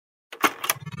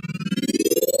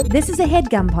This is a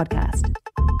HeadGum podcast.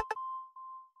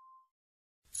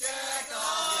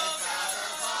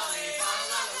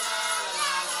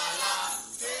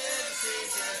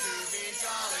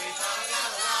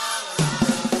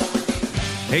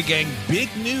 Hey gang, big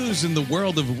news in the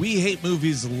world of We Hate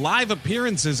Movies live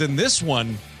appearances, and this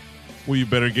one, well, you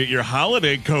better get your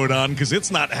holiday coat on because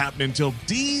it's not happening until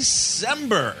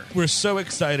December. We're so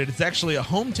excited. It's actually a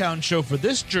hometown show for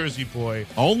this Jersey boy.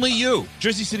 Only you.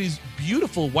 Jersey City's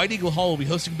beautiful White Eagle Hall will be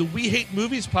hosting the We Hate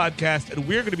Movies podcast, and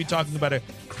we're going to be talking about a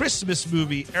Christmas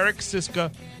movie. Eric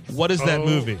Siska, what is that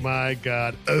movie? Oh, my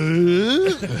God.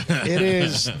 It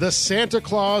is The Santa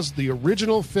Claus, the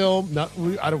original film.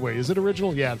 Is it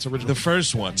original? Yeah, it's original. The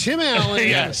first one. Tim Allen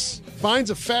Yes. finds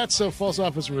a fatso, falls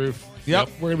off his roof. Yep.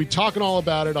 We're going to be talking all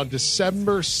about it on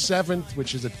December 7th,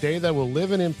 which is a day that will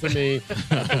live in infamy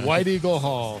at the White Eagle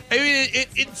Hall. I mean, it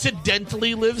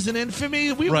incidentally lives in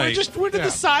infamy. We're Right. we're to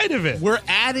the side of it. We're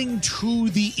adding to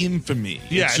the infamy.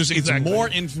 Yeah, it's exactly. more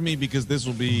infamy because this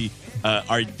will be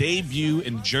our debut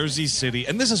in Jersey City,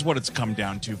 and this is what it's come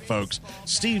down to, folks.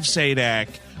 Steve Sadak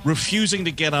refusing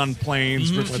to get on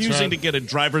planes, refusing to get a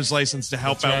driver's license to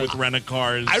help out with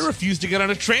rent-a-cars. I refuse to get on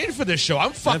a train for this show.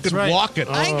 I'm fucking walking.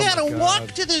 I gotta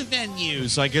walk to the venue.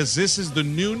 So I guess this is the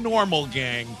new normal,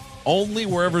 gang. Only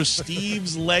wherever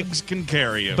Steve's legs can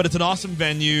carry him. But it's an awesome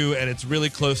venue, and it's really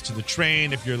close to the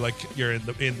train. If you're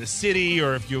in the city,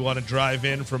 or if you want to drive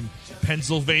in from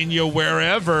Pennsylvania,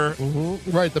 wherever.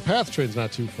 Mm-hmm. Right, the PATH train's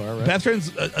not too far, right? PATH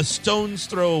train's a stone's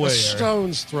throw away. A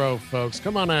stone's throw, folks.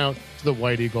 Come on out to the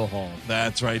White Eagle Hall.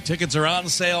 That's right. Tickets are on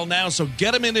sale now, so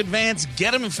get them in advance.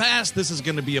 Get them fast. This is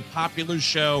going to be a popular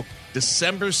show.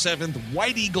 December 7th,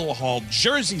 White Eagle Hall,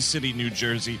 Jersey City, New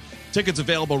Jersey. Tickets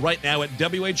available right now at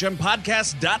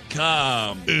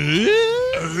WHMPodcast.com.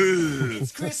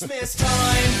 It's Christmas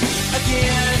time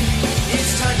again.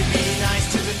 It's time to be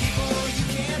nice to the people you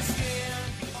can't stand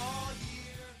all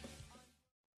year.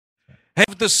 Hey,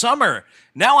 the summer.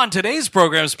 Now on today's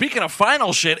program, speaking of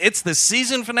final shit, it's the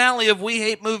season finale of We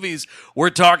Hate Movies. We're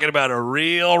talking about a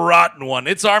real rotten one.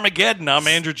 It's Armageddon. I'm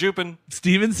Andrew Jupin.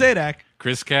 Steven Sadak.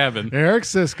 Chris Cabin. Eric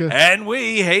Siska. And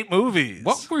we hate movies.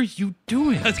 What were you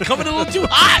doing? It's coming a little too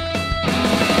hot.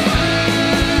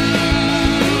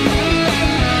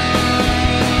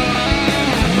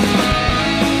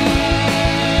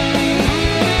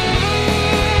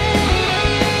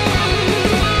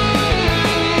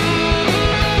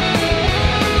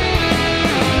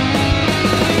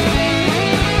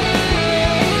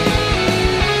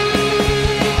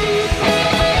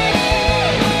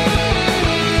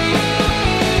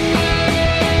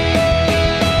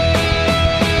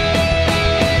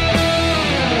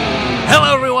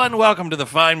 Welcome to the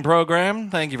fine program.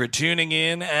 Thank you for tuning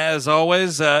in, as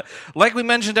always. Like we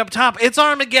mentioned up top, it's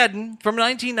Armageddon from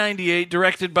 1998,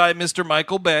 directed by Mr.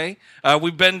 Michael Bay.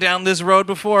 We've been down this road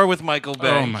before with Michael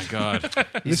Bay. Oh, my God.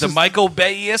 He's the Michael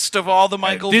Bayist of all the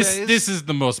Michael Bays. This is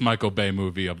the most Michael Bay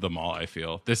movie of them all, I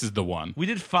feel. This is the one. We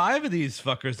did 5 of these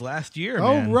fuckers last year,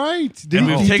 Oh, man. right.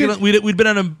 We'd been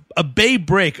on a Bay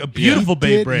break, a beautiful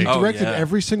Bay break. He directed yeah.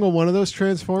 every single one of those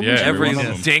Transformers? Yeah, Every one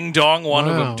of them. ding-dong one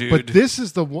of them, dude. But this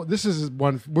is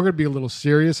one. We're going to be a little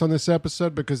serious on this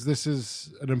episode because this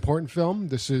is an important film.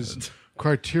 This is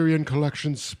Criterion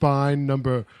Collection Spine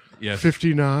number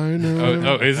 59.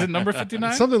 Oh, is it number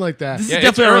 59? Something like that. This is it's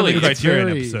definitely early. a Criterion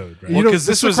Very- episode, right? You know, 'cause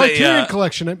this is was a a, Criterion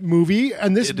Collection movie,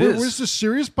 and this It is. is a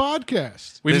serious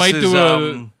podcast. We This might is,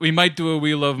 do a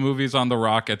We Love Movies on the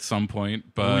Rock at some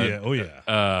point, but Oh yeah.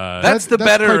 That's the That's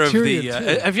better of the... Criterion, too.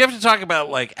 if you have to talk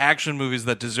about like action movies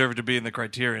that deserve to be in the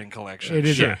Criterion Collection. It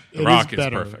is. Sure. It Rock is is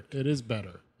better. perfect. It is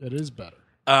better. It is better.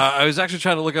 I was actually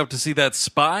trying to look up to see that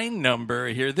spine number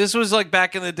here. This was like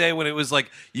back in the day when it was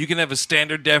like you can have a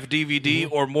standard def DVD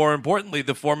or more importantly,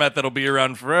 the format that'll be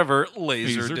around forever,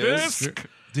 Laserdisc.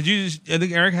 Did you? I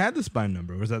think Eric had the spine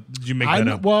number. Did you make that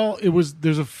up? Well, it was.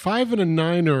 There's a 5 and a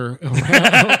 9er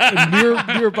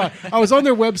nearby. I was on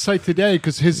their website today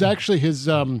because his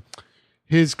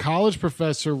college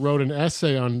professor wrote an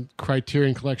essay on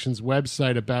Criterion Collection's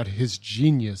website about his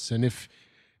genius, and if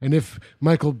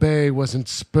Michael Bay wasn't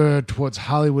spurred towards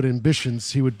Hollywood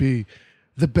ambitions, he would be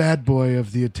the bad boy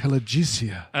of the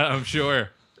intelligentsia. I'm sure.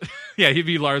 Yeah, he'd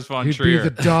be Lars von He'd Trier. be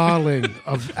the darling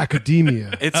of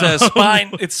academia. It's a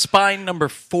spine. It's spine number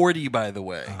 40, by the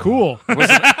way. Cool.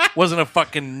 Wasn't a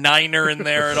fucking niner in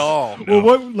there at all.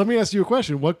 Well, let me ask you a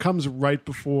question. What comes right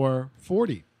before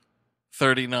 40?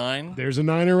 39. There's a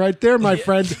 9er right there, my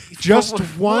friend. Just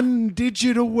one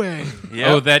digit away. Yep.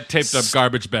 Oh, that taped up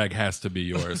garbage bag has to be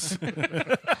yours.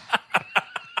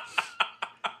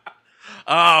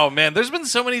 Oh man, there's been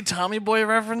so many Tommy Boy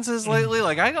references lately.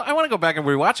 Like I want to go back and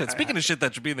rewatch it. Speaking of shit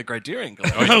that should be in the Criterion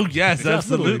Collection. Oh yes,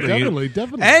 absolutely,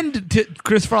 Definitely. And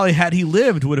Chris Farley, had he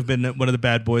lived, would have been one of the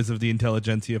bad boys of the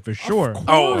intelligentsia for sure.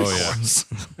 Oh yeah,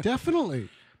 Definitely.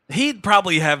 he'd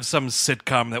probably have some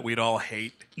sitcom that we'd all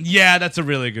hate. Yeah, that's a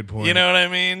really good point. You know what I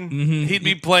mean? Mm-hmm. He'd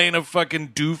be playing a fucking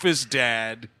doofus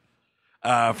dad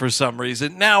for some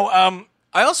reason. Now,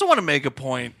 I also want to make a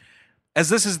point, as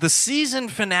this is the season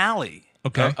finale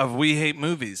of We Hate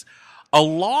Movies. A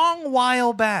long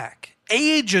while back,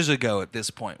 ages ago at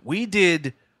this point, we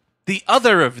did the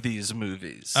other of these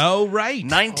movies. Oh right,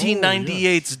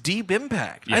 1998's Deep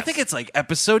Impact. I think it's like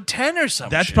episode 10 or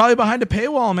something. that's probably behind a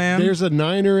paywall, man. There's a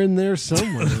niner in there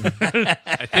somewhere.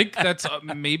 I think that's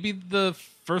maybe the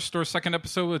first or second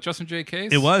episode with Justin J.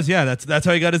 Case. It was, yeah. That's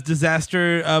how he got his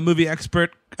disaster movie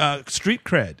expert street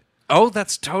cred. Oh,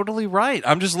 that's totally right.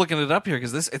 I'm just looking it up here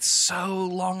because it's so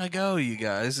long ago, you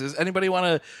guys. Does anybody want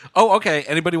to... Oh, okay.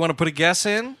 Anybody want to put a guess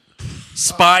in?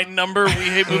 Spy number We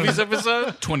Hate Movies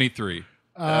episode? 23.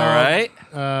 All right.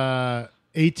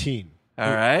 18.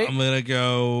 All right. I'm gonna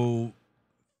go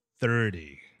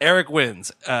 30. Eric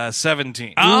wins.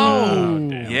 17. Oh,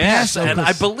 Yes, and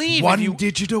I believe One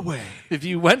digit away. if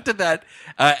you went to that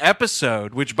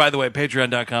episode, which, by the way,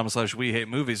 patreon.com/We Hate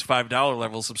Movies, $5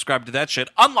 level, subscribe to that shit,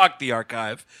 unlock the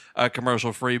archive,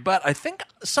 commercial free. But I think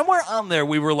somewhere on there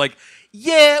we were like,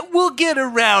 yeah, we'll get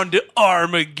around to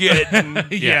Armageddon.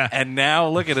 Yeah. And now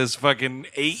look at us fucking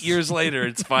 8 years later.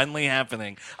 It's finally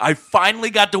happening. I finally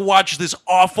got to watch this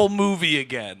awful movie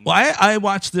again. Well, I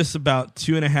watched this about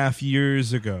 2.5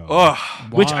 years ago.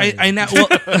 Ugh. Which I now... Well,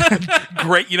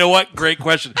 Great. You know what? Great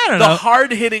question. I don't the know.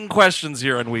 hard-hitting questions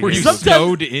here on We Were Hate you Movies.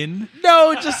 snowed in?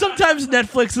 no, just sometimes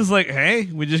Netflix is like, hey,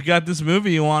 we just got this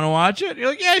movie. You want to watch it? You're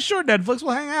like, yeah, sure, Netflix.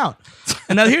 We'll hang out.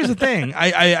 And now here's the thing.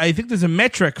 I think there's a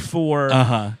metric for...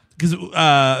 Because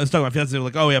I was talking to my fiance, they were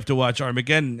like, oh, we have to watch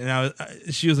Armageddon. And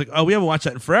she was like, oh, we haven't watched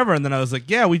that in forever. And then I was like,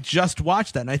 yeah, we just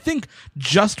watched that. And I think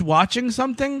just watching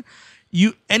something,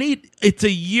 it's a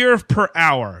year per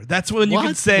hour. That's when you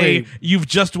can say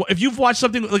if you've watched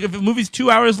something, like if a movie's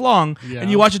 2 hours long and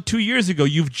you watch it 2 years ago,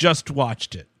 you've just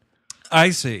watched it.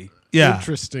 I see. Yeah.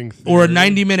 Interesting. Or theory.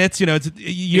 90 minutes, it's a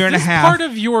year and a Is this half. part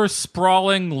of your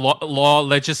sprawling law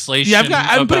legislation? Yeah,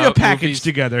 I'm putting a about package movies?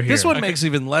 together here. This one makes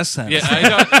even less sense. Yeah,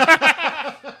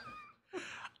 I don't.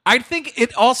 I think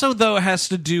it also, though, has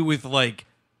to do with, like,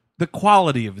 the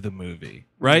quality of the movie,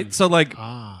 right? So, like,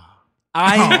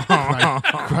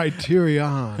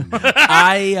 Criterion.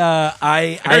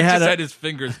 I Eric had just a, had his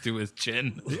fingers to his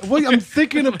chin. Well, I'm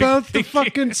thinking about the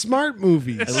fucking smart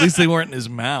movies. at least they weren't in his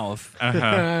mouth.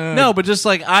 No, but just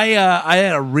like I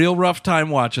had a real rough time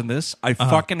watching this. I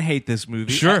fucking hate this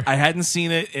movie. Sure. I hadn't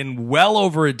seen it in well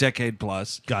over a decade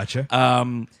plus. Gotcha.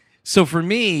 So for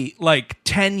me, like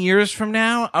 10 years from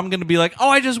now, I'm going to be like, oh,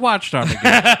 I just watched Armageddon.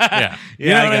 Yeah. You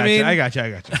know what I gotcha, mean? I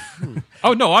gotcha.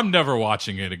 Oh no, I'm never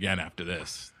watching it again after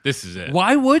this. This is it.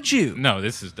 Why would you? No,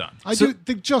 this is done. I do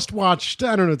think just watched.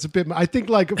 I don't know. It's a bit. I think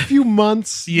like a few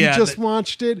months. Yeah, you just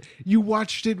watched it. You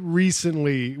watched it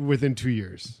recently, within 2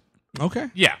 years. Okay.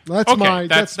 Yeah. That's okay, my.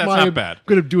 That's my. not bad.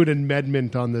 Going to do an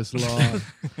amendment on this law.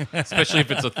 Especially if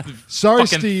it's a Sorry,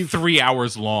 fucking Steve. 3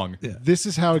 hours long. This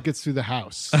is how it gets through the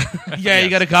House. Yeah, you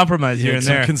got to compromise here and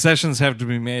some there. concessions have to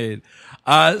be made.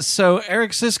 So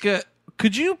Eric Siska,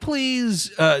 could you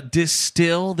please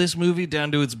distill this movie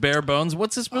down to its bare bones?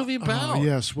 What's this movie about? Oh,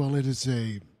 yes. Well, it's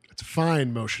a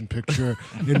fine motion picture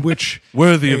in which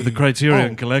Worthy of the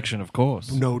Criterion Collection, of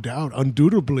course. no doubt,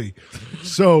 undoubtedly.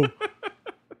 So,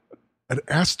 an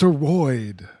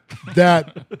asteroid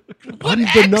that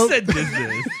unbeknownst Accent is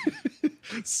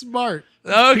this? smart.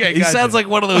 Okay, He gotcha. sounds like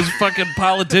one of those fucking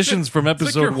politicians from It's like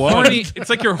episode your 1. horny. It's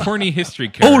like your horny history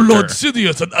character. Oh, Lord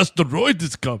Sidious, an asteroid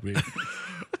is coming.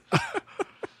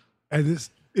 And it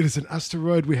is an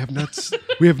asteroid we have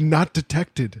not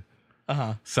detected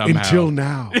Somehow. until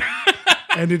now.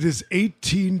 And it is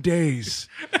 18 days.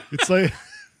 It's like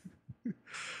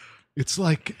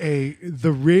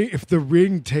if the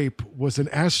ring tape was an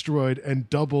asteroid and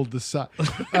doubled the size.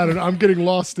 I don't know. I'm getting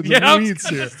lost in the weeds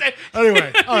here.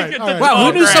 Anyway, All right. Wow,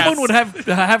 who knew grass. someone would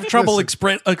have trouble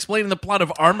explaining the plot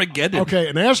of Armageddon? Okay,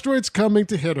 an asteroid's coming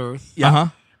to hit Earth. Uh-huh.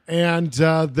 And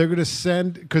they're going to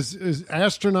send, because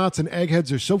astronauts and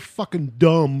eggheads are so fucking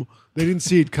dumb, they didn't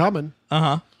see it coming.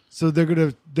 Uh-huh. So they're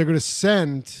gonna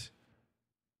send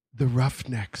the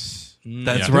roughnecks,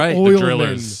 That's Yeah. right. the oil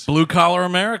drillers. Blue collar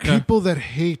America. people that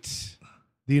hate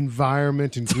the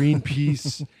environment and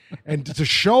Greenpeace, and to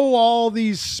show all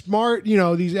these smart,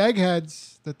 these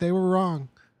eggheads that they were wrong.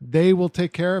 They will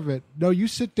take care of it. No, you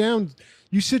sit down,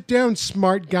 You sit down,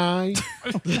 smart guy.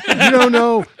 You don't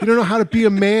know how to be a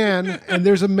man, and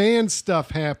there's a man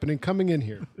stuff happening coming in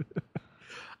here.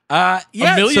 Yeah,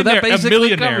 so that a basically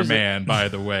millionaire covers it. man, by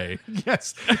the way.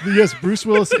 Yes, Bruce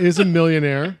Willis is a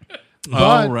millionaire.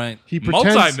 But right. he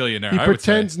pretends, Multi-millionaire, He I would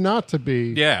pretends not to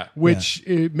be. Yeah. Which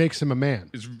it makes him a man.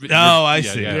 I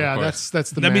see. Yeah, of course. that's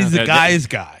the That man. means the Yeah, guy's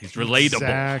guy. He's relatable.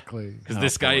 Exactly. Because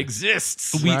this guy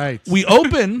exists. Right. We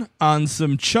open on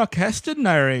some Chuck Heston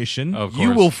narration. Of course.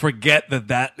 You will forget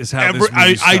that is how this movie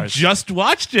I starts. just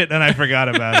watched it and I forgot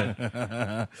about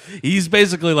it. He's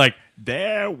basically like,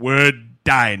 There were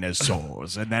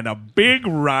dinosaurs, and then a big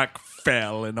rock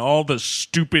fell, and all the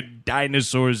stupid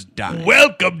dinosaurs died.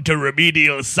 Welcome to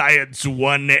Remedial Science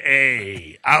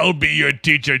 1A. I'll be your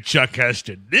teacher, Chuck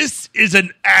Heston. This is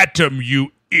an atom,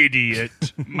 you idiot.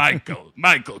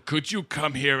 Michael, could you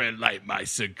come here and light my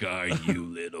cigar, you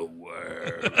little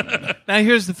worm? now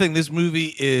here's the thing. This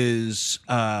movie is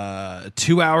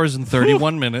 2 hours and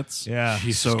 31 minutes. Yeah.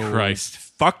 Jesus Christ.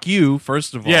 Fuck you,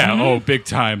 first of all. Yeah, oh, big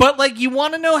time. But, like, you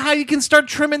want to know how you can start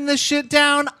trimming this shit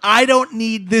down? I don't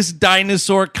need this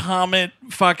dinosaur comet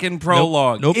fucking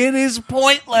prologue. Nope. It is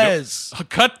pointless.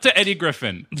 Cut to Eddie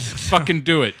Griffin. Fucking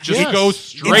do it. Just Yes. go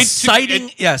straight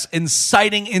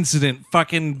Inciting incident.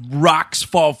 Fucking rocks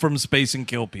fall from space and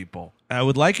kill people. I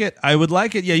would like it.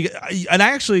 Yeah, and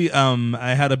I actually,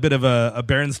 I had a bit of a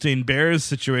Berenstain Bears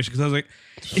situation because I was like,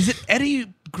 is it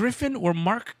Eddie Griffin or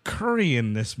Mark Curry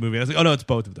in this movie? I was like, oh no, it's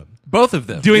both of them Both of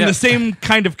them. doing Yeah. the same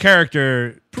kind of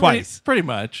character twice. Pretty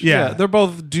much. Yeah. They're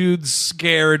both dudes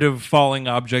scared of falling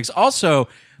objects. Also,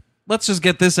 let's just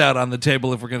get this out on the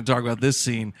table if we're going to talk about this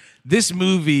scene. This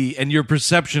movie and your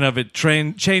perception of it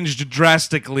changed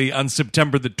drastically on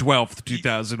September the 12th,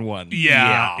 2001.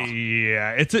 Yeah.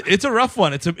 It's a rough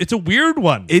one. It's a weird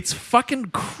one. It's fucking Are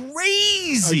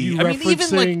crazy. you I mean, referencing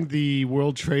even like the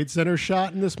World Trade Center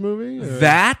shot in this movie? Or?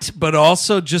 that, but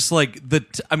also just like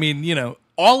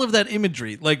all of that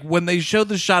imagery. Like when they show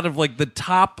the shot of like the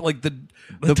top, like the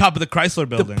top of the Chrysler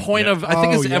building. The point of, I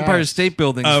think it's the Empire yes. State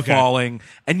Building Okay. falling,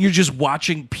 and you're just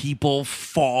watching people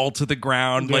fall to the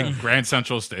ground. Like, Grand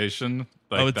Central Station.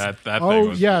 Oh, Like it's- that thing Oh,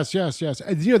 was yes.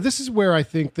 And, this is where I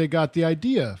think they got the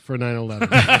idea for 9/11.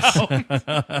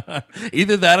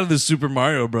 either that or the Super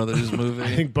Mario Brothers movie.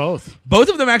 I think both. Both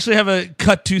of them actually have a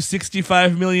cut to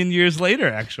 65 million years later,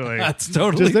 actually. That's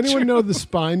totally Does anyone true. know the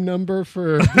spine number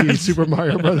for the Super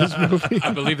Mario Brothers movie?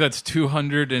 I believe that's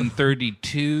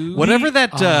 232. Whatever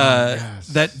that yes.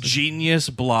 that genius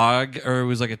blog, or it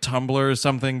was like a Tumblr or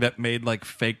something that made like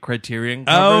fake Criterion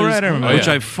Oh, covers, right, I remember. which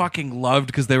Oh, yeah. I fucking loved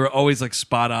because they were always like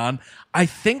spot on. I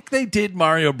think they did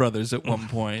Mario Brothers at one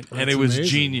point, and it was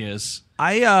amazing. genius.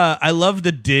 I love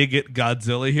the dig at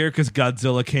Godzilla here because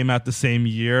Godzilla came out the same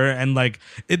year, and like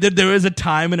there was a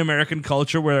time in American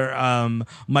culture where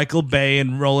Michael Bay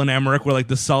and Roland Emmerich were like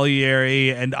the Salieri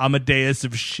and Amadeus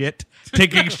of shit,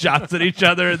 taking shots at each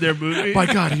other in their movie. My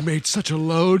God, he made such a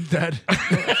load that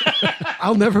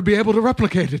I'll never be able to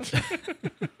replicate it.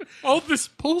 all this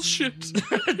bullshit.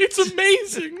 It's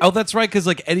amazing. Oh, that's right, because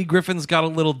like Eddie Griffin's got a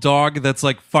little dog that's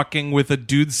like fucking with a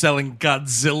dude selling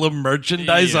Godzilla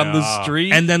merchandise on the Yeah.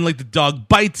 street. And then like the dog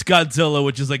bites Godzilla,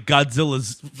 which is like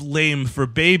Godzilla's lame for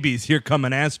babies. Here come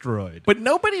an asteroid. But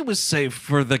nobody was safe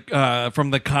for the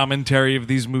from the commentary of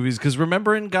these movies, because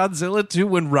remember in Godzilla 2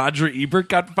 when Roger Ebert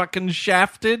got fucking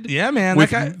shafted? Yeah, man,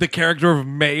 With that guy- the character of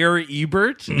Mayor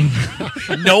Ebert?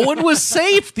 No one was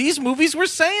safe. These movies were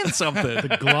saying something.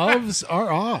 Gloves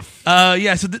are off.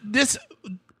 Yeah, so this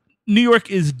New York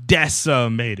is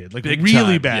decimated, like Big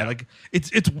really time, bad. yeah. Like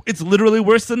it's literally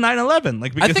worse than 9/11.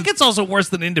 Like because I think it's also worse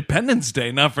than Independence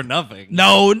Day, not for nothing.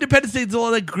 no Independence Day.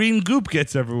 All that green goop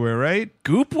gets everywhere, right?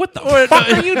 Goop? What the fuck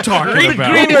are you talking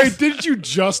about? Oh, wait, didn't you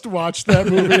just watch that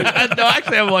movie? No, actually,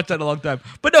 I haven't watched that in a long time.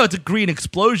 But no, it's a green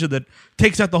explosion that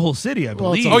takes out the whole city. I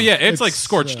believe. Oh, yeah, it's like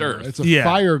scorched earth. It's a Yeah.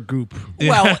 fire goop.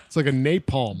 Well, It's like a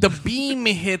napalm. the beam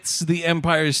hits the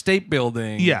Empire State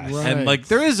Building. Yes. Right. And like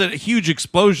there is a huge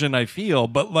explosion, I feel,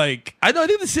 but like I know. I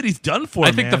think the city's done for.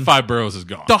 I think man. the 5 boroughs is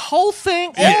gone. the whole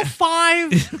thing, all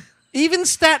five, even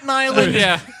Staten Island.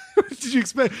 yeah. Did you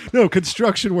expect? No,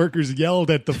 construction workers yelled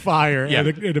at the fire Yeah. and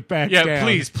it backed Yeah, down.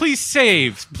 please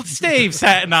save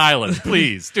Staten Island.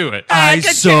 Please do it.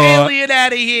 Get your alien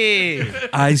out of here.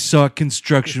 I saw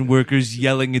construction workers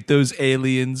yelling at those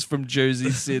aliens from Jersey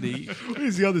City.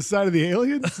 Is he on the side of the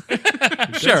aliens?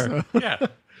 Sure. Yeah.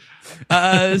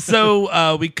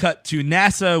 So we cut to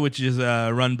NASA, which is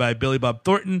run by Billy Bob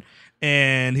Thornton,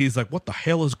 and he's like, "What the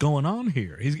hell is going on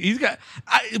here?" He's got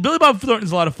Billy Bob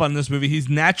Thornton's a lot of fun in this movie. He's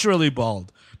naturally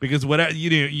bald because whatever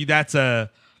that's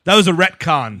a That was a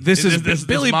retcon.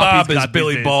 Billy mop Bob he's is got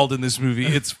Billy these days. Bald in this movie.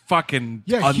 It's fucking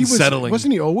Yeah, unsettling.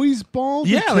 wasn't he always bald?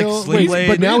 Yeah, like Sling Blade.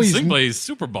 But now Sling he's Blade's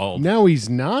super bald. now he's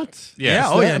not.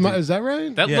 Yeah. Is that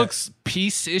right? That Yeah. looks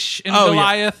peace-ish in Oh, yeah.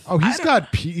 Goliath. Oh, he's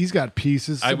got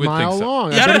pieces I a would think mile so.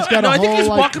 long. Yeah, I bet he's got a I whole, think he's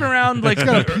like, walking around like He's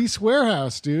got a piece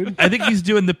warehouse, dude. I think he's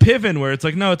doing the Piven where it's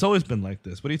like, no, it's always been like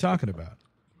this. What are you talking about?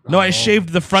 No, I shaved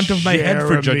the front of my head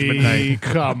for Judgment Night.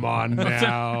 Come on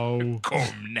now. Come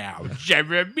now,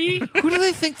 Jeremy. Who do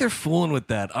they think they're fooling with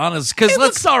that? Honest, because It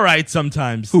looks all right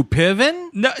sometimes. who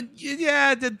Piven? No,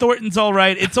 yeah, Thornton's all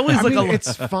right. It's always I like mean, a.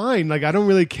 it's fine. Like, I don't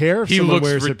really care if He someone looks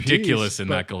wears ridiculous a piece, in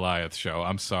but that Goliath show.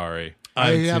 I'm sorry.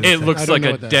 I haven't- It I looks don't like know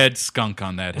a what that- dead skunk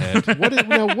on that head.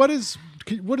 What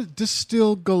is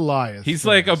distill Goliath? He's for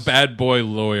like a us? bad boy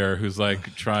lawyer who's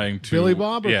like trying to Billy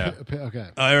Bob. Or yeah. okay.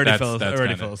 I already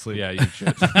That's fell asleep. Yeah, you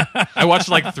should. I watched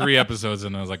like 3 episodes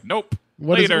and I was like, nope.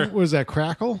 What is later. that?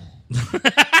 Crackle?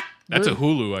 That's a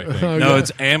Hulu, I think. Oh, No, yeah.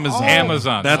 it's Amazon.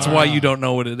 Amazon. That's why you don't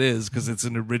know what it is, because it's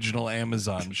an original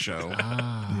Amazon show.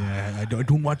 Yeah, I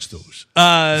don't watch those.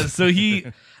 So he,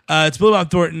 it's Billy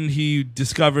Bob Thornton. He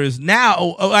discovers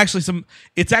now.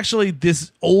 It's actually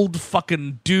this old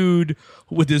fucking dude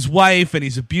with his wife, and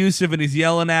he's abusive, and he's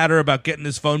yelling at her about getting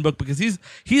his phone book because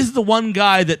he's the one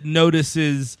guy that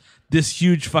notices this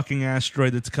huge fucking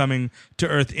asteroid that's coming to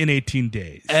Earth in 18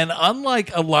 days. And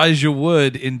unlike Elijah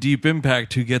Wood in Deep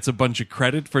Impact, who gets a bunch of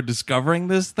credit for discovering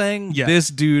this thing, Yeah. this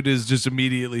dude is just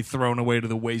immediately thrown away to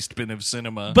the waste bin of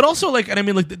cinema. But also, like, and I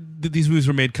mean, like, these movies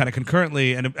were made kind of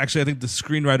concurrently. And actually, I think the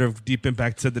screenwriter of Deep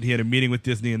Impact said that he had a meeting with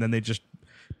Disney, and then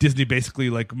Disney basically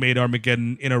like made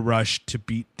Armageddon in a rush to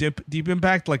beat Deep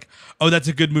Impact. Like, oh, that's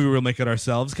a good movie, we'll make it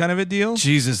ourselves, kind of a deal.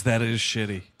 Jesus, that is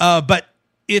shitty. But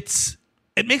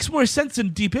it makes more sense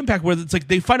in Deep Impact where it's like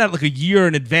they find out like a year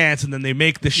in advance, and then they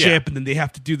make the ship, and then they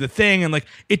have to do the thing, and like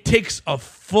it takes a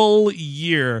full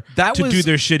year to do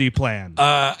their shitty plan.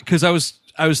 Because I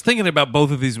was thinking about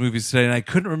both of these movies today, and I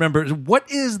couldn't remember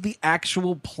what is the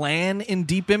actual plan in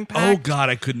Deep Impact. Oh God,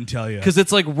 I couldn't tell you Because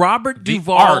it's like Robert The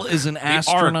Duvall Ark. is an The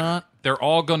astronaut. Ark. They're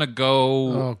all gonna go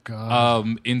Oh,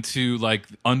 God. into like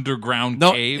underground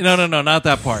No, caves. no, not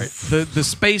that part. The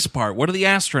space part. What are the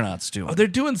astronauts doing? Oh, they're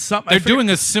doing something. They're doing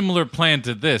a similar plan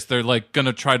to this. They're like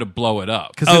gonna try to blow it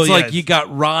up. Because Oh, it's yeah, like it's- you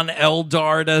got Ron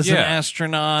Eldard as an Yeah.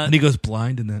 astronaut. and he goes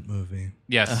blind in that movie.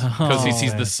 Yes, because he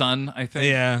sees the sun. I think.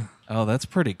 Yeah. Oh, that's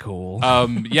pretty cool.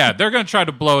 Yeah, they're gonna try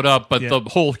to blow it up, but Yeah. the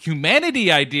whole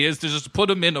humanity idea is to just put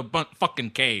them in a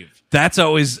fucking cave. That's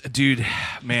always, dude,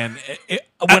 man.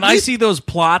 When I see those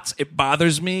plots, it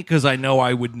bothers me because I know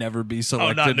I would never be Oh,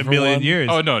 selected not in a for million one. years.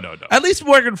 Oh no. At least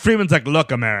Morgan Freeman's like,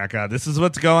 look, America, this is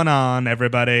what's going on,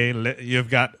 everybody. You've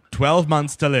got 12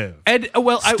 months to live. And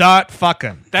Start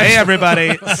fucking. Hey,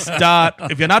 everybody, start.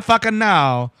 If you're not fucking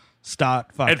now, start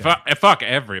fucking. And fuck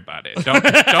everybody. Don't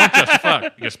just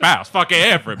fuck your spouse. Fuck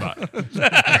everybody.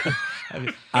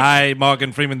 I,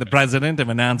 Morgan Freeman, the president, am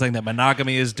announcing that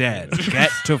monogamy is dead. Get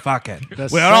to fucking.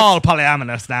 We're all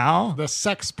polyamorous now. The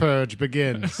sex purge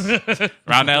begins.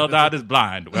 Ron Eldard is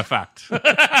blind. We're fucked.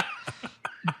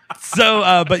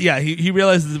 So, but yeah, he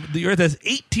realizes the Earth has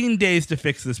 18 days to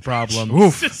fix this problem.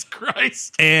 Jesus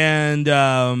Christ. And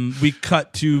we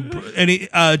cut to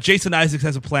Jason Isaacs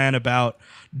has a plan about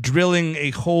drilling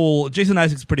a hole. Jason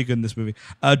Isaacs is pretty good in this movie.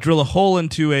 Drill a hole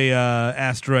into a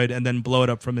asteroid and then blow it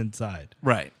up from inside.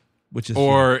 Right. Which is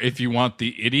Or if you want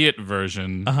the idiot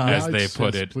version, as they Yes,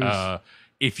 put yes, it, please.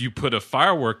 if you put a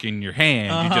firework in your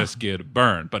hand, you just get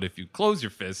burned. But if you close your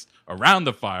fist around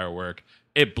the firework,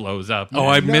 it blows up. Oh,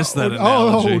 I missed that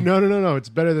analogy. No. It's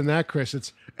better than that, Chris.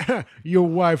 It's your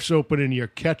wife's opening your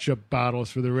ketchup bottles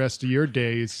for the rest of your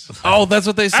days. Oh, that's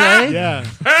what they say? Yeah.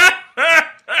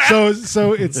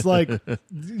 So it's like,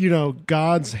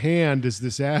 God's hand is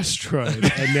this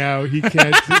asteroid, and now he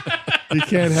can't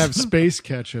have space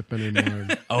ketchup anymore.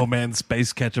 Oh, man,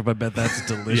 space ketchup. I bet that's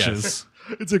delicious.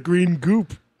 It's a green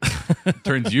goop.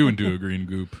 Turns you into a green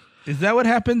goop. Is that what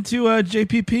happened to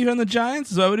JPP on the Giants?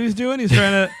 Is that what he was doing? He's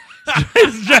trying to.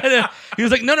 He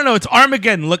was like, no, it's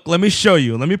Armageddon. Look, let me show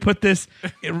you. Let me put this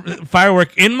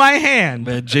firework in my hand.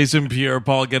 Man, Jason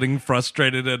Pierre-Paul getting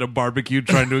frustrated at a barbecue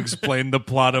trying to explain the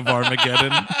plot of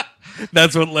Armageddon.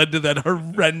 That's what led to that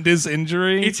horrendous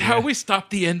injury. It's how we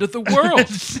stop the end of the world.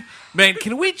 Man,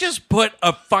 can we just put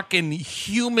a fucking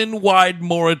human-wide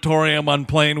moratorium on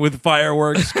playing with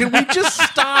fireworks? Can we just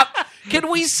stop?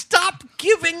 Can we stop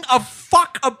giving a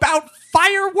fuck about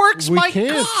fireworks? We My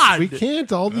can't. God. We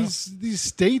can't. All these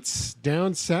states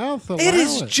down south allow It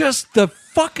is just the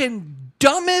fucking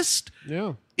dumbest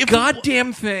Yeah.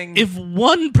 goddamn thing. If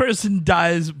one person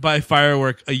dies by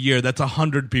firework a year, that's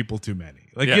 100 people too many.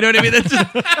 Like, Yeah. you know what I mean? That's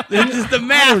just the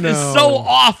math is know. so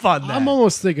off on that. I'm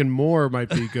almost thinking more might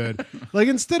be good. Like,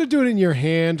 instead of doing it in your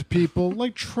hand, people,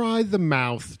 like, try the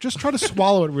mouth. Just try to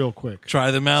swallow it real quick.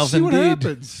 Try the mouth, See what indeed.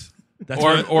 happens. That's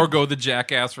what- Or go the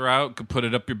jackass route, could put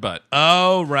it up your butt.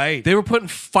 oh, right. They were putting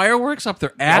fireworks up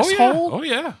their asshole. Oh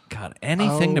yeah. God,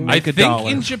 anything to Oh. I make a think dollar.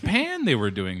 in Japan they were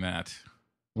doing that.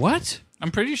 What? I'm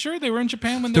pretty sure they were in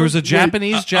Japan when There was a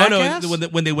Japanese Oh, jackass. no,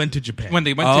 when they went to Japan. when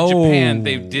they went to Japan.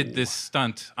 They did this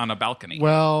stunt on a balcony.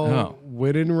 Well,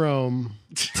 when in Rome.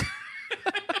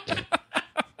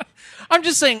 I'm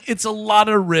just saying, it's a lot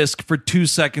of risk for 2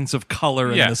 seconds of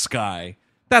color Yeah. in the sky.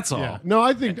 That's all. Yeah. No,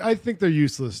 I think they're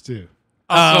useless too.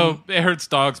 Also, it hurts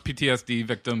dogs, PTSD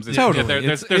victims. Totally.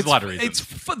 There's a lot of reasons.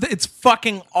 It's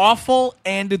fucking awful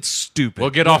and it's stupid. We'll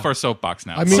get off our soapbox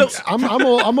now. I mean,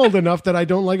 I'm old enough that I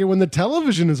don't like it when the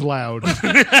television is loud.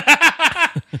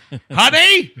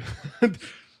 Honey,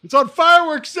 It's on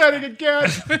fireworks setting again.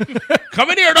 come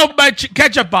in here and open my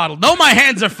ketchup bottle. No, my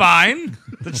hands are fine.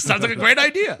 That sounds like a great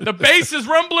idea. the bass is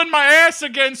rumbling my ass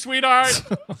again, sweetheart.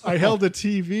 I held a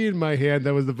TV in my hand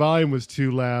that was the volume was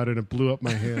too loud and it blew up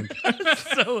my hand.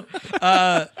 So,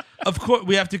 of course,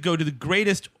 we have to go to the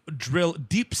greatest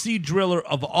deep sea driller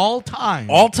of all time.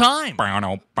 all time.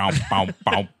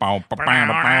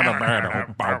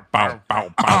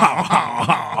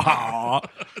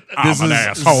 This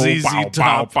is ZZ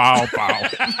Top.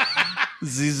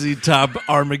 ZZ Top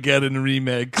Armageddon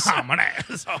remix. I'm an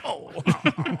asshole.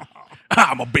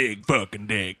 I'm a big fucking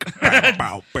dick.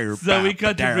 So we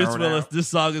cut to Bruce Willis. This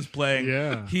song is playing.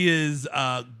 Yeah. He is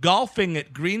golfing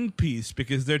at Greenpeace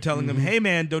because they're telling him, "Hey,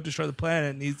 man, don't destroy the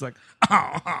planet." And he's like,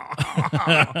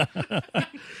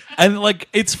 And like,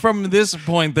 it's from this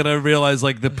point that I realize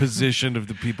like the position of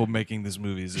the people making this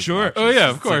movie is Sure. obnoxious. Oh yeah,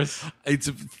 of course.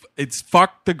 It's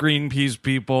fuck the Greenpeace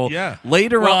people. Yeah.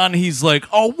 Later on, he's like,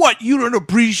 "Oh, what? You don't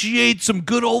appreciate some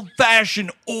good old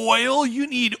fashioned oil? You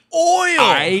need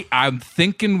oil." I'm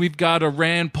thinking we've got a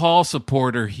Rand Paul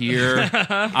supporter here.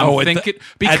 I'm thinking at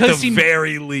because the he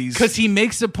very least, because he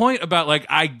makes a point about like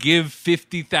I give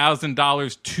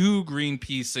 $50,000 to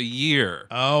Greenpeace a year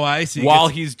 "Oh, I see." while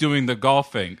he's doing the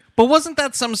golfing. But wasn't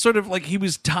that some sort of like he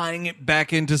was tying it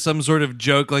back into some sort of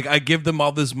joke? Like, I give them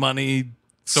all this money,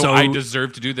 So I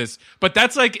deserve to do this. But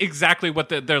that's like exactly what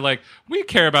they're like. We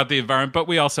care about the environment, but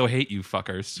we also hate you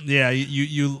fuckers. Yeah,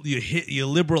 you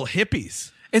liberal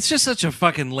hippies. It's just such a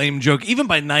fucking lame joke. Even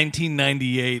by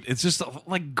 1998, it's just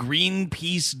like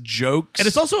Greenpeace jokes. And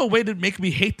it's also a way to make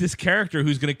me hate this character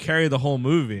who's going to carry the whole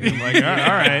movie. I'm like, all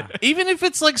right. even if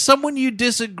it's like someone you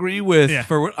disagree with Yeah.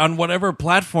 on whatever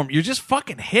platform, you're just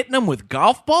fucking hitting them with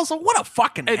golf balls. Like, what a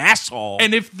fucking asshole!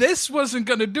 And if this wasn't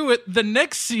going to do it, the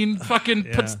next scene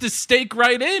fucking puts the stake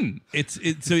right in.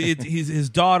 His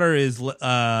daughter is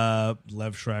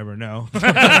Lev Schreiber. No,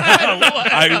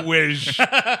 I wish.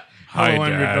 Hi, I'm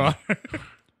your Dad. daughter.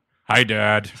 Hi,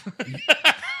 Dad.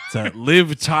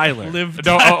 Liv Tyler.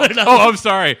 No, I'm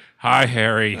sorry. Hi,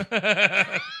 Harry.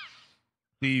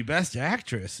 The best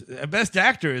actress, best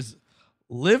actor is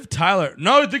Liv Tyler.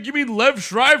 No, I think you mean Lev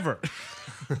Schreiber.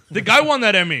 The guy won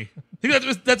that Emmy. I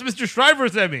think that's Mr.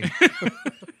 Schreiber's Emmy.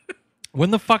 When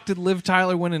the fuck did Liv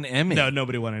Tyler win an Emmy? No,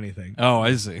 nobody won anything. Oh,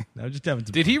 I see. No, just having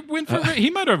some. Did he win for Ray? He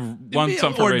might have won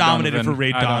some for or Ray nominated Donovan. for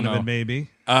Ray I don't Donovan, know. maybe.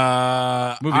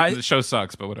 The show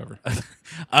sucks, but whatever.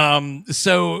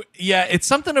 So yeah, it's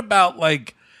something about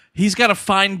like he's got to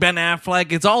find Ben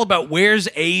Affleck. It's all about where's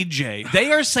AJ.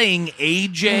 They are saying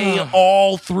AJ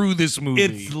all through this movie.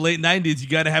 It's late 90s. You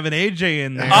got to have an AJ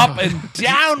in there. up and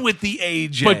down with the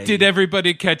AJ. But did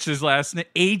everybody catch his last name?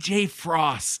 AJ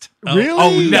Frost. Really? Oh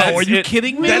no! That's Are you it.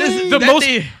 kidding me? That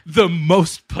is The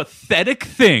most pathetic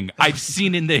thing I've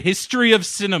seen in the history of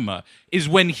cinema is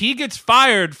when he gets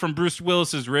fired from Bruce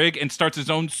Willis's rig and starts his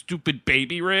own stupid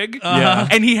baby rig. Yeah.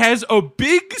 And he has a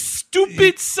big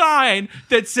stupid sign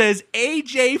that says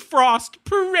AJ Frost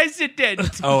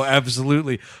President. Oh,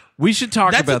 absolutely. We should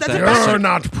talk That's- about that's that. You're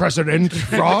not President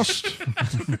Frost.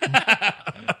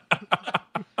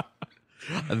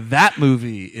 That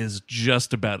movie is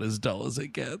just about as dull as it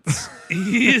gets.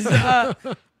 He's,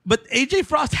 but AJ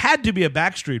Frost had to be a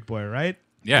Backstreet Boy, right?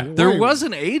 Yeah. There was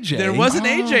an AJ. There was an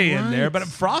AJ in there, but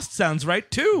Frost sounds right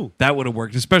too. That would have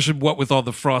worked, especially what with all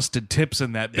the frosted tips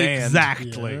in that band.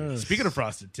 Exactly. Yes. Speaking of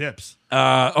frosted tips,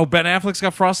 Ben Affleck's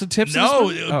got frosted tips? in this No,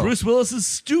 movie? Oh. Bruce Willis's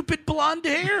stupid blonde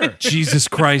hair. Jesus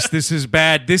Christ, this is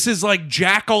bad. This is like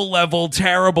Jackal level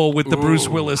terrible with the Bruce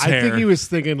Willis hair. I think he was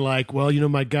thinking like, well,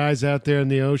 my guy's out there in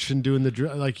the ocean doing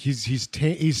like he's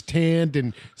tanned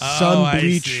and sun I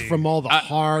bleached see. from all the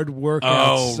hard work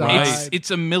Oh, outside. right.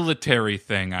 It's a military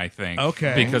thing, I think.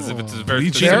 Okay. Because if it's a very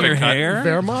Bleaching specific your cut- hair?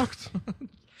 Wehrmacht?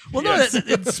 Well, no,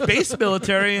 it's space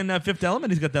military and Fifth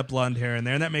Element. He's got that blonde hair in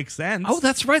there, and that makes sense. Oh,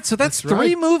 that's right. So that's That's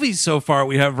three right. movies so far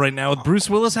we have right now with Bruce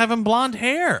Willis having blonde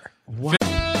hair.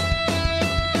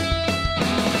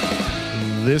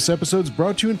 This episode's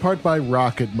brought to you in part by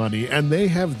Rocket Money, and they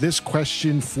have this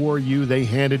question for you. They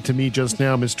handed to me just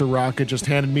now. Mr. Rocket just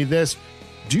handed me this.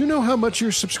 Do you know how much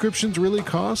your subscriptions really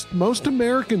cost? Most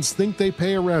Americans think they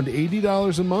pay around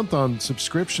 $80 a month on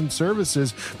subscription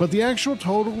services, but the actual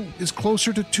total is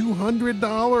closer to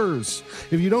 $200.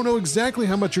 If you don't know exactly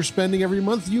how much you're spending every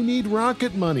month, you need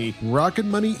Rocket Money. Rocket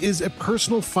Money is a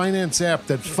personal finance app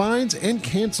that finds and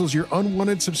cancels your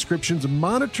unwanted subscriptions,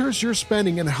 monitors your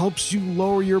spending, and helps you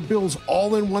lower your bills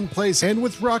all in one place. And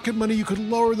with Rocket Money, you could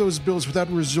lower those bills without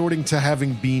resorting to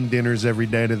having bean dinners every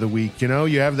day of the week.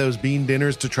 You have those bean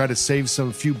dinners to try to save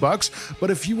some few bucks,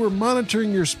 but if you were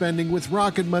monitoring your spending with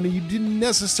Rocket Money, you didn't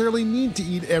necessarily need to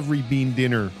eat every bean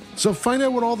dinner. So find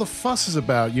out what all the fuss is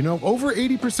about. Over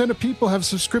 80% of people have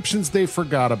subscriptions they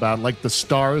forgot about, like the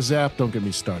Stars app. Don't get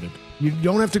me started. You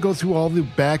don't have to go through all the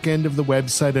back end of the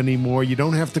website anymore. You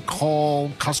don't have to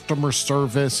call customer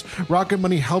service. Rocket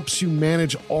Money helps you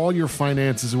manage all your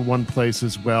finances in one place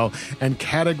as well and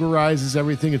categorizes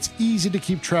everything. It's easy to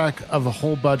keep track of a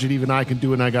whole budget. Even I can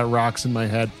do it, and I got rocks in my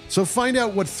head. So find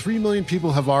out what 3 million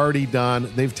people have already done.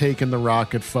 They've taken the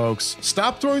rocket, folks.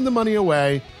 Stop throwing the money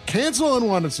away. Cancel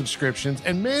unwanted subscriptions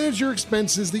and manage your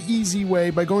expenses the easy way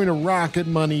by going to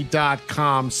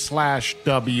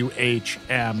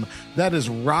rocketmoney.com/WHM. That is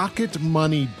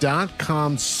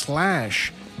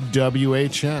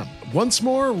rocketmoney.com/WHM. Once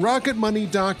more,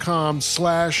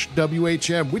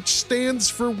 rocketmoney.com/WHM, which stands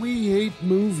for We Hate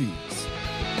Movies.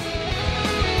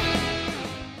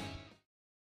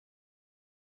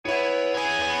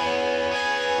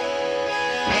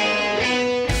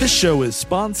 This show is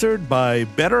sponsored by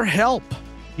BetterHelp.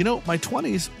 My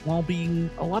 20s, while being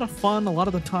a lot of fun, a lot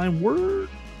of the time, were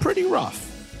pretty rough.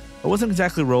 I wasn't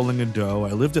exactly rolling in dough. I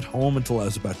lived at home until I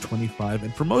was about 25,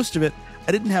 and for most of it,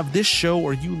 I didn't have this show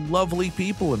or you lovely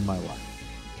people in my life.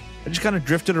 I just kind of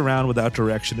drifted around without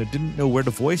direction and didn't know where to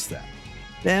voice that.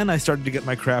 Then I started to get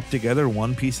my crap together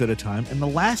one piece at a time, and the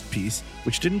last piece,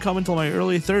 which didn't come until my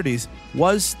early 30s,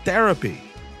 was therapy.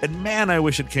 And man, I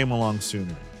wish it came along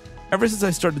sooner. Ever since I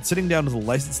started sitting down with a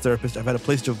licensed therapist, I've had a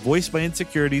place to voice my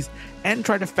insecurities and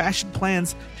try to fashion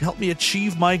plans to help me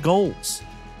achieve my goals.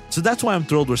 So that's why I'm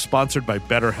thrilled we're sponsored by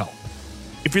BetterHelp.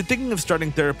 If you're thinking of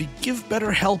starting therapy, give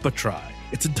BetterHelp a try.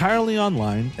 It's entirely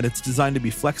online, and it's designed to be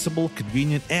flexible,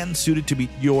 convenient, and suited to meet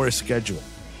your schedule.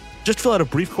 Just fill out a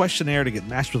brief questionnaire to get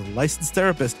matched with a licensed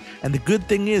therapist, and the good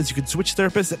thing is you can switch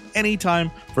therapists at any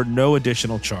time for no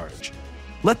additional charge.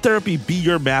 Let therapy be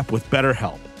your map with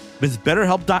BetterHelp. Visit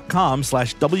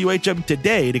BetterHelp.com/WHM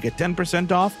today to get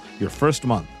 10% off your first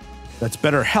month. That's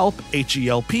BetterHelp,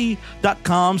 HELP.com/WHM.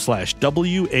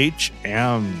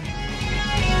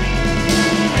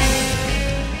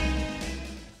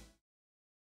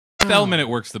 Element, it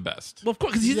works the best. Well, of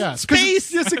course, because he's in Yes,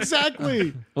 space. Yes,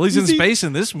 exactly. Well, he's in He's- space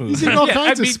in this He's movie. eating all Yeah, kinds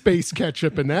I of mean- space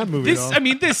ketchup in that movie. though.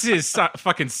 This is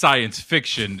fucking science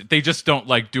fiction. They just don't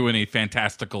do any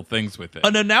fantastical things with it. Oh,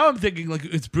 no, now I'm thinking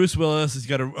it's Bruce Willis. He's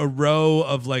got a row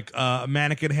of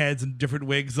mannequin heads and different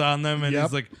wigs on them, and Yep.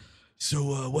 he's like,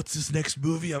 "So, what's this next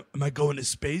movie? Am I going to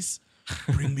space?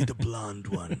 Bring me the blonde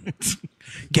one.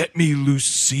 Get me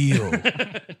Lucille.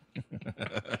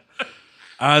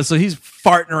 So he's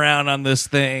farting around on this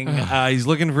thing. He's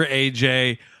looking for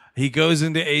AJ. He goes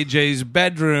into AJ's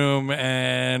bedroom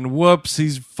and whoops,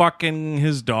 he's fucking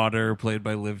his daughter, played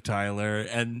by Liv Tyler.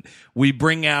 And we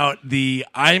bring out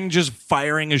I'm just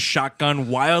firing a shotgun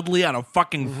wildly on a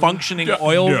fucking functioning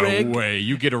oil no rig. way.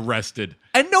 You get arrested.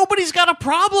 And nobody's got a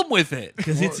problem with it.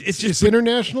 Because it's It's just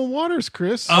international waters,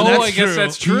 Chris. Oh, that's I guess true.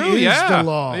 that's true. He is yeah. the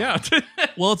law. Yeah.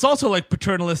 well, it's also like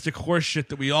paternalistic horseshit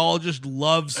that we all just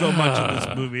love so much in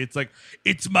this movie. It's like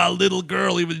it's my little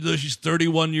girl, even though she's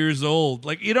 31 years old.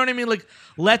 Like, you know what I mean? Like,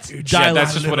 let's Yeah, dial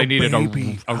that's out just a what I little needed.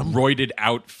 baby. A roided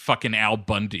out fucking Al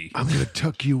Bundy. I'm gonna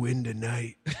tuck you in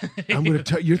tonight. I'm gonna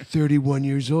tuck. You're 31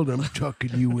 years old. I'm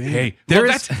tucking you in. Hey, Well,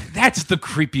 there's that's the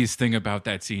creepiest thing about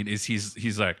that scene is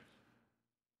he's like,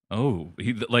 oh,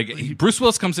 Bruce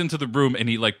Willis comes into the room and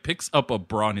he picks up a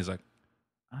bra and he's like,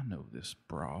 I know this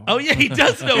bra. Oh yeah, he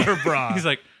does know her bra. He's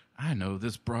like, I know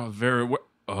this bra very well.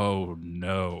 Oh,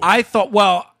 no.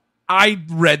 I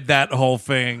read that whole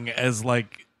thing as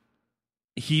like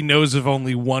he knows of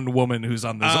only one woman who's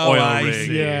on this oil I rig.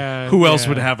 see. Yeah. Who else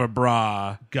would have a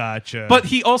bra? Gotcha. But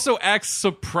he also acts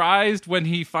surprised when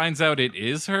he finds out it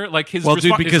is her. Like his Well, dude,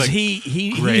 response is because like,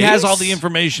 he Grace? has all the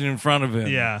information in front of him.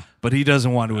 Yeah. But he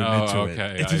doesn't want to admit to it.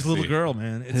 okay. it's I his little see. girl,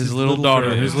 man. It's His little daughter,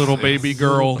 girl. his little baby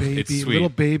girl. It's sweet. Little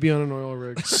baby on an oil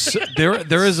rig.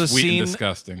 There is a Sweet and scene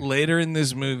disgusting. later in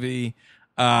this movie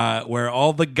where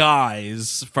all the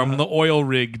guys from the oil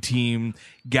rig team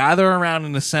gather around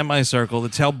in a semicircle to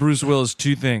tell Bruce Willis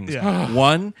two things. Yeah.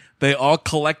 One, they all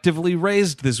collectively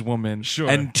raised this woman. Sure.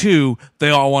 And two,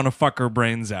 they all want to fuck her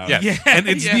brains out. Yes. Yeah, And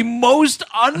it's yeah. the most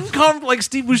uncomfortable. Like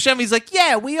Steve Buscemi's like,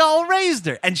 yeah, we all raised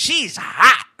her. And she's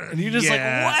hot. And you're just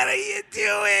Yeah. like, what are you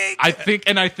doing?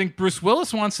 I think Bruce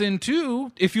Willis wants in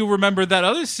too. If you remember that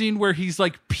other scene where he's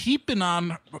like peeping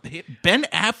on Ben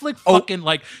Affleck, fucking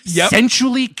like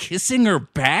sensually kissing her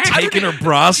back, Taking her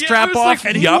bra strap I was off.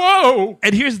 Like, Yup. Whoa!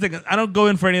 And here's the thing: I don't go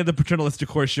in for any of the paternalistic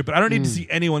horse shit, but I don't need to see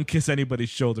anyone kiss anybody's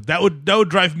shoulder. That would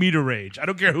drive me to rage. I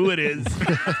don't care who it is.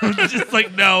 I'm just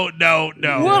like, no.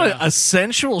 What a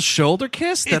sensual shoulder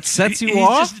kiss that sets you he's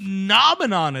off. just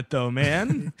knobbing on it, though,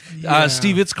 man.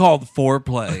 Steve, it's called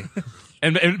foreplay.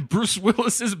 And Bruce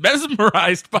Willis is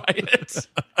mesmerized by it.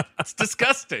 It's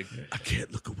disgusting. I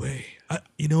can't look away.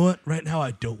 You know what? Right now,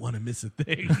 I don't want to miss a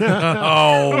thing.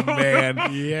 Oh man,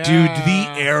 Yeah. dude,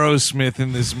 the Aerosmith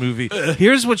in this movie.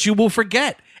 Here's what you will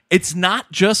forget: it's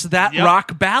not just that Yep.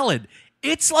 rock ballad.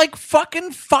 It's like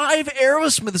fucking 5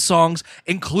 Aerosmith songs,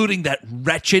 including that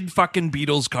wretched fucking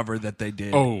Beatles cover that they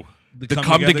did. Oh. the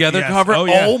Come Together yes. cover. Oh,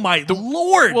 yeah. Oh my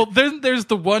lord! Well, then there's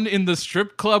the one in the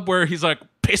strip club where he's like,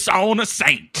 piss on a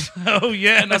saint. Oh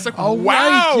yeah, And that's like, Oh, wow.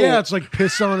 right. Yeah, it's like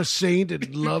piss on a saint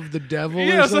and love the devil.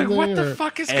 Yeah, or it's like, something, what the or-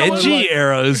 fuck is going on? Edgy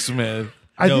Aerosmith.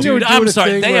 I think they were Dude, doing I'm a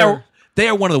sorry. thing They where-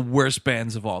 are one of the worst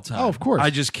bands of all time. Oh, of course. I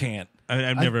just can't.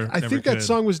 I've never. I never think could. that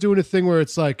song was doing a thing where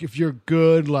it's like, if you're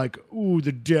good, like, ooh,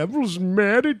 the devil's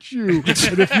mad at you.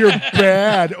 And if you're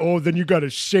bad, oh, then you got a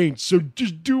saint. So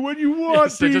just do what you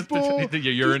want, So just- people.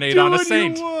 you urinate Just do on a what you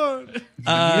saint. want.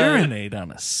 Urinate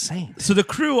on a saint. So the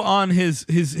crew on his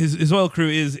oil crew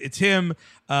it's him.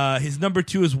 His number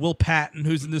 2 is Will Patton,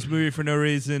 who's in this movie for no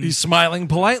reason. He's smiling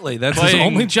politely. That's his Playing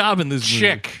only job in this movie.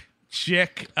 Chick.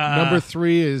 chick. Number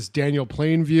 3 is Daniel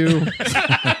Plainview.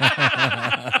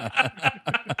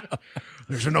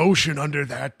 There's an ocean under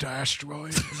that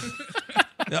asteroid.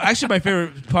 Actually, my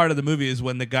favorite part of the movie is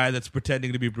when the guy that's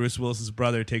pretending to be Bruce Willis's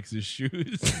brother takes his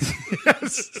shoes.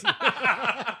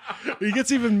 He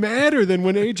gets even madder than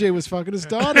when AJ was fucking his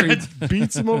daughter. He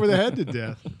beats him over the head to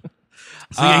death.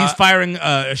 So yeah, he's firing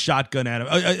a shotgun at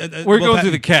him. We're Will going Patton.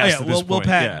 through the cast Oh, at yeah, this Will point,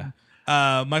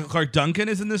 Patton. Michael Clark Duncan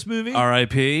is in this movie.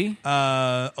 R.I.P.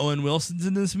 Owen Wilson's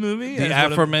in this movie. The as one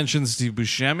of- aforementioned Steve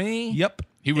Buscemi. Yep.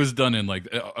 He was done in like,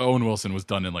 Owen Wilson was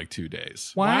done in like 2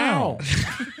 days. Wow.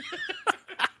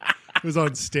 It was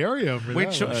on stereo for Wait,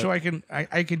 that. so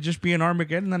I could just be in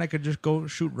Armageddon, then I could just go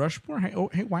shoot Rushmore.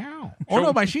 Hey, wow! Oh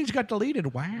no, my scenes got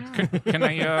deleted. Wow! Can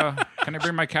I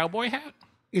bring my cowboy hat?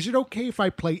 Is it okay if I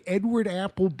play Edward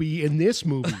Appleby in this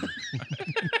movie?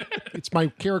 It's my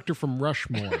character from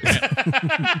Rushmore.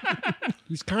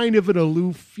 He's kind of an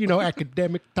aloof,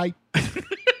 academic type.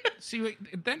 See,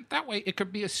 then that way it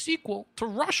could be a sequel to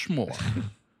Rushmore.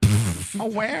 Oh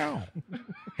wow!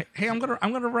 Hey, I'm gonna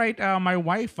write my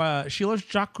wife. She loves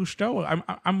Jacques Cousteau.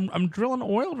 I'm drilling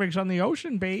oil rigs on the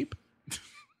ocean, babe.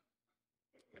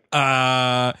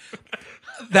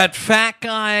 That fat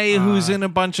guy who's in a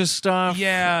bunch of stuff.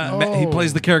 Yeah. He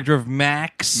plays the character of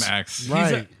Max. Max.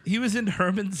 Right. He was in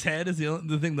Herman's Head is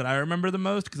the thing that I remember the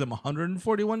most because I'm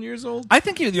 141 years old. I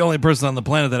think you're the only person on the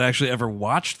planet that actually ever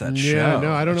watched that show. Yeah,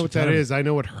 no, I don't know what that is. I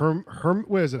know what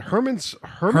what is it? Herman's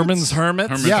Herman's Hermits.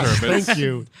 Herman's Yeah, Hermits. thank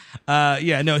you.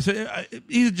 Yeah, no. So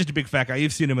he's just a big fat guy.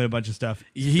 You've seen him in a bunch of stuff.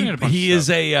 He a bunch of is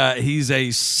he's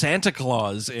a Santa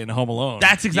Claus in Home Alone.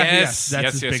 That's exactly Yes, that's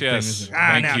yes, his yes, big yes. thing.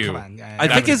 Thank now, you. come on. I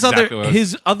think That's exactly what it was.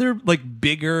 his other like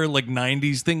bigger like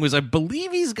 90s thing was I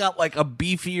believe he's got like a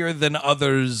beefier than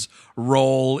others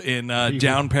role in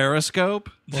Down Periscope.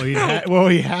 Well,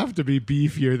 he'd have to be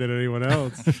beefier than anyone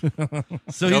else.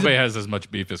 So he's Nobody has as much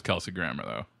beef as Kelsey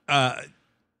Grammer,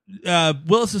 though.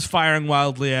 Willis is firing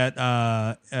wildly at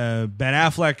Ben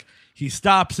Affleck. He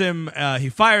stops him. He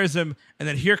fires him, and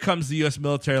then here comes the U.S.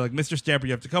 military. Like, Mr. Stamper,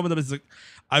 you have to come with him. He's like,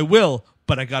 I will,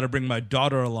 but I got to bring my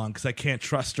daughter along because I can't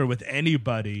trust her with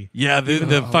anybody. Yeah,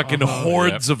 the fucking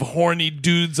hordes of horny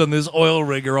dudes on this oil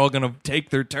rig are all gonna take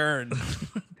their turn.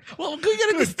 Well, can we get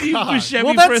into Steve God.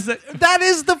 Buscemi for a second? that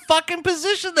is the fucking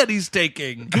position that he's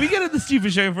taking. Can we get into Steve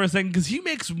Buscemi for a second? Because he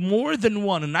makes more than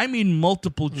one, and I mean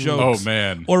multiple jokes Oh,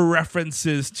 man. or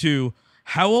references to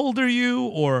how old are you?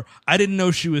 Or I didn't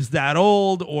know she was that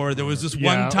old. Or there was this Yeah,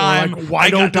 one or time. like, why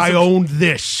got don't this I own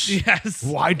this? Yes.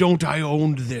 Why don't I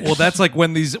own this? Well, that's like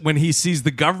when he sees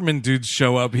the government dudes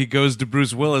show up, he goes to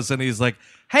Bruce Willis and he's like,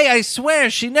 "Hey, I swear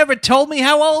she never told me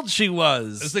how old she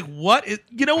was." It's like, what?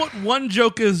 You know what? One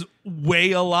joke is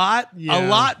way a lot. Yeah. A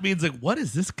lot means like, what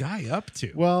is this guy up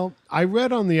to? Well, I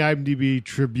read on the IMDb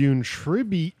Tribune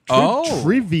trivia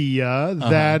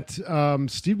that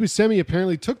Steve Buscemi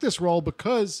apparently took this role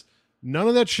because none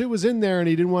of that shit was in there, and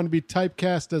he didn't want to be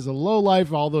typecast as a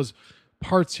lowlife. All those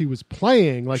parts he was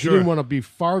playing, like he didn't want to be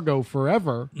Fargo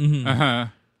forever. Uh-huh.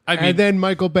 I mean, And then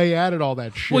Michael Bay added all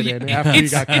that shit in after he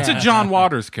got it's a cast. John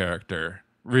Waters character,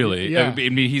 really. Yeah. I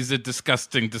mean, he's a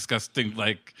disgusting,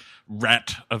 like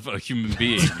rat of a human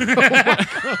being.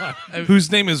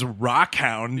 Whose name is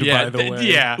Rockhound, by the way.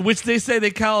 Yeah. Which they say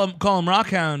they call him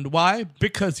Rockhound. Why?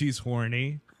 Because he's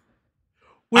horny.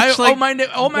 Which, all my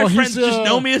well, friends he's, just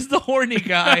know me as the horny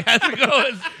guy. How's it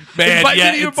going? Man, Invite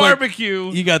yeah, me to your it's like- barbecue.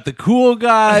 You got the cool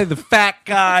guy, the fat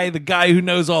guy, the guy who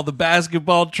knows all the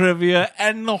basketball trivia,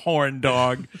 and the horn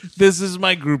dog. This is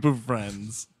my group of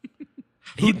friends.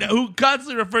 who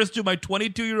constantly refers to my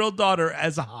 22-year-old daughter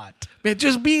as hot. Man,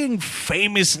 just being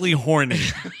famously horny.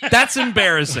 That's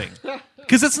embarrassing.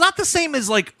 Because it's not the same as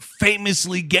like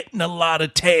famously getting a lot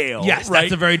of tail. Yes, right?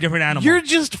 that's a very different animal. You're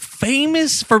just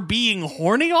famous for being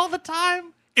horny all the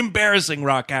time? Embarrassing,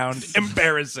 Rockhound.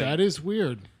 Embarrassing. That is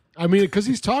weird. I mean, because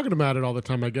he's talking about it all the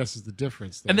time, I guess is the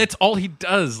difference. There. And that's all he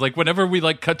does. Like whenever we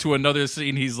like cut to another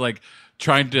scene, he's like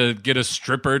trying to get a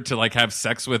stripper to like have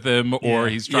sex with him, or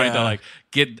he's trying to like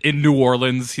get in New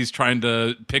Orleans. He's trying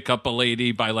to pick up a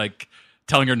lady by like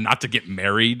telling her not to get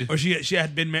married. Or she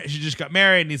had been she just got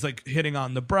married, and he's like hitting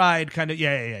on the bride, kind of.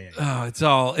 Yeah.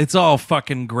 Oh, it's all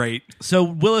fucking great. So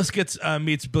Willis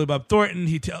meets Billy Bob Thornton.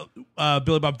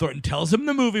 Billy Bob Thornton tells him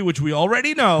the movie, which we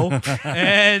already know,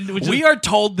 and We are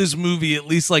told this movie at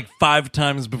least like 5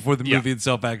 times before the movie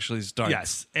itself actually starts.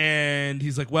 yes. And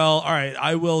he's like, "Well, all right,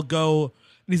 I will go."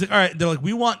 And he's like, "All right." They're like,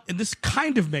 "We want," and this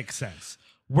kind of makes sense.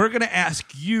 We're going to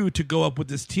ask you to go up with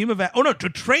this team of to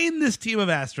train this team of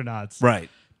astronauts, Right.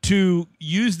 to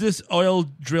use this oil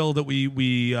drill that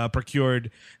we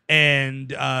procured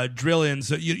and drill in.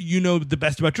 So you know the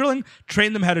best about drilling.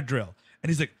 Train them how to drill. And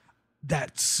he's like,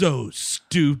 "That's so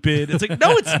stupid." It's like,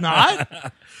 no, it's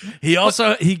not.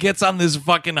 He gets on this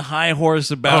fucking high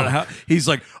horse about how he's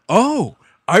like, "Oh,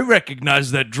 I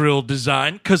recognize that drill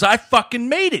design because I fucking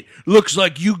made it. Looks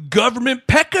like you government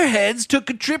peckerheads took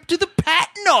a trip to the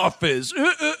patent office."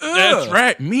 That's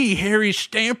right. Me, Harry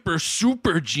Stamper,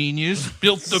 super genius,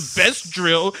 built the best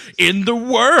drill in the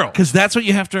world. Because that's what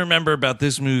you have to remember about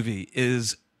this movie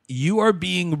is you are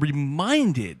being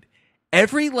reminded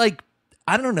every, like,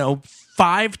 I don't know,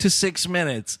 5 to 6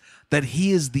 minutes that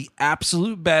he is the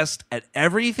absolute best at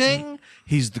everything.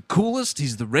 He's the coolest.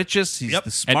 He's the richest. He's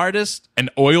the smartest. An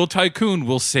oil tycoon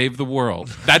will save the world.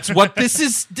 That's what this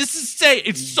is. This is say.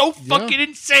 It's so fucking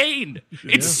insane.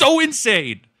 It's so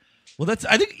insane. Well,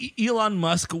 I think Elon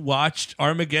Musk watched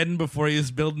Armageddon before he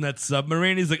was building that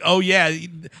submarine. He's like, "Oh yeah,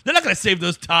 they're not going to save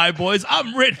those Thai boys.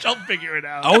 I'm rich. I'll figure it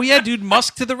out." Oh, yeah, dude,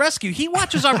 Musk to the rescue. He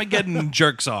watches Armageddon and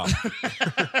jerks off.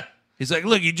 He's like,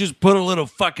 "Look, you just put a little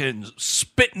fucking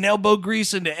spit and elbow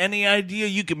grease into any idea,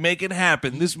 you can make it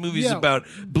happen. This movie's about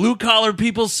blue-collar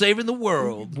people saving the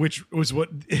world." Which was what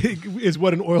is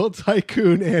what an oil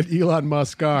tycoon and Elon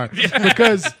Musk are.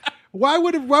 Because why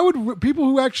would people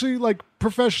who actually like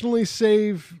professionally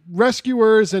save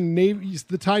rescuers and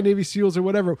the Thai Navy SEALs or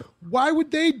whatever, why would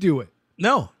they do it?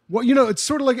 No. Well, it's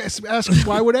sort of like asking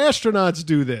why would astronauts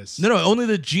do this? No, only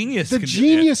the genius. The can do it.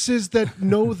 geniuses that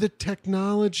know the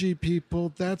technology,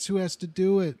 people. That's who has to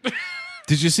do it.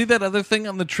 Did you see that other thing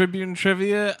on the Tribune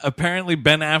trivia? Apparently,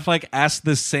 Ben Affleck asked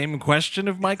the same question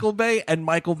of Michael Bay, and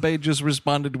Michael Bay just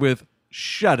responded with,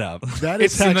 "Shut up." That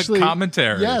It's is in the actually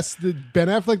commentary. Yes, Ben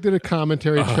Affleck did a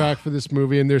commentary track for this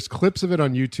movie, and there's clips of it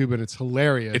on YouTube, and it's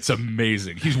hilarious. It's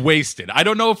amazing. He's wasted. I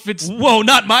don't know if it's. Whoa,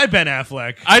 not my Ben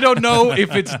Affleck. I don't know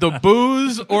if it's the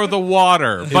booze or the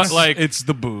water, but It's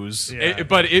the booze.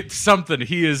 but it's something.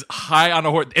 He is high on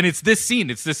a horse, and it's this scene.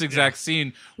 It's this exact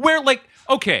scene where, like,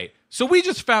 okay, so we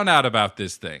just found out about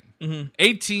this thing.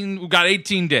 18. We got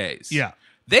 18 days. Yeah.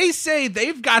 They say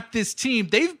they've got this team.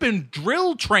 They've been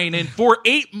drill training for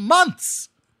 8 months.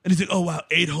 And he's like, "Oh wow,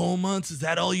 8 whole months? Is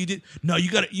that all you did? No, you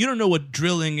don't know what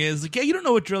drilling is." Like, yeah, you don't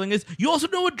know what drilling is. You also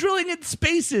know what drilling in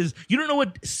space is. You don't know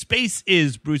what space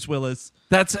is, Bruce Willis.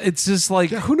 It's just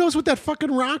like, Yeah, who knows what that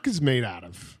fucking rock is made out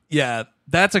of? yeah,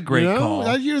 that's a great call.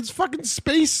 It's fucking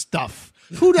space stuff.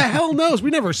 Who the hell knows? We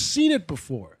never seen it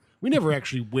before. We never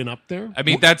actually went up there. I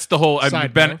mean, that's the whole.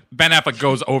 Sidebar. Ben Affleck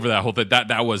goes over that whole thing.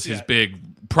 That was his big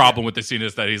problem with the scene,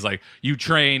 is that he's like, you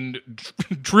trained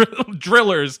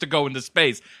drillers to go into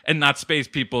space and not space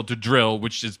people to drill,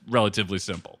 which is relatively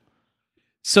simple.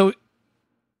 So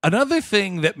another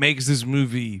thing that makes this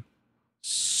movie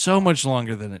so much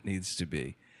longer than it needs to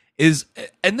be is,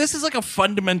 and this is like a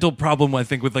fundamental problem, I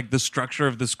think, with like the structure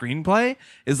of the screenplay,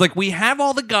 is like we have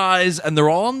all the guys and they're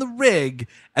all on the rig,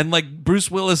 and like Bruce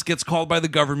Willis gets called by the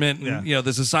government and, you know,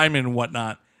 this assignment and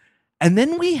whatnot. And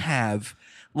then we have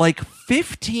like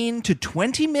 15 to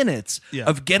 20 minutes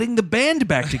of getting the band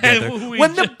back together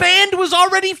when the band was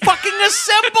already fucking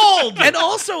assembled. And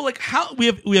also, like, how we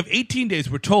have 18 days.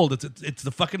 We're told it's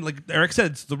the fucking, like Eric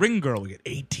said, it's the ring girl. We get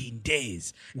 18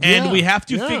 days, and we have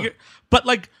to figure. But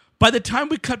like, by the time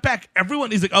we cut back,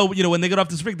 everyone is like, oh, you know, when they get off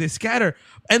this rig, they scatter.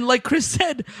 And like Chris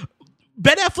said,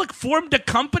 Ben Affleck formed a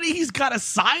company. He's got a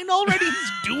sign already.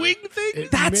 He's doing things.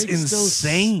 That's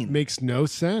insane. Makes no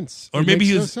sense. Or maybe makes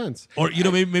he no was, sense. or you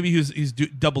know, maybe he's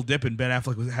double dipping. Ben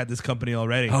Affleck had this company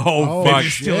already. Oh, maybe fuck.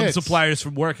 he's stealing shit. suppliers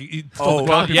from work. He stole the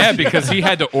Well, copy. yeah, because he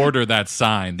had to order that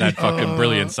sign, that fucking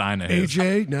brilliant sign of his.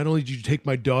 AJ, not only did you take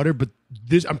my daughter, but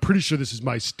I'm pretty sure this is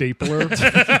my stapler.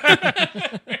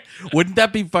 Wouldn't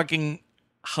that be fucking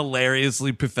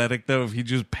hilariously pathetic though if he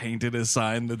just painted a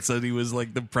sign that said he was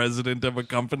like the president of a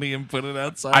company and put it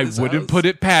outside I his wouldn't house? put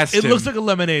it past It him. looks like a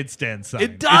lemonade stand sign.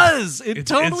 It does. It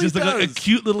It's totally just does. like a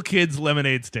cute little kid's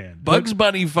lemonade stand. Bugs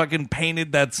Bunny fucking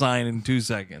painted that sign in 2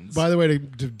 seconds. By the way, to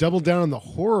double down on the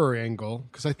horror angle,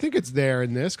 because I think it's there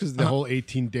in this, because the whole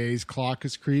 18 days clock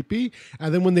is creepy.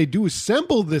 And then when they do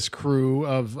assemble this crew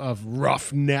of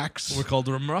roughnecks, We're called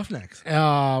them roughnecks.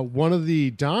 one of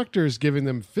the doctors giving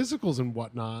them physicals and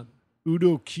whatnot,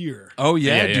 Udo Kier. Oh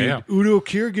yeah, Yeah, dude. yeah. Udo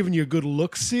Kier giving you a good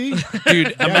look-see.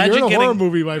 Dude, Yeah, imagine you're in a horror getting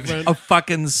movie, my friend. a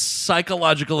fucking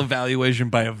psychological evaluation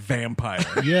by a vampire.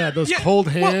 Yeah, those cold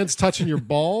hands touching your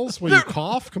balls when you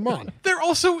cough. Come on. They're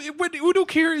also, when Udo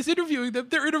Kier is interviewing them,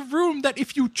 they're in a room that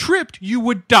if you tripped, you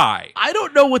would die. I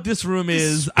don't know what this room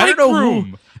is. I don't spike know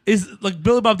room. who is like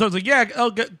Billy Bob Thornton's like, yeah,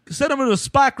 send him into a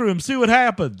spike room, see what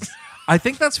happens. I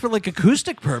think that's for like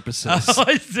acoustic purposes.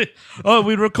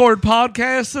 We record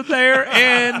podcasts in there,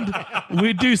 and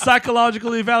we do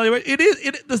psychological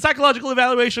evaluation. The psychological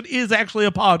evaluation is actually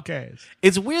a podcast.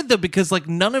 It's weird though because like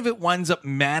none of it winds up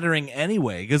mattering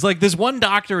anyway. Because like this one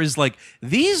doctor is like,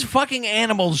 these fucking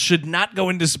animals should not go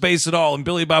into space at all, and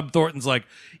Billy Bob Thornton's like,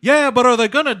 yeah, but are they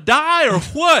gonna die or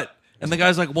what? And the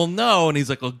guy's like, well, no. And he's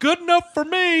like, well, good enough for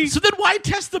me. So then why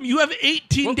test them? You have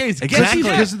 18 days. exactly.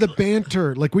 Because of the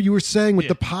banter, like what you were saying with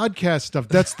the podcast stuff.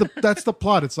 That's the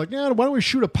plot. It's like, yeah, why don't we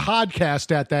shoot a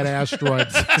podcast at that asteroid?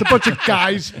 It's a bunch of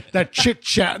guys that chit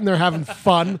chat and they're having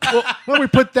fun. Well, why don't we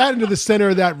put that into the center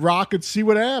of that rock and see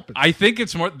what happens? I think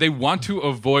it's more, they want to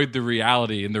avoid the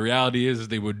reality, and the reality is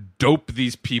they would dope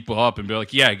these people up and be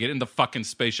like, yeah, get in the fucking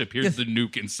spaceship. Here's the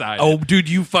nuke inside. Oh, dude,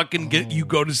 you fucking you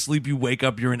go to sleep, you wake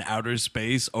up, you're in outer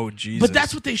space. Oh, Jesus. But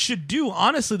that's what they should do.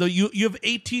 Honestly, though, you have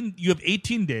 18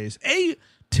 days.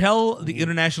 Tell the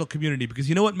international community, because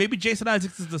you know what? Maybe Jason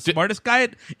Isaacs is the smartest guy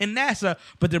in NASA,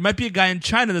 but there might be a guy in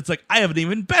China that's like, I have an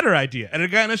even better idea, and a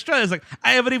guy in Australia is like,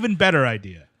 I have an even better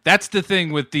idea. That's the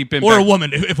thing with Deep Impact. Or a woman,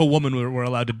 if a woman were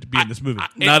allowed to be in this movie.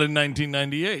 Not in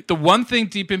 1998. The one thing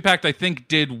Deep Impact I think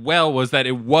did well was that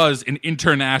it was an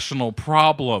international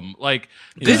problem. Like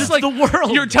this, It's like the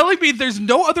world. You're telling me there's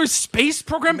no other space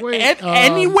program Wait,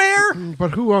 anywhere?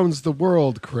 But who owns the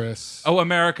world, Chris? Oh,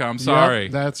 America. I'm sorry.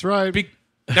 Yep, that's right.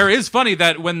 There is funny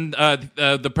that when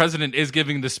the president is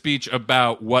giving the speech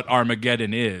about what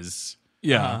Armageddon is.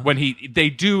 Yeah. When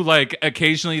they do, like,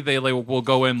 occasionally they will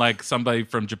go in, like, somebody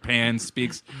from Japan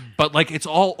speaks, but like it's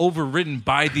all overridden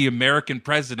by the American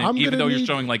president, even though you're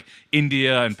showing like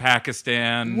India and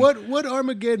Pakistan. What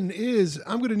Armageddon is,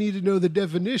 I'm going to need to know the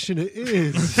definition it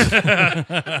is.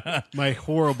 My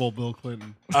horrible Bill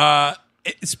Clinton.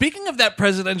 Speaking of that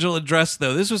presidential address,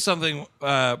 though, this was something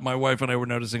my wife and I were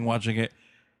noticing watching it.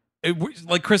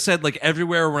 Like Chris said, like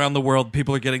everywhere around the world,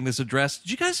 people are getting this address. Did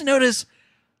you guys notice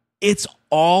it's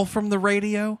all from the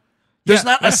radio? There's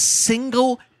not a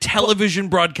single television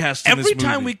broadcast in Every this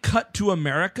time movie. we cut to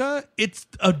America, it's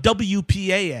a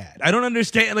WPA ad. I don't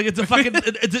understand. Like, it's a fucking,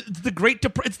 it's the Great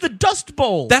it's the Dust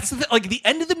Bowl. That's like the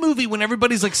end of the movie when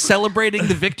everybody's like celebrating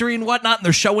the victory and whatnot, and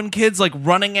they're showing kids like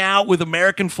running out with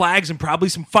American flags and probably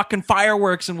some fucking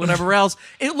fireworks and whatever else.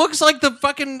 It looks like the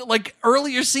fucking like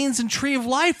earlier scenes in Tree of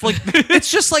Life. Like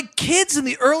it's just like kids in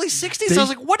the early 60s. I was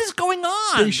like, what is going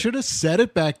on? They should have said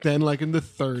it back then, like in the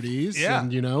 30s. Yeah.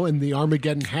 And, and the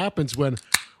Armageddon happens when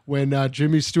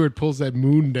Jimmy Stewart pulls that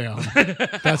moon down.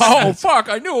 Oh, fuck.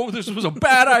 I knew this was a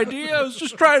bad idea. I was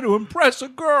just trying to impress a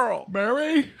girl.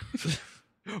 Mary?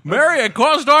 Mary, I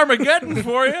caused Armageddon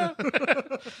for you.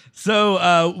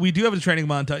 So we do have a training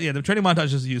montage. Yeah, the training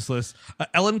montage is useless.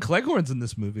 Ellen Cleghorn's in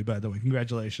this movie, by the way.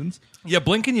 Congratulations. Yeah,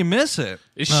 blink and you miss it.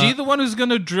 Is she the one who's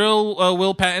going to drill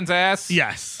Will Patton's ass?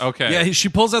 Yes. Okay. Yeah, she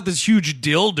pulls out this huge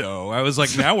dildo. I was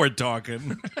like, now we're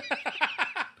talking.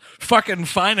 Fucking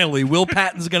finally, Will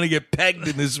Patton's gonna get pegged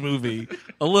in this movie.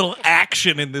 A little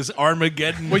action in this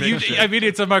Armageddon. Well, picture. I mean,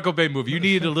 it's a Michael Bay movie. You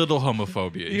need a little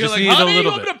homophobia. You You're just like, need honey, a you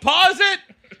little want me bit. to pause it?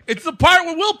 It's the part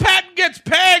where Will Patton gets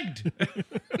pegged.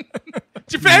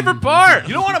 It's your favorite part.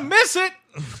 You don't want to miss it.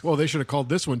 Well, they should have called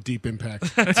this one Deep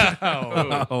Impact.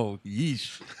 Oh,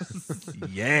 yeesh.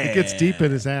 Yeah. It gets deep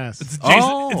in his ass.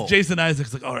 It's Jason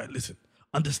Isaacs. Like, all right, listen,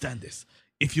 understand this.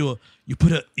 If you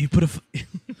put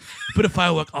a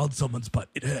firework on someone's butt,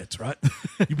 it hurts, right?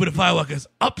 You put a firework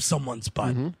up someone's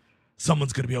butt,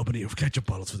 someone's gonna be opening your ketchup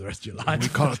bottles for the rest of your life. We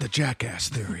call it the jackass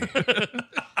theory.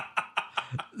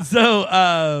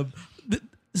 So,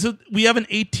 so we have an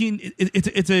 18.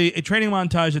 It's a training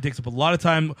montage that takes up a lot of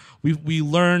time. We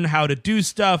learn how to do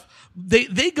stuff.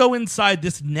 They go inside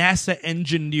this NASA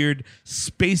engineered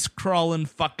space crawling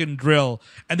fucking drill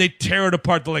and they tear it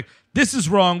apart. They're like, this is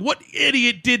wrong. What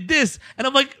idiot did this? And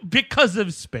I'm like, because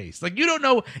of space. Like, you don't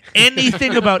know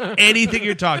anything about anything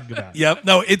you're talking about. Yep.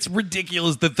 No, it's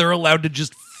ridiculous that they're allowed to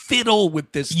just fiddle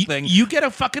with this thing. You get a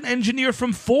fucking engineer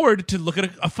from Ford to look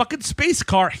at a fucking space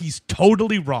car. He's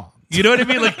totally wrong. You know what I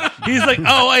mean? Like, he's like,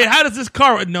 oh, wait, how does this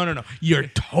car? No. You're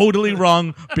totally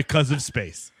wrong because of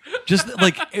space. Just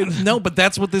like, no, but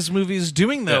that's what this movie is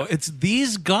doing, though. It's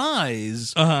these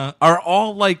guys are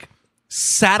all like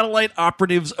satellite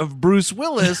operatives of Bruce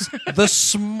Willis, the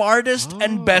smartest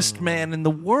and best man in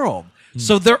the world.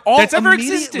 So they're all That's ever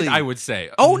immediately- existed, I would say.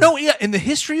 Oh, no, yeah. In the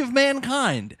history of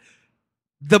mankind,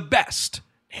 the best.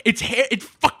 It's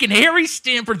fucking Harry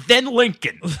Stanford, then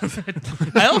Lincoln.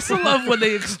 I also love when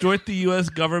they extort the U.S.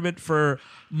 government for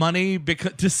money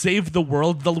to save the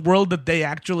world that they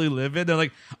actually live in. They're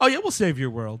like, oh, yeah, we'll save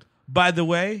your world. By the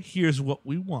way, here's what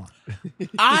we want.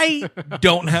 I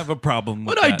don't have a problem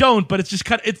with But that. I don't. But it's just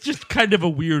kind of a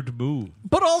weird move.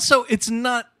 But also, it's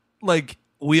not like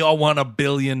we all want $1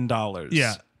 billion.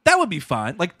 Yeah. That would be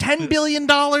fine. Like $10 billion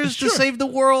to save the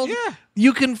world? Yeah.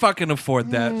 You can fucking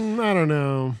afford that. I don't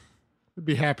know. I'd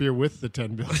be happier with the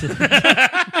 $10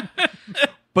 billion.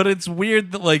 But it's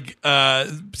weird that, like,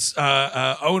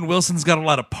 Owen Wilson's got a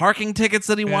lot of parking tickets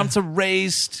that he wants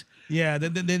erased. Yeah,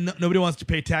 then nobody wants to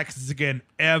pay taxes again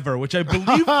ever, which I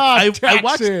believe I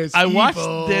Taxes, watched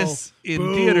evil. this in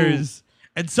Boo. theaters,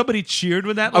 and somebody cheered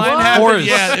when that Of line happened. course.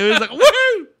 Yeah, it was like,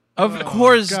 woohoo! Of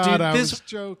course, God, dude. I This was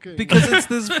joking. because it's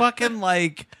this fucking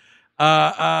like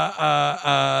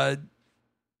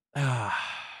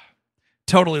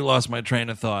totally lost my train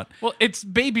of thought. Well, it's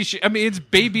baby shit. I mean, it's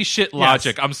baby shit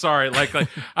logic. I'm sorry.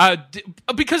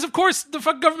 Because of course the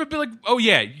fucking government be like, oh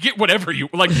yeah, you get whatever you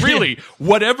like. Really,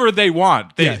 whatever they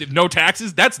want. No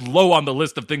taxes. That's low on the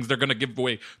list of things they're going to give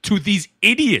away to these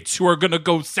idiots who are going to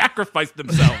go sacrifice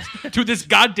themselves to this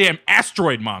goddamn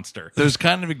asteroid monster. There's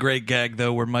kind of a great gag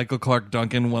though, where Michael Clark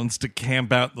Duncan wants to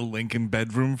camp out the Lincoln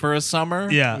bedroom for a summer.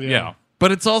 Yeah.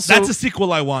 But it's also That's a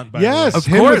sequel I want. By the way. Yes, Of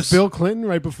him course. with Bill Clinton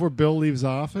right before Bill leaves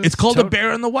office. It's called A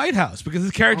Bear in the White House because his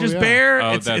character's Oh, yeah. Bear.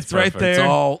 Oh, it's that's right perfect. there. it's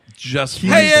all just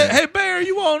Hey, Bear,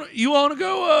 you want to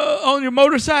go on your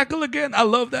motorcycle again? I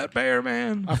love that Bear,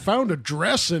 man. I found a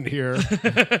dress in here.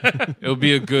 It'll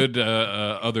be a good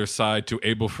other side to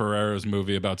Abel Ferrara's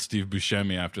movie about Steve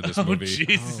Buscemi after this movie.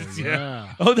 Jesus,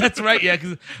 yeah. Oh, that's right. Yeah,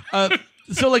 'cause,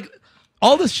 so like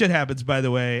all this shit happens, by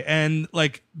the way, and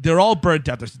like they're all burnt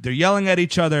out. They're yelling at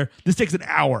each other. This takes an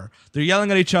hour. They're yelling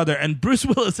at each other, and Bruce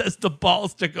Willis has the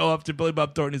balls to go up to Billy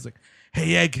Bob Thornton. He's like,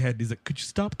 "Hey, Egghead." He's like, "Could you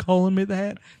stop calling me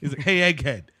that?" He's like, "Hey,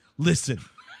 Egghead, listen."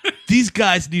 These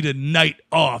guys need a night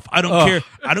off. I don't care.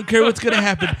 I don't care what's gonna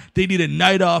happen. They need a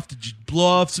night off to just blow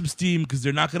off some steam because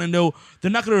they're not going to know. They're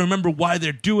not going to remember why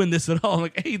they're doing this at all.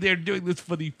 Like, hey, they're doing this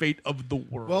for the fate of the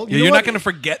world. Well, Yeah, you're not going to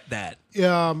forget that.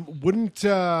 Wouldn't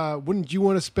you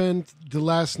want to spend the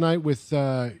last night with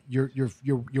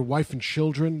your wife and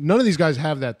children? None of these guys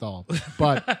have that doll,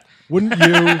 but wouldn't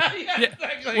you?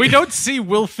 We don't see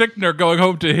Will Fichtner going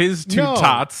home to his two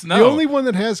tots. No, the only one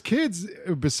that has kids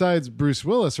besides Bruce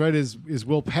Willis, right, is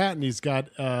Will Patton. He's got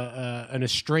an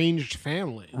estranged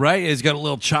family. Right, he's got a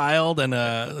little child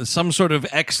and some sort of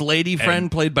ex-lady friend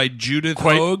played by Judith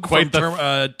Hoag from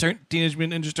Teenage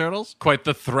Mutant Ninja Turtles. quite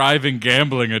the thriving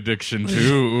gambling addiction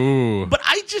too. Ooh. But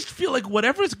I just feel like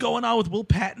whatever's going on with Will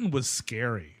Patton was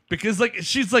scary. Because like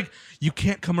she's like, you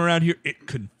can't come around here. It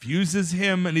confuses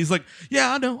him, and he's like,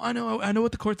 yeah, I know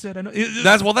what the court said. I know.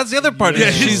 That's the other part.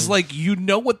 Yeah. She's like, you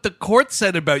know what the court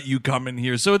said about you coming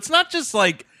here, so it's not just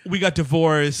like we got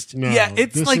divorced. No, yeah,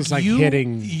 it's this like is like you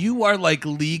hitting. you are like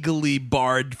legally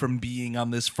barred from being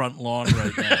on this front lawn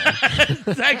right now.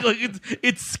 Exactly.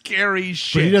 It's scary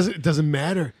shit. But it doesn't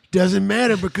matter. Doesn't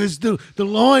matter because the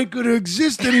law ain't going to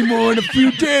exist anymore in a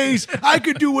few days. I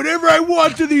could do whatever I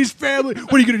want to these families.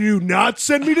 What are you going to do? Not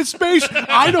send me to space?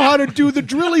 I know how to do the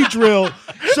drilly drill,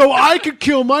 so I could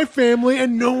kill my family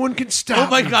and no one can stop.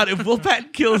 Oh my me. God! If Will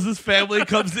Patton kills his family,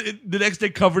 comes in the next day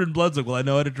covered in blood, it's like, well, I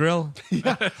know how to drill.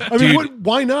 I mean,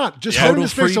 why not? Just Yeah. hit him in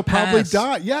his Total face. He'll free probably pass.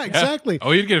 die. Yeah, exactly.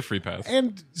 Oh, you'd get a free pass.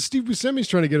 And Steve Buscemi's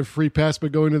trying to get a free pass by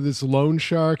going to this loan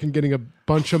shark and getting a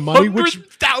bunch of money,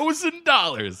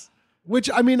 $100,000. which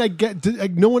I mean, I get.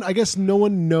 No one. I guess no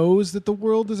one knows that the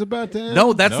world is about to end.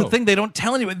 No, that's the No. thing. They don't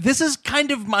tell anyone. This is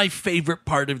kind of my favorite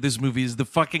part of this movie is the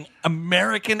fucking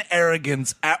American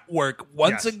arrogance at work.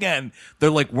 Once again,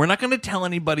 they're like, we're not going to tell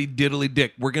anybody diddly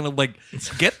dick. We're going to like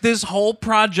get this whole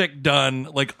project done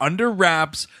like under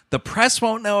wraps. The press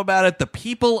won't know about it. The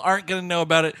people aren't going to know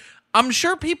about it. I'm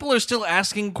sure people are still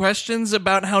asking questions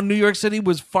about how New York City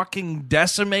was fucking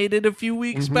decimated a few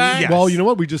weeks back. Yes. Well, you know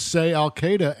what? We just say Al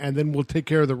Qaeda, and then we'll take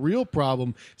care of the real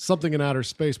problem. Something in outer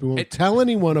space we won't tell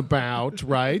anyone about.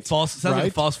 Right? Sounds like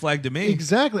a false flag to me.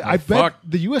 Exactly. I bet fuck.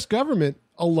 the U.S. government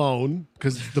alone,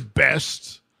 because the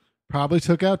best, probably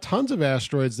took out tons of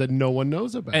asteroids that no one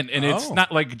knows about. And it's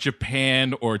not like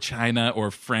Japan or China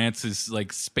or France's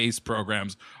like space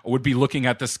programs would be looking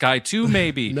at the sky too.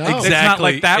 Maybe No. It's not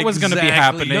like that was going to be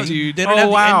Exactly. happening. Dude. They don't have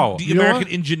wow! the You know American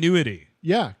what? ingenuity.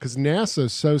 yeah, because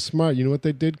NASA's so smart. You know what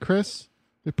they did, Chris?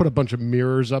 They put a bunch of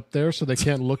mirrors up there so they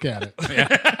can't look at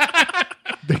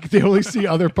it. They only see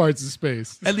other parts of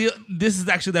space. And this is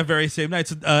actually that very same night.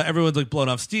 So everyone's like blown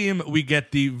off steam. We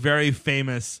get the very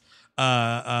famous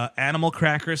animal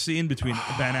cracker scene between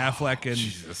Ben Affleck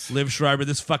and Liv Schreiber.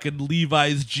 This fucking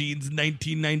Levi's jeans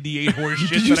 1998 horse shit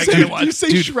Did you that I say, can't did watch. you say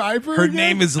Dude, Shriver? Her again?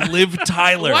 name is Liv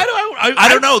Tyler. Why do I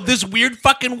don't know. This weird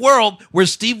fucking world where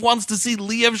Steve wants to see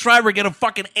Liev Schreiber get a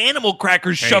fucking animal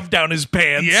cracker shoved down his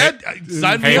pants. Yeah,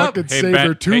 sign me up. Fucking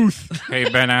saber tooth. Hey,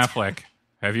 Ben Affleck,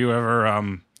 have you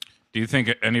ever? Do you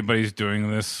think anybody's doing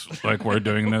this like we're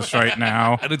doing this right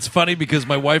now? And it's funny because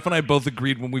my wife and I both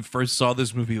agreed when we first saw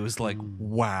this movie, it was like,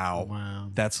 wow,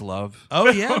 that's love. Oh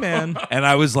yeah, man. And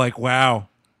I was like, wow,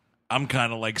 I'm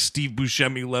kind of like Steve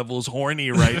Buscemi levels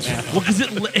horny right now. Well,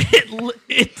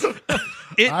 because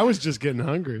I was just getting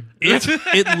hungry.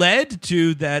 it led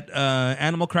to that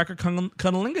animal cracker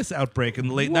cunnilingus outbreak in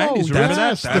the late Whoa, 90s. Remember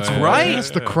that's, that? That's right.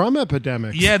 That's the crumb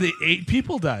epidemic. Yeah, the 8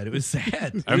 people died. It was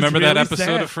sad. I remember that episode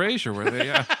sad. of Frasier where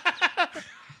they.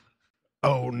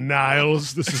 Oh,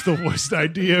 Niles, this is the worst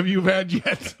idea you've had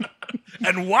yet.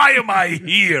 And why am I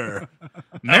here?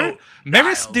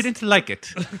 Maris didn't like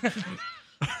it.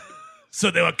 So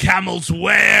there were camels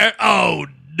where? Oh,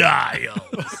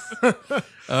 Niles.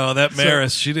 Oh, that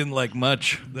Maris, she didn't like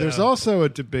much. There's also a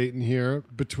debate in here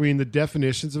between the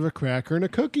definitions of a cracker and a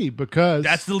cookie because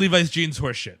That's the Levi's jeans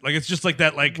horse shit. Like it's just like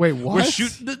that. Like Wait, We're what?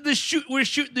 shooting the shoot. We're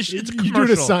shooting the shit. It's a you doing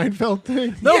a commercial. Seinfeld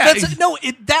thing. No, Yeah,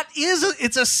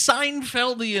 it's a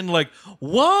Seinfeldian like,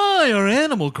 why are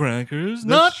animal crackers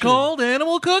not true. called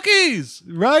animal cookies?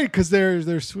 Right, because they're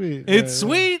sweet. It's Yeah,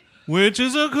 sweet, which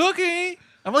is a cookie.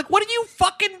 I'm like, what are you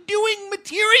fucking doing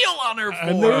material on her for?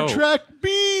 And they attract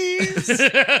bees.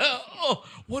 Oh,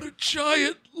 what a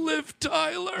giant Liv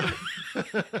Tyler.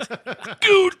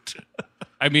 Goot.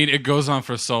 I mean, it goes on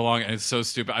for so long and it's so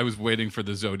stupid. I was waiting for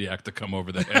the Zodiac to come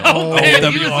over the hill. Oh, man,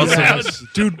 that'd be he was awesome. around.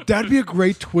 Dude, that'd be a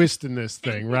great twist in this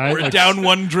thing, right? We're Like, down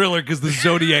one driller because the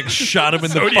Zodiac shot him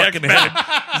in the fucking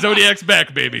head. Zodiac's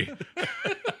back, baby.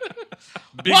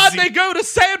 Why'd they go to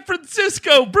San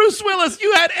Francisco? Bruce Willis,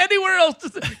 you had anywhere else to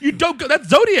say. You don't go. That's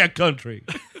Zodiac country.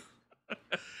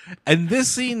 And this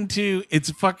scene too, it's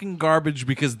fucking garbage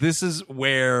because this is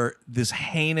where this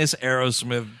heinous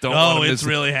Aerosmith it's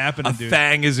really happening, a dude.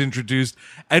 thang is introduced.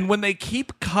 And when they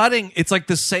keep cutting, it's like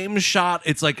the same shot.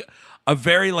 It's like a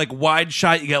very like wide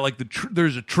shot. You got like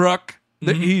there's a truck.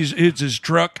 It's his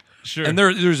truck. Sure. And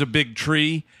there's a big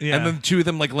tree. Yeah. And then the two of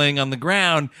them like laying on the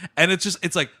ground. And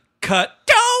it's like cut.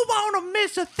 Don't want to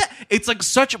miss a thing. It's like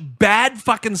such bad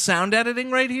fucking sound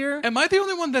editing right here. Am I the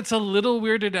only one that's a little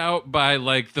weirded out by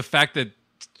like the fact that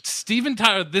Steven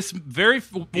Tyler,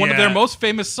 one of their most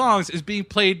famous songs, is being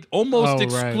played almost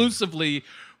exclusively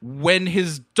when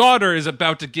his daughter is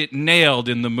about to get nailed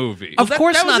in the movie? Of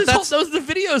course not. Those are the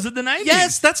videos in the 90s.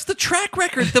 Yes, that's the track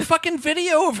record. The fucking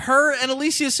video of her and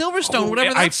Alicia Silverstone,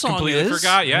 whatever that song is. I completely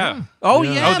forgot, yeah. Oh,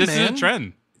 yeah, this man. is a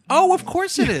trend. Oh, of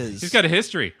course it is. He's got a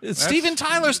history. Steven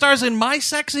Tyler stars in My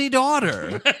Sexy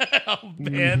Daughter.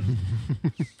 Man.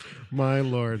 My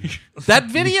lord. That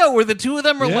video where the two of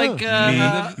them are like...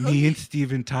 Me and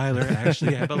Steven Tyler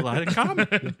actually have a lot in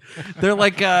common. They're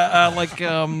like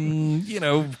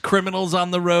criminals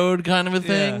on the road kind of a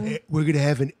thing. We're going to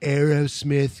have an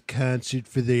Aerosmith concert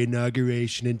for the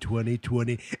inauguration in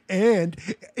 2020. And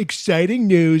exciting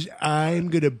news, I'm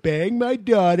going to bang my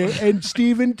daughter and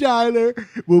Steven Tyler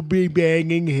will be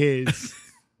banging his.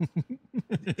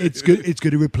 It's good. It's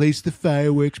going to replace the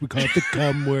fireworks. We call it the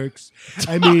cum works.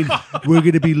 I mean, we're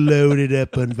going to be loaded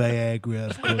up on Viagra,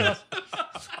 of course.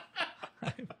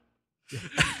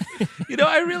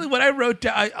 When I wrote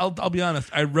down, I'll be honest,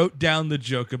 I wrote down the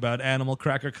joke about animal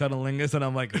cracker cunnilingus, and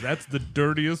I'm like, that's the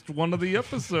dirtiest one of the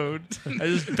episode. I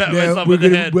just pat myself in the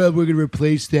head. Well, we're going to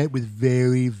replace that with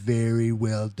very, very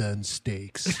well done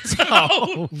steaks.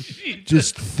 Oh, Jesus.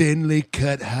 Just thinly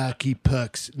cut hockey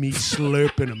pucks, me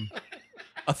slurping them.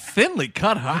 A thinly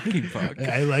cut hockey puck.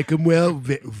 I like them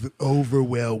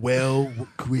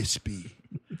crispy.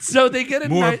 So they get a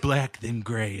More night, black than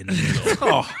gray in the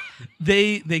middle.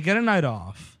 they get a night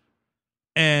off,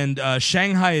 and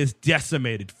Shanghai is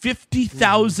decimated.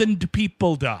 50,000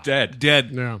 people die. Dead.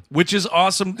 Yeah. Which is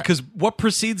awesome because what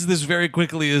precedes this very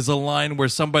quickly is a line where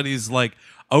somebody's like,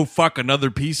 oh, fuck,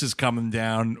 another piece is coming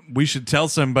down. We should tell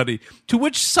somebody. To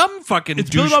which some fucking It's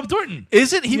douche... Billy Bob Thornton.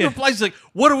 Is it? He Yeah. replies like,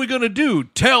 what are we going to do?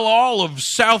 Tell all of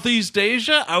Southeast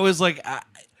Asia? I was like...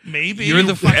 Maybe. You're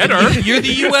the fucking, you're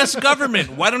the U.S.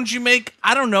 government. Why don't you make,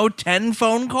 10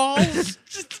 phone calls?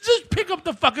 just pick up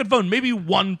the fucking phone. Maybe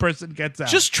one person gets out.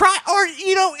 Just try, or,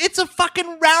 it's a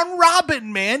fucking round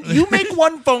robin, man. You make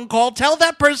one phone call, tell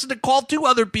that person to call 2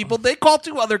 other people, they call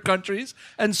 2 other countries,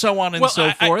 and so on and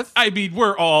so forth. I mean,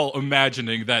 we're all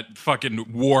imagining that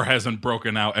fucking war hasn't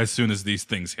broken out as soon as these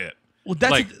things hit. Well,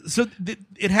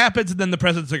 it happens, and then the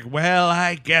president's like, well,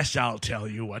 I guess I'll tell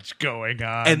you what's going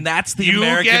on. And that's the you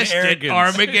American guessed arrogance. It,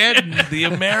 Armageddon. The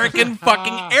American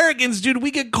fucking arrogance, dude.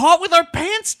 We get caught with our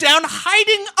pants down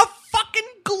hiding a fucking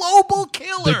global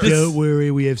killer. But don't worry,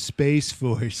 we have Space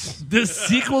Force. The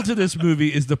sequel to this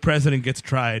movie is the president gets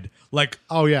tried, like,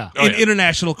 in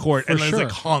international court, and sure. he's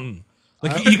like hung.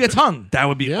 Like, he gets hung. That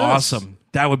would be Yes. awesome.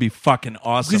 That would be fucking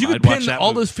awesome. Because you could I'd watch pin that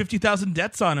all movie. those 50,000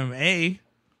 deaths on him,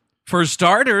 For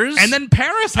starters. and then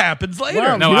Paris happens later.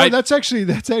 Wow, No, that's actually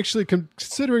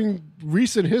considering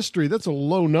recent history, that's a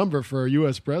low number for a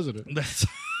U.S. president.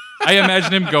 I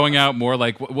imagine him going out more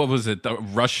like what was it? The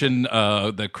Russian,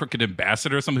 the crooked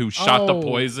ambassador, or something who shot the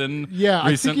poison. Yeah,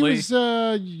 recently. I think it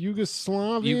was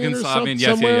Yugoslavian. Yugoslavian, yes,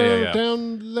 somewhere yeah.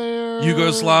 down there.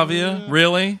 Yugoslavia?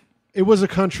 Really? It was a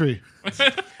country.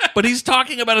 But he's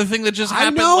talking about a thing that just I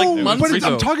happened know, like months but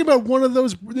ago. I'm talking about one of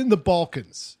those in the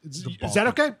Balkans. Is that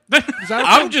okay? Is that okay?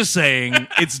 I'm just saying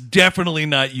it's definitely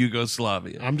not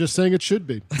Yugoslavia. I'm just saying it should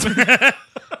be.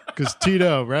 Because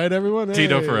Tito, right, everyone?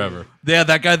 Tito Hey. forever. Yeah,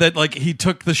 that guy that he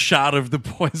took the shot of the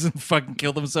poison, fucking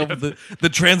killed himself with the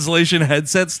translation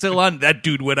headset still on. That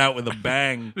dude went out with a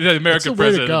bang. The American That's the way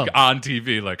to president go. on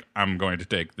TV, like, I'm going to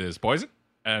take this poison.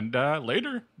 And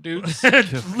later, dudes.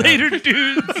 Later,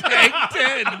 dudes. Act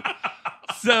 10.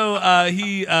 So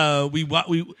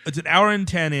it's an hour and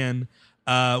 10 in.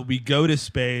 We go to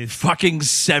space. Fucking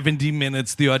 70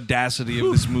 minutes. The audacity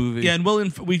of this movie. Yeah, and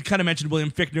we kind of mentioned William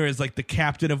Fichtner is like the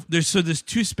captain of. There's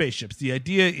 2 spaceships. The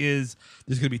idea is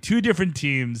there's going to be 2 different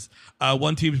teams.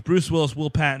 One team's Bruce Willis,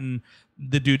 Will Patton,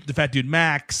 the fat dude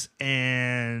Max,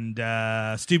 and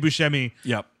Steve Buscemi.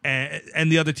 Yep.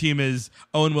 And the other team is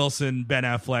Owen Wilson, Ben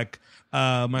Affleck,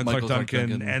 Michael Clark Clark Duncan,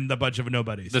 Duncan. and a bunch of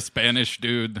nobodies. The Spanish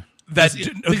dude. That's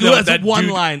that one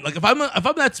dude- line. Like if I'm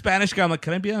that Spanish guy, I'm like,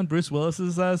 can I be on Bruce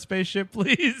Willis's spaceship,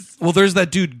 please? Well, there's that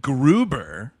dude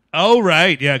Gruber. Oh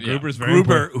right, yeah, Gruber's very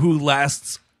Gruber, important. who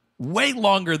lasts way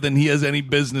longer than he has any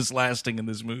business lasting in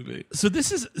this movie. So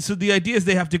the idea is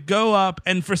they have to go up,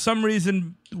 and for some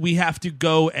reason we have to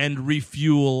go and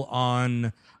refuel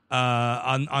on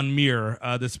Mir,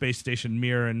 the space station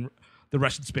Mir, and the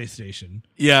Russian space station.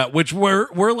 Yeah, which we're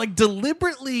like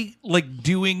deliberately like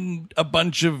doing a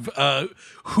bunch of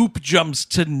hoop jumps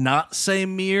to not say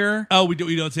Mir. Oh, we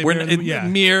don't say Mir.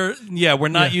 Mir. Yeah, we're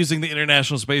not using the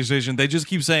International Space Station. They just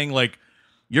keep saying like,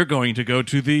 you're going to go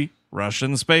to the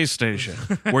Russian space station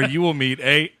where you will meet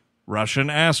a Russian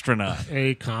astronaut.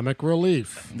 A comic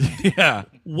relief. Yeah.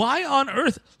 Why on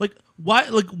earth?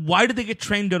 Why did they get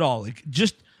trained at all? Like,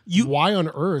 just you. Why on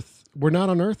Earth? We're not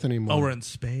on Earth anymore. Oh, we're in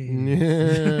space.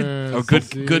 Yeah. Oh,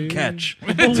 good catch.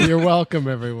 You're welcome,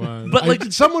 everyone. But,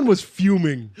 like- someone was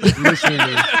fuming listening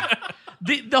to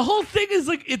this. The whole thing is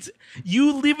like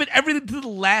you leave everything to the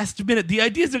last minute. The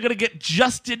idea is they're gonna get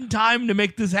just in time to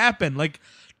make this happen. Like,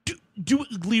 do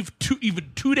leave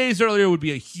even 2 days earlier would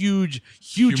be a huge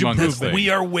Humongous improvement. thing. We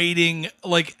are waiting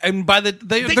like, and by the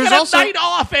They there's got a also night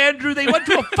off, Andrew. They went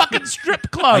to a fucking strip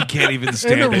club. I can't even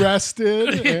stand And it.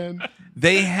 arrested. And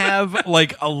They have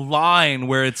like a line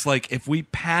where it's like, if we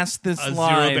pass this A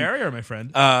line, zero barrier, my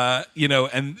friend.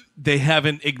 and they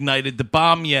haven't ignited the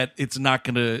bomb yet, it's not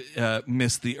going to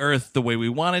miss the Earth the way we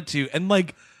want it to. And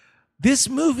like, this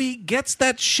movie gets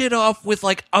that shit off with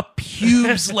like a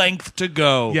pube's length to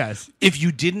go. Yes. If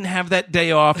you didn't have that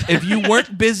day off, if you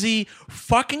weren't busy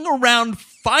fucking around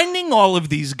finding all of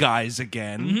these guys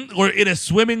again. Or in a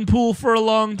swimming pool for a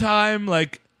long time,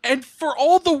 like. And for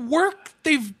all the work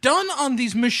they've done on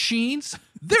these machines,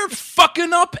 they're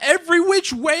fucking up every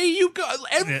which way you go.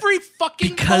 Every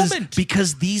fucking moment.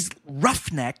 Because these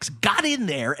roughnecks got in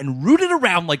there and rooted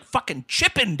around like fucking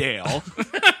Chippendale,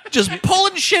 just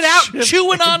pulling shit out,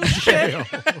 chewing on shit.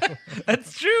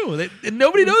 That's true. And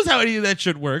nobody knows how any of that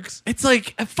shit works. It's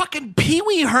like a fucking Pee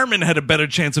Wee Herman had a better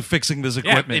chance of fixing this Yeah,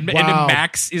 equipment. and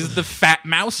Max is the fat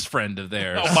mouse friend of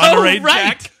theirs. Monterey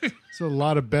right. Jack. a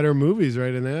lot of better movies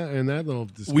right in that little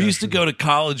discussion. We used to go to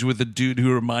college with a dude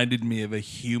who reminded me of a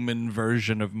human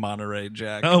version of Monterey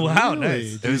Jack. Oh, wow, Really?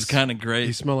 nice. It was kind of You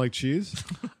great. smell like cheese?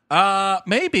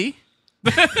 Maybe.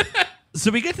 So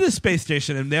we get to the space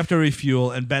station and they have to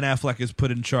refuel, and Ben Affleck is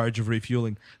put in charge of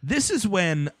refueling. This is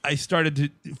when I started to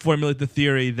formulate the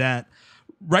theory that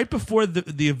right before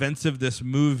the events of this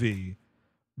movie,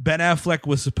 Ben Affleck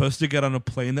was supposed to get on a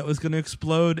plane that was going to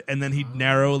explode, and then he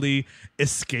narrowly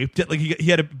escaped it. Like he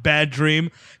had a bad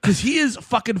dream because he is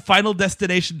fucking Final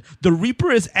Destination. The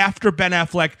Reaper is after Ben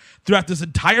Affleck throughout this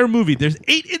entire movie. There's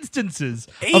 8 instances.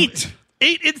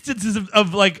 Eight instances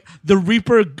of like the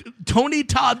Reaper, Tony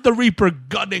Todd the Reaper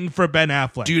gunning for Ben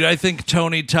Affleck. Dude, I think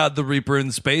Tony Todd the Reaper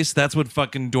in space, that's what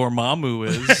fucking Dormammu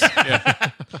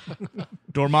is.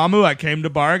 Dormammu, I came to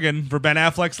bargain for Ben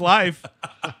Affleck's life.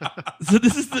 So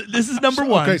this is number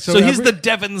one. Okay, So he's the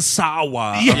Devon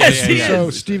Sawa. Yes, he So,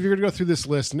 is. Steve, you're going to go through this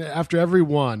list, and after every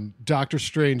one, Doctor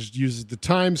Strange uses the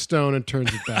time stone and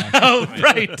turns it back. Oh,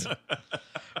 right.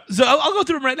 So I'll go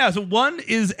through them right now. So one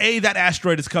is that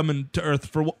asteroid is coming to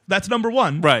Earth that's number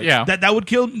one. Right. Yeah. That would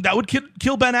kill Ben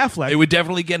Affleck. It would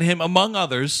definitely get him among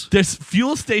others. There's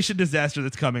fuel station disaster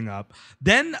that's coming up.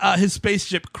 Then his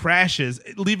spaceship crashes,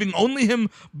 leaving only him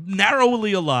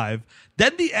narrowly alive.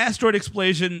 Then the asteroid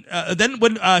explosion. Then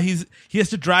when he has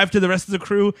to drive to the rest of the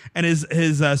crew, and his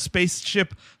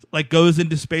spaceship like goes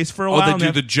into space for a while. They and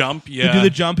do the jump. Yeah. They do the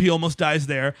jump. He almost dies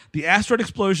there. The asteroid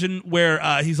explosion where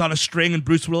he's on a string and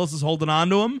Bruce Willis is holding on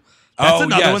to him. That's Oh,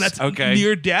 another yes. one that's Okay.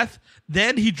 near death.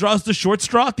 Then he draws the short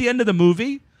straw at the end of the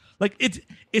movie. Like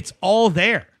it's all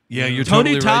there. Yeah, you're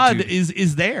Tony totally right, Todd dude.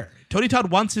 is there. Tony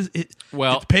Todd wants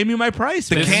Well, pay me my price.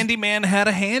 The man. Candyman had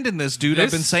a hand in this, dude.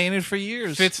 I've This been saying it for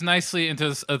years. fits nicely into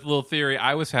a little theory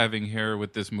I was having here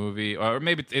with this movie, or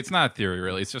maybe it's not a theory,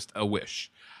 really. It's just a wish.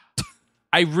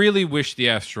 I really wish the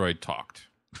asteroid talked.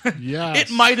 Yes.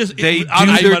 It might as They it, do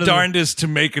honestly their might as- darndest to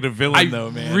make it a villain, I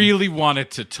though, man. really want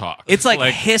it to talk. It's like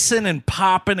hissing and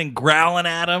popping and growling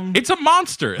at him. It's a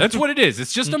monster. That's what it is.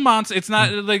 It's just a monster. It's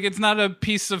not like it's not a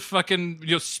piece of fucking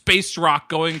space rock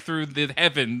going through the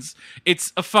heavens.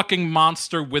 It's a fucking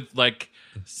monster with like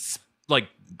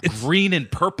green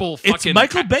and purple It's fucking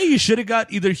Michael Bay. You should have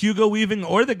got either Hugo Weaving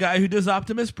or the guy who does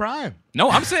Optimus Prime. No,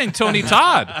 I'm saying Tony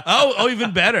Todd. Oh,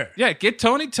 even better. Yeah, get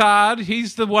Tony Todd.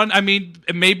 He's the one. I mean,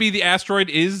 maybe the asteroid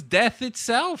is death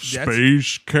itself.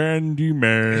 Space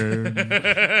Candyman.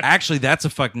 Actually, that's a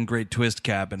fucking great twist,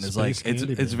 Cabin. Is like Space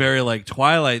it's Candyman. very like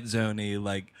Twilight Zone-y.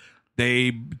 Like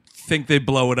they think they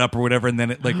blow it up or whatever, and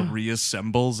then it like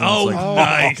reassembles. And Oh, it's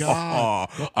like,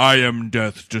 nice. I am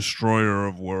Death, Destroyer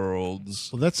of Worlds.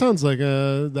 Well, that sounds like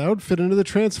that would fit into the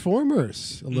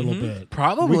Transformers a little bit.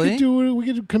 Probably. We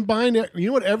could combine it. You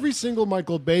know what? Every single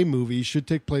Michael Bay movie should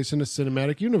take place in a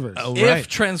cinematic universe. Oh, If right.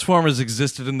 Transformers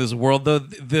existed in this world, though,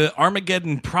 the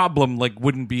Armageddon problem like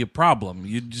wouldn't be a problem.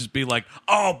 You'd just be like,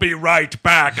 I'll be right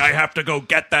back. I have to go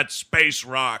get that space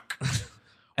rock.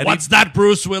 What's that,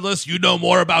 Bruce Willis? You know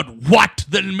more about what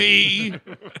than me?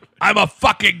 I'm a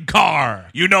fucking car.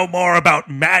 You know more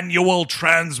about manual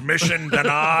transmission than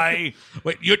I.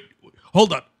 Wait,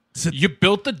 hold on. You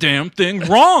built the damn thing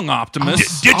wrong,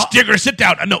 Optimus. Ditch Digger, sit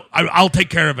down. No, I'll take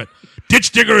care of it.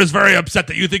 Ditch Digger is very upset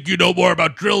that you think you know more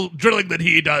about drilling than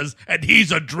he does, and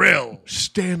he's a drill.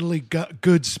 Stanley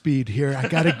Goodspeed here. I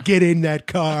got to get in that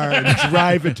car and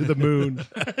drive it to the moon.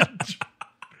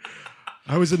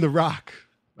 I was in The Rock.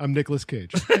 I'm Nicolas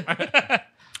Cage.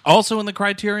 also in the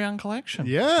Criterion Collection.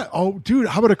 Yeah. Oh, dude,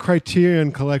 how about a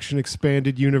Criterion Collection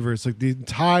expanded universe? Like the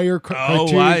entire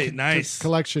Criterion right. Nice.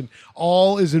 Collection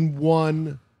all is in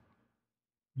one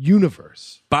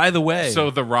universe. By the way, So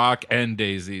The Rock and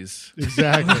Daisies.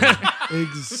 Exactly.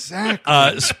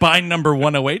 Exactly. spine number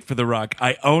 108 for The Rock.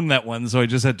 I own that one, so I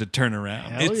just had to turn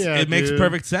around. Hell yeah, it makes dude.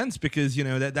 perfect sense because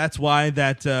that's why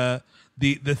that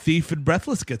the thief in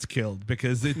Breathless gets killed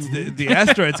because it's the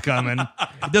asteroid's coming.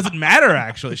 It doesn't matter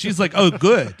actually. She's like, oh,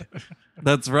 good.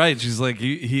 That's right. She's like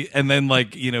he and then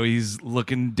like he's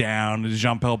looking down.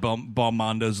 Jean-Paul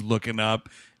Belmondo's looking up.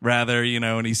 Rather,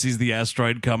 and he sees the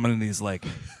asteroid coming, and he's like,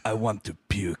 "I want to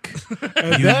puke. You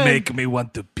then- make me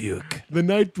want to puke." The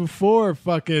night before,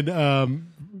 fucking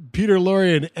Peter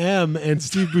Lorre and M and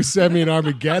Steve Buscemi and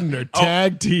Armageddon are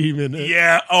tag team and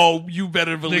Yeah. Oh, you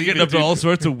better They're believe getting it. up to all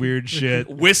sorts of weird shit.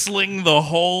 Whistling the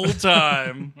whole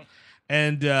time.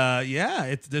 And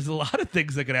there's a lot of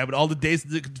things that could happen. All the days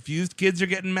the confused kids are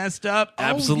getting messed up.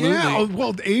 Absolutely. Oh, yeah. Oh,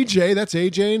 well, AJ, that's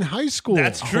AJ in high school.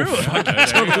 That's true.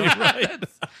 Totally right.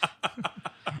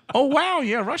 Oh wow,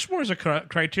 yeah, Rushmore's a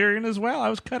Criterion as well. I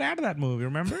was cut out of that movie.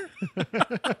 Remember?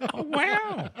 Oh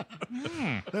wow.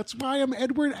 That's why I'm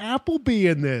Edward Appleby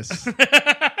in this.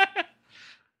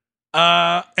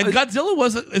 And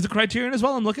Godzilla is a Criterion as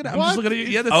well. I'm just What? looking at you.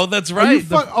 Yeah, Oh, that's Are you right.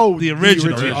 the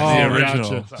original. The Oh,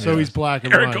 original. gotcha. So he's black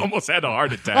and Eric white. almost had a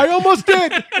heart attack. I almost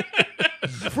did.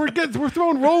 We're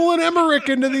throwing Roland Emmerich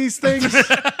into these things.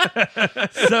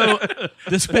 So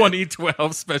this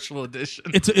 2012 special edition.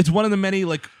 it's one of the many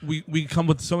we come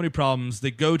with so many problems.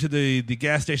 They go to the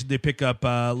gas station. They pick up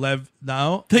Lev.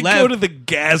 No, They Lev. go to the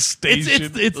gas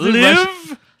station. It's the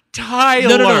Liv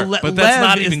Tyler. No. But that's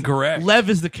not Lev even is- correct. Lev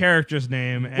is the character's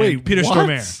name. And Wait, Peter what?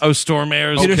 Stormare. Oh,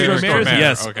 Stormare's Peter character. Stormare's-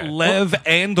 Yes, Okay. Lev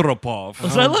Andropov.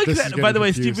 So I like this is that. getting By the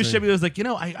way, Steve confusing. Buscemi was like,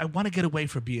 I want to get away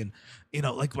from being,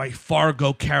 like my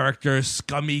Fargo characters,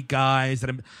 scummy guys, and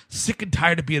I'm sick and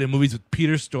tired of being in movies with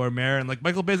Peter Stormare. And like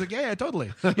Michael Bay's like, yeah,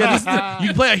 totally. Yeah, you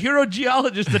can play a hero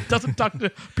geologist that doesn't talk to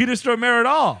Peter Stormare at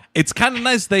all. It's kind of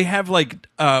nice. They have like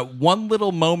one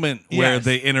little moment where Yes.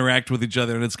 they interact with each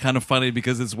other, and it's kind of funny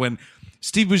because it's when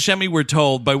Steve Buscemi, we're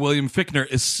told by William Fichtner,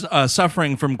 is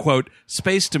suffering from, quote,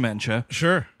 space dementia.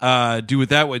 Sure. Do with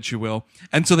that what you will.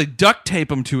 And so they duct tape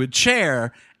him to a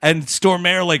chair, and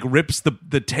Stormare like rips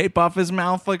the tape off his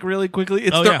mouth like really quickly.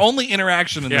 It's Oh, their yeah. only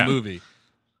interaction in Yeah. the movie.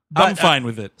 I'm fine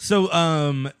with it. So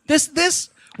This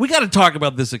we got to talk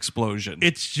about this explosion.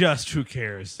 it's just who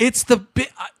cares? It's the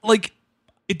bit like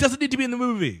It doesn't need to be in the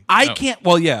movie. I can't.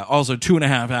 Well, yeah. Also,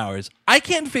 2.5 hours. I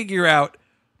can't figure out.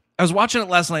 I was watching it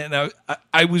last night, and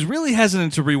I was really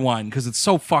hesitant to rewind because it's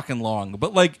so fucking long.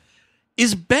 But like,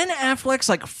 is Ben Affleck's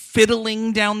like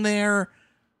fiddling down there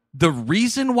the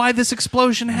reason why this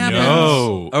explosion happened?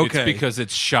 No. Okay. It's because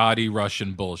it's shoddy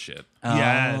Russian bullshit.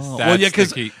 Yes. Well, That's yeah, the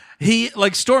because key. he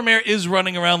like Stormare is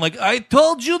running around like, I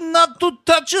told you not to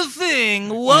touch a thing.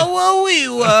 Whoa, whoa, wee,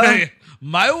 whoa.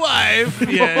 My wife.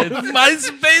 Yeah. My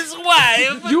space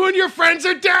wife. You and your friends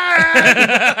are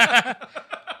dead.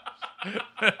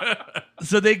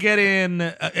 So they get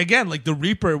in again. Like the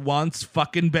Reaper wants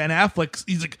fucking Ben Affleck.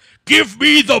 He's like, "Give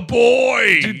me the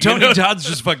boy." Dude, Tony Todd's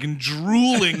just fucking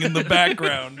drooling in the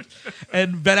background.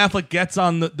 And Ben Affleck gets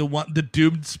on the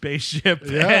doomed spaceship,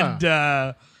 Yeah.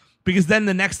 and because then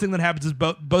the next thing that happens is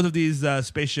both of these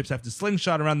spaceships have to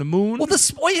slingshot around the moon. Well,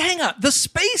 wait, hang on. The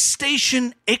space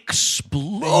station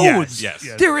explodes. Yes.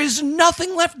 There is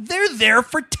nothing left. They're there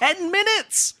for 10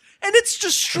 minutes. and it's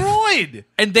destroyed.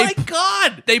 And they, my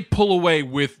God, they pull away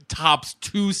with tops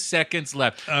 2 seconds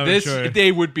left. Oh, sure.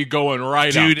 They would be going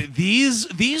right up. dude, these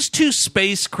two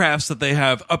spacecrafts that they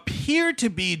have appear to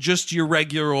be just your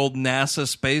regular old NASA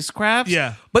spacecrafts.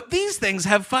 Yeah. But these things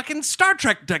have fucking Star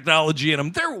Trek technology in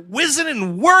them. They're whizzing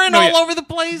and whirring all over the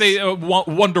place. They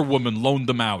Wonder Woman loaned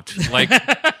them out. Like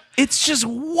It's just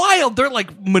wild. They're like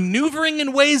maneuvering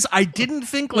in ways I didn't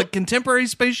think like contemporary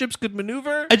spaceships could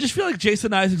maneuver. I just feel like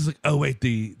Jason Isaacs is like, oh wait,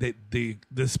 the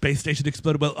space station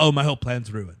exploded. Well, oh, my whole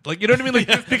plan's ruined. Like, you know what I mean?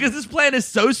 Like, because this plan is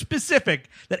so specific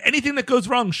that anything that goes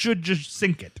wrong should just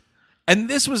sink it. And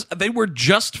they were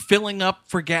just filling up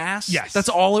for gas. Yes. That's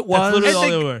all it was. That's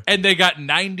literally all they were. and they got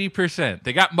 90%.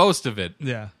 They got most of it.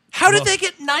 Yeah. How did they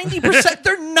get 90%?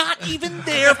 They're not even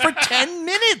there for 10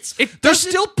 minutes. They're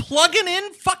still plugging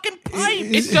in fucking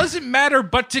pipes. It doesn't matter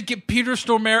but to get Peter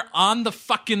Stormare on the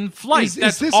fucking flight.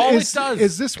 That's all it does.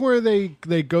 Is this where they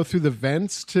go through the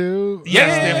vents too?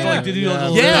 Yes, they have to like do the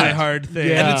little Yeah. Die Hard thing.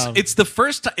 Yeah. And it's the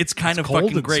first time. It's kind of cold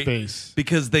fucking in great space.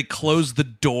 because they close the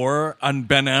door on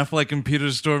Ben Affleck and Peter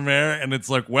Stormare, and it's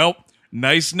like, well,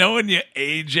 nice knowing you,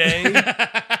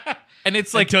 AJ. And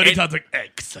it's like Tony Todd's like,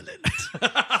 excellent.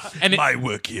 and My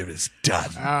work here is done.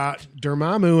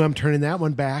 Dormammu, I'm turning that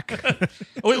one back.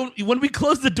 Wait, when we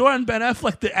closed the door on Ben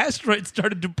Affleck, the asteroid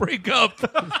started to break up.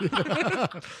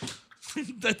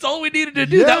 That's all we needed to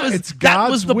do. It's God's that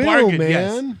was the will, bargain, man.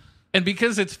 yes. And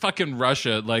because it's fucking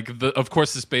Russia, like of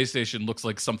course the space station looks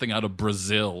like something out of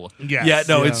Brazil. Yes. Yeah,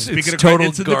 no, it's Speaking of total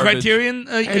it's in garbage. the Criterion.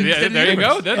 Yeah, there you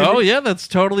go. Oh yeah, that's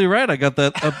totally right. I got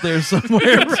that up there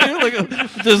somewhere too. Like,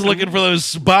 just looking for those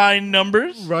spine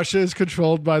numbers. Russia is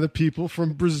controlled by the people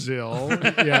from Brazil.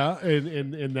 Yeah,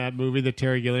 in that movie, the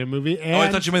Terry Gilliam movie. And Oh, I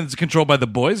thought you meant it's controlled by the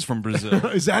boys from Brazil.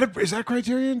 is that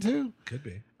Criterion too? Could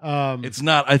be. It's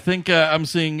not. I think I'm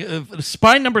seeing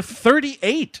spine number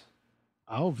 38.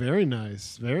 Oh, very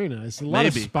nice, very nice. A lot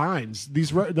of Maybe. spines.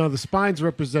 The spines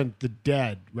represent the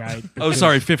dead, right? Oh,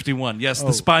 sorry, 51. Yes,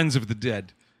 the spines of the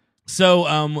dead.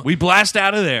 So We blast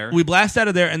out of there. we blast out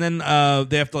of there, and then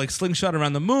they have to like slingshot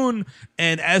around the moon.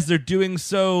 And as they're doing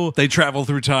so, They travel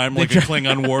through time like a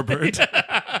Klingon warbird.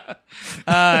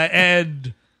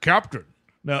 and Captain,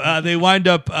 no, they wind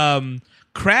up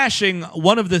crashing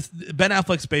one of the Ben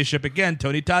Affleck spaceship again.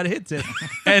 Tony Todd hits it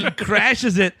and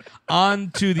crashes it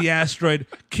onto the asteroid,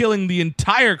 killing the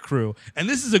entire crew. And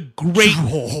this is a great.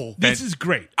 This is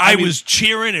great. I mean, was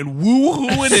cheering and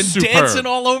woo-hooing and Superb. dancing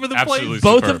all over the Absolutely place.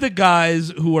 both superb. of the guys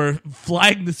who are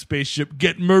flying the spaceship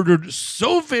get murdered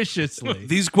so viciously.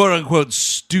 These quote-unquote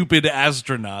stupid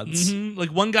astronauts. Mhm.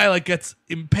 Like one guy like gets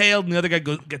impaled, and the other guy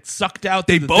gets sucked out.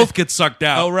 They through the both thing. get sucked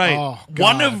out. Oh right. Oh,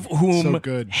 One God. of whom So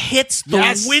good. hits the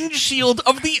Yes. windshield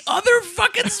of the other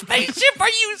fucking spaceship. Are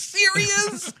you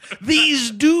serious?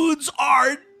 These dudes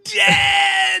are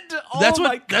dead. That's oh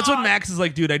what. my That's what God. Max is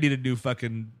like, dude. I need a new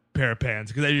fucking pair of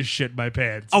pants because I just shit my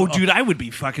pants. Oh, dude, I would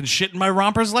be fucking shitting my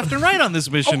rompers left and right on this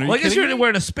mission. Are you Well, I guess kidding you're me?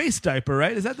 wearing a space diaper,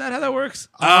 right? Is that how that works?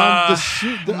 The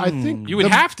suit, I think You would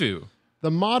have to.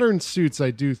 the modern suits.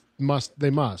 They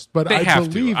must, but They I have to.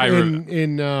 believe I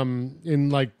in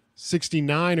like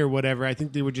 '69 or whatever. I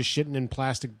think they were just shitting in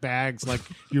plastic bags, like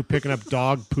you're picking up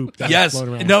dog poop. That was Yes.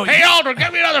 floating around. No. Hey, Alder,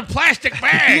 get me another plastic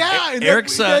bag. Yeah, and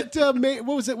Eric's, what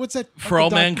was it? What's that? For All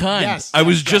Mankind. Yes, I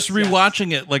was yes, just yes, yes.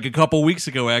 rewatching it like a couple weeks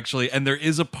ago, actually, and there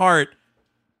is a part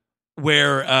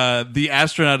where the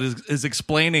astronaut is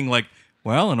explaining, like,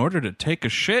 well, in order to take a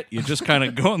shit, you just kind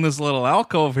of go in this little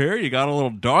alcove here. You got a little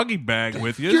doggy bag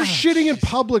with you. You're shitting in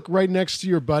public right next to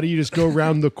your buddy. You just go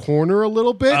around the corner a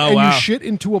little bit, and wow. you shit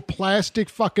into a plastic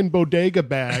fucking bodega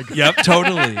bag. Yep,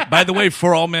 totally. By the way,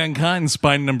 For All Mankind,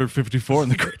 spine number 54 in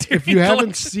the Criterion. If you haven't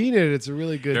Collection. seen it, it's a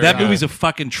really good. That movie's a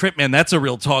fucking trip, man. That's a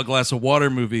real tall glass of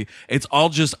water movie. It's all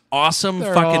just awesome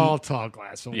They're fucking. all tall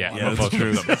glass of Yeah, water. that's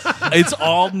true. It's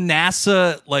all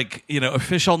NASA, like,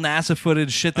 official NASA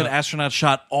footage, shit that astronauts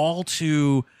shot, all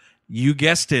to, you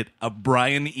guessed it, a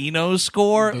Brian Eno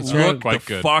score. That's Look right. the Quite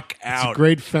good. fuck It's a out.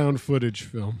 great found footage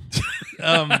film.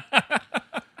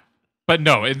 But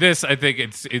no, in this, I think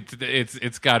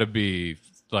it's got to be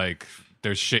like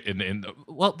there's shit in the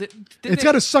well. It's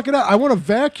got to suck it out. I want a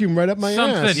vacuum right up my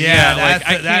Something. ass. Yeah, like,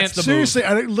 I that's can't- the Seriously,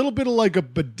 a little bit of like a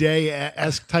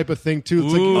bidet-esque type of thing too.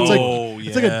 It's like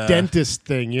it's like yeah. a dentist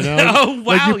thing, you know? Oh,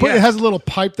 Like wow, it yeah. has a little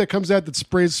pipe that comes out that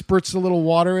spurts a little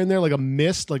water in there, like a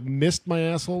mist, my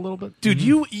asshole a little bit. Dude,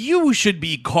 you should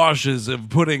be cautious of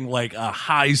putting like a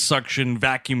high suction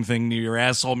vacuum thing near your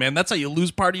asshole, man. That's how you lose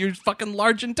part of your fucking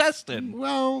large intestine.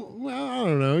 Well, I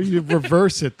don't know. You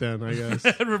reverse it then, I guess.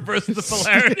 Reverse the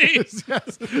polarity.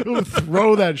 Yes. It'll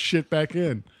throw that shit back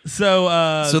in. So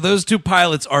So those two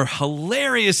pilots are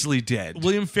hilariously dead.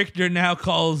 William Fichtner now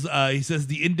calls. He says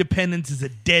the Independence is a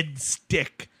dead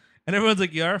stick, and everyone's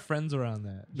like, "Yeah, our friends are on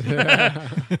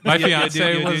that." My Yeah,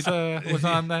 fiance dude. was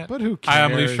on that. But who cares? I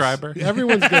am Lee Schreiber.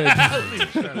 Everyone's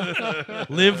good.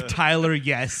 Liv Tyler,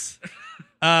 yes.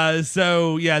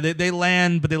 So yeah, they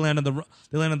land, but they land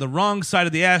on the wrong side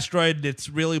of the asteroid. It's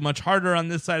really much harder on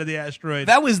this side of the asteroid.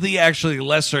 That was the actually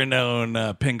lesser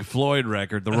known Pink Floyd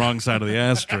record, The Wrong Side of the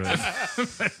Asteroid.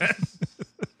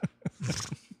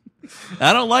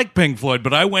 I don't like Pink Floyd,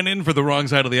 but I went in for The Wrong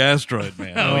Side of the Asteroid,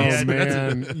 man. Oh yeah,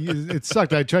 man, it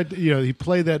sucked. I tried to, he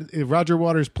played that. Roger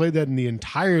Waters played that in the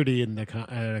entirety at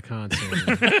a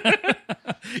concert.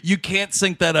 You can't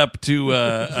sync that up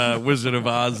to Wizard of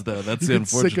Oz, though. That's the You can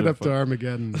unfortunate sync it up to part.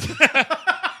 Armageddon.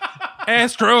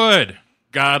 Asteroid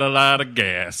got a lot of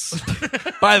gas.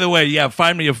 By the way, yeah,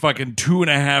 find me a fucking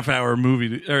 2.5 hour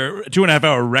movie or 2.5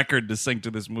 hour record to sync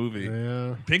to this movie.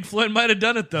 Yeah. Pink Floyd might have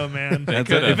done it though, man. That's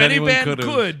could've. it. If any anyone band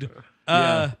could've.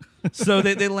 could. So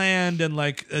they land, and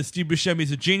like Steve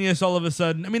Buscemi's a genius all of a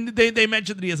sudden. I mean, they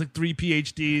mentioned that he has like 3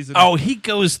 PhDs. And Oh, he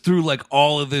goes through like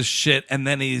all of this shit, and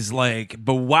then he's like,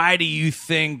 "But why do you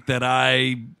think that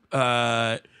I,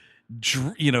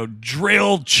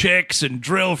 drill chicks and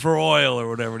drill for oil or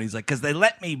whatever?" And he's like, "Because they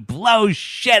let me blow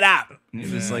shit up." And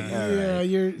he's just like, Yeah,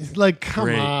 you're like, come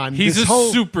Great. on. He's This a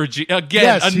whole- super again,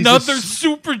 Yes, he's another a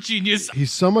super genius.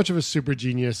 He's so much of a super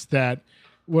genius that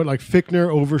Fichtner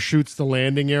overshoots the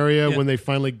landing area when they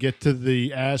finally get to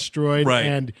the asteroid, Right.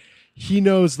 and he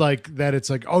knows like that it's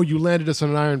like, oh, you landed us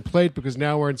on an iron plate because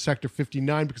now we're in sector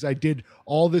 59 because I did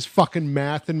all this fucking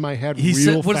math in my head he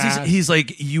real said, what is fast. he's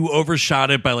like, you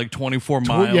overshot it by like 24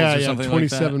 miles yeah, or something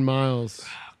 27 like miles. that.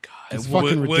 It's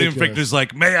fucking William ridiculous. Fichtner's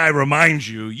like, "May I remind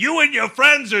you, you and your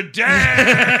friends are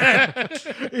dead."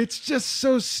 It's just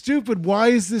so stupid. Why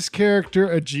is this character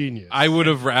a genius? I would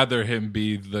have rather him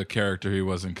be the character he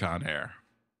was in Con Air.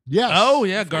 Yes. oh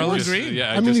yeah, Garland Just- Green.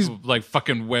 Yeah, I mean, just he's- like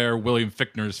fucking wear William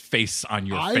Fichtner's face on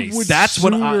your I face. would That's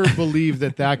what sooner I- believe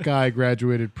that guy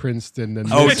graduated Princeton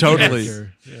than Oh, this totally.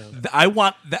 character. Yeah. I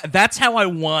want that's how I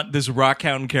want this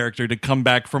Rockhound character to come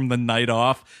back from the night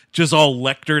off, just all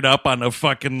lectured up on a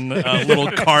fucking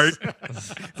little cart.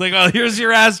 It's like, "Oh, here's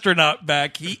your astronaut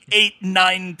back. He ate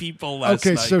 9 people last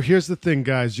Okay, night." so here's the thing,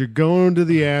 guys. You're going to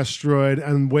the asteroid,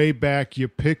 and way back, you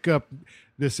pick up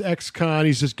this ex-con.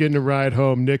 He's just getting a ride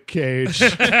home, Nick Cage.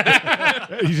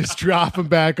 You just drop him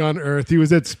back on Earth. He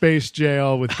was at space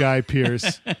jail with Guy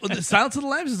Pearce. Well, the Silence of the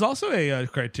Lambs is also a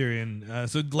Criterion.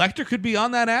 So Lecter could be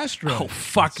on that asteroid. oh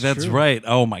fuck, that's right.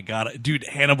 Oh my god, dude,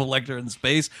 Hannibal Lecter in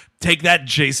space. Take that,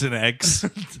 Jason X.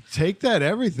 Take that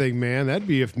everything, man. That'd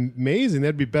be amazing.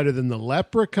 That'd be better than the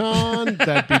Leprechaun.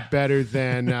 That'd be better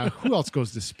than who else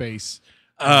goes to space?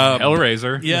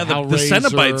 Hellraiser. Yeah, the Hellraiser.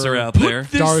 Cenobites are out there.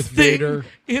 This Darth thing Vader.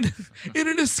 in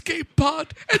an escape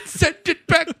pod and send it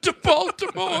back to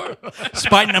Baltimore.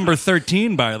 Spy number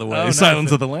 13, by the way. Oh, no,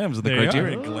 Silence of the Lambs of the there you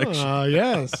Criterion Collection.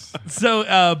 Yes. So,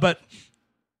 but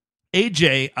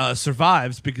AJ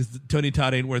survives because Tony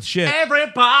Todd ain't worth shit.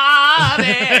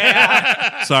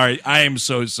 Sorry, I am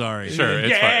so sorry. Sure,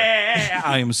 it's fine.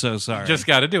 I am so sorry. Just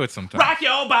got to do it sometime.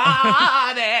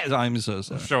 I'm so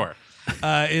sorry. Sure.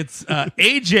 It's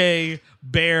AJ,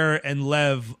 Bear, and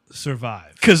Lev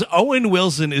survive. Because Owen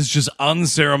Wilson is just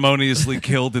unceremoniously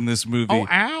killed in this movie.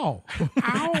 Ow.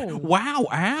 Ow. Wow,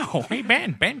 ow. Hey,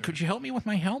 Ben, could you help me with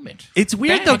my helmet? It's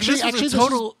weird, though, 'cause this was a this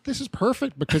total... is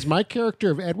perfect because my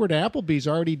character of Edward Appleby's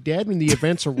already dead in the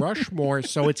events of Rushmore,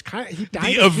 so it's kind of he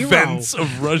died The a hero. events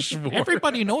of Rushmore.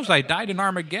 Everybody knows I died in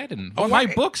Armageddon. What my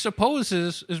book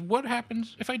supposes is what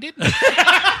happens if I didn't.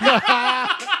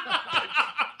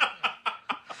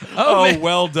 Oh, man.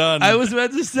 well done. I was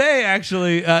about to say,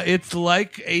 actually, it's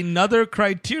like another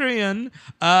Criterion,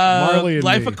 Marley and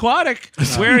Life Me. Aquatic,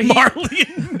 where Marley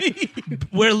and me.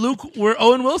 where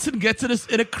Owen Wilson gets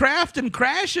in a craft and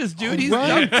crashes, dude. He's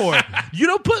right. done for. You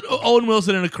don't put Owen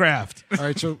Wilson in a craft. All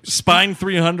right, so Spine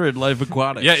 300, Life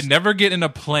Aquatics. Yeah, never get in a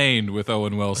plane with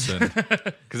Owen Wilson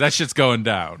because that shit's going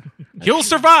down. He'll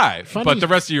survive, but the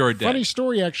rest of you are dead. funny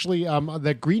story actually.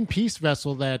 That Greenpeace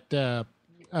vessel that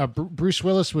Bruce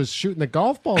Willis was shooting the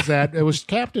golf balls at, it was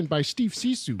captained by Steve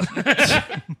Sisu.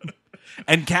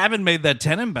 And Cabin made that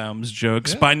Tenenbaums joke,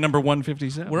 Spine number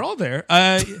 157. We're all there.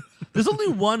 There's only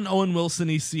one Owen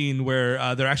Wilson-y scene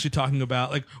where they're actually talking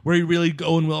about, like, where he really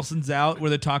Owen Wilson's out, where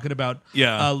they're talking about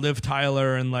Liv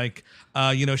Tyler and like,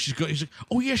 she's like,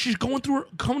 oh yeah, she's coming through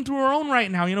her own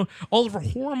right now. All of her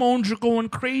hormones are going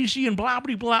crazy and blah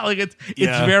blah blah. Like it's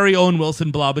very Owen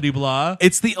Wilson blah blah blah.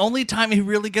 It's the only time he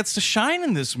really gets to shine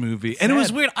in this movie, and it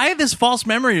was weird. I had this false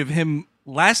memory of him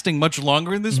lasting much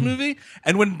longer in this movie,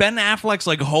 and when Ben Affleck's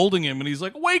like holding him and he's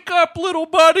like, wake up little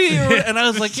buddy, and I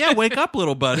was like, yeah, wake up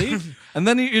little buddy, and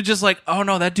then you're just like, oh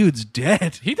no, that dude's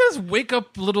dead. He does wake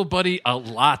up little buddy a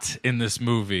lot in this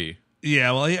movie.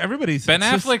 Yeah, well, everybody's Ben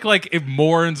Affleck like it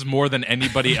mourns more than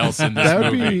anybody else in this That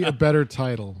would movie. be a better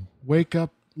title. Wake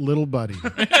up, little buddy.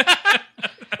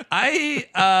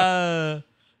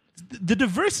 The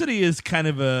diversity is kind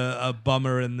of a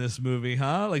bummer in this movie,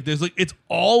 huh? Like, it's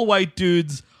all white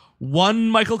dudes, one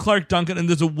Michael Clark Duncan, and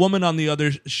there's a woman on the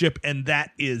other ship, and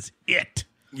that is it.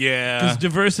 Yeah, because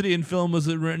diversity in film was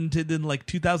invented in like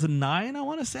 2009, I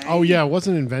want to say. Oh yeah, it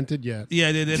wasn't invented yet.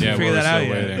 Yeah, they didn't figure that out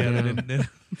yet. waiting. Yeah, they didn't.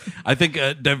 I think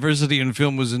diversity in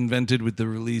film was invented with the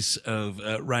release of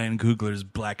Ryan Coogler's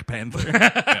Black Panther.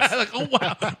 Like, oh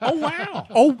wow, oh wow,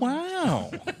 Oh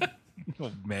wow.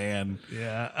 Oh man.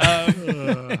 yeah.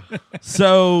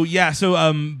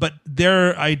 But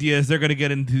their idea is they're going to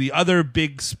get into the other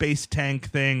big space tank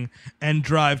thing and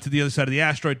drive to the other side of the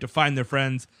asteroid to find their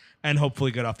friends and hopefully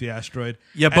get off the asteroid.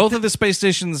 Yeah, both of the space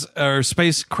stations or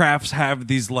spacecrafts have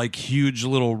these like huge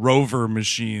little rover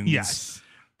machines. Yes.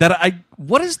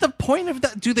 What is the point of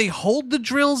that? Do they hold the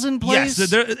drills in place?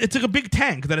 Yes, it's like a big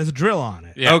tank that has a drill on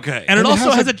it. Yeah. Okay. And it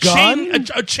also has a gun?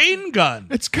 chain gun.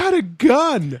 It's got a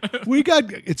gun.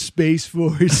 It's Space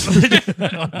Force.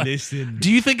 Listen.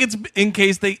 Do you think it's in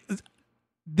case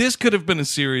this could have been a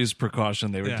serious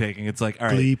precaution they were taking. It's like, all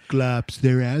right, Gleep glops,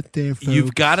 they're out there, folks.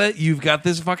 you've got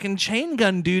this fucking chain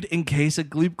gun, dude, in case a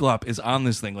Gleep Glop is on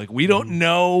this thing. Like, we don't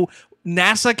know.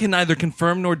 NASA can neither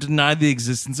confirm nor deny the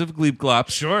existence of Gleep Glops.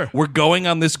 Sure. We're going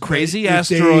on this crazy If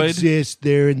asteroid. they exist,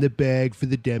 they're in the bag for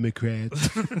the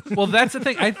Democrats. Well, that's the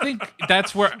thing. I think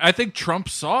that's where Trump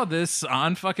saw this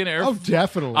on fucking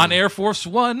definitely. on Air Force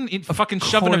One, fucking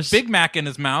shoving a course. Big Mac in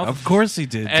his mouth. Of course he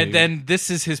did. And dude. then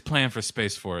this is his plan for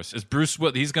Space Force. Is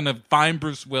he's going to find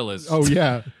Bruce Willis. Oh,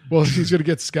 yeah. Well, he's going to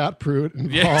get Scott Pruitt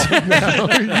involved now.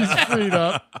 He's freed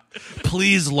up.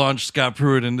 Please launch Scott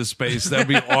Pruitt into space. That'd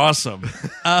be awesome.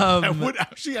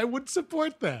 I would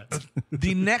support that.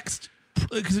 The next,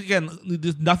 because again,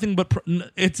 there's nothing but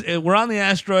we're on the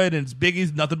asteroid and it's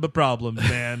Biggie's nothing but problems,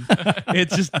 man.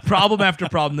 It's just problem after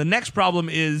problem. The next problem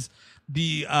is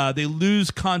they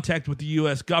lose contact with the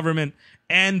U.S. government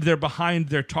and they're behind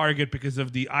their target because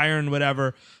of the iron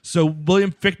whatever. So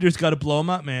William Fichtner's got to blow them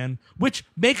up, man, which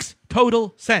makes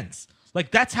total sense.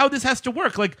 Like, that's how this has to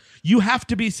work. Like, you have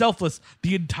to be selfless.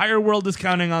 The entire world is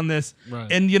counting on this. Right.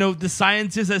 And, the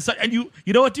science is as such. And you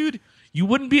know what, dude? You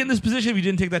wouldn't be in this position if you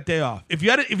didn't take that day off. If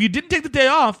you didn't take the day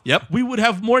off, we would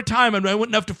have more time and I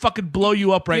wouldn't have to fucking blow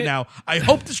you up right now. I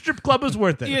hope the strip club is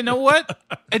worth it. You know what?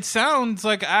 It sounds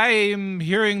like I am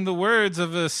hearing the words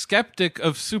of a skeptic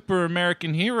of super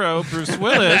American hero, Bruce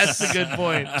Willis. That's a good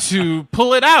point. To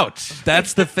pull it out.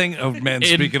 That's the thing. Oh, man,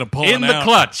 speaking of pulling in the out.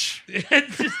 clutch.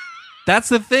 That's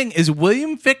the thing, is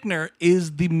William Fichtner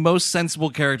is the most sensible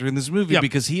character in this movie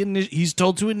because he's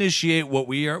told to initiate what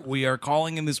we are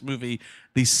calling in this movie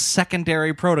the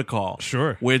secondary protocol.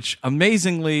 Sure. Which,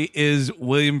 amazingly, is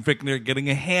William Fichtner getting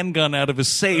a handgun out of a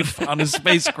safe on a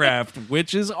spacecraft,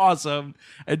 which is awesome.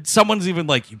 And someone's even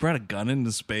like, you brought a gun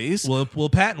into space? Will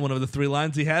Patton, one of the 3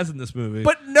 lines he has in this movie.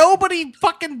 But nobody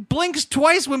fucking blinks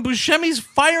twice when Buscemi's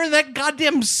firing that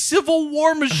goddamn Civil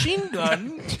War machine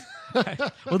gun.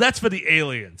 Well, that's for the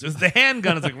aliens. It's the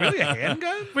handgun. It's like, really, a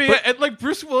handgun? But and like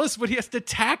Bruce Willis, when he has to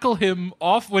tackle him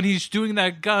off when he's doing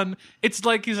that gun, it's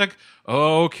like he's like,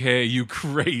 okay, you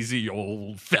crazy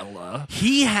old fella.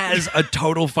 He has a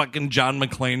total fucking John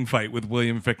McClane fight with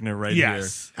William Fichtner right here.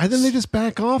 And then they just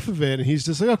back off of it, and he's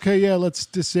just like, okay, yeah, let's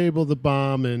disable the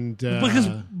bomb. And because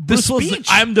Bruce Willis is like,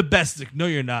 I'm the best. Like, no,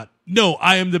 you're not. No,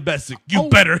 I am the best. Like, you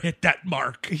better hit that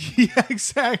mark. Yeah,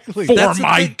 exactly. For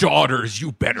my daughters,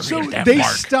 you better hit that they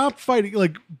mark. stop fighting.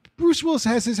 Like, Bruce Willis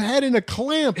has his head in a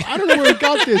clamp. I don't know where he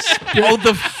got this. Oh,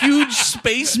 the huge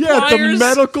space Yeah, pliers? the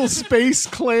medical space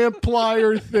clamp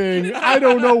plier thing. I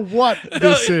don't know what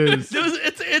this is.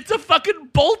 It's a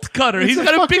fucking bolt cutter. He's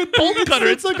got a big bolt cutter.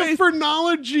 It's like a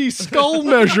phrenology skull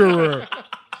measurer.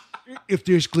 If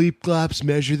there's Gleep Glops,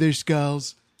 measure their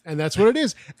skulls. And that's what it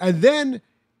is. And then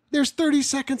there's 30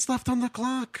 seconds left on the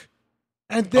clock.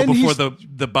 And then before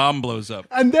the bomb blows up.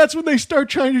 And that's when they start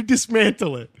trying to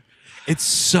dismantle it. It's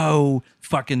so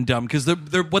fucking dumb because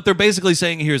what they're basically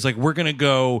saying here is like we're gonna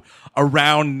go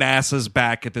around NASA's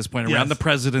back at this point, around the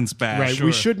president's back. Right.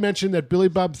 We should mention that Billy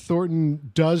Bob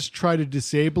Thornton does try to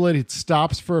disable it. It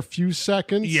stops for a few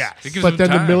seconds. Yeah. It gives But him then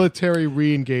the time. military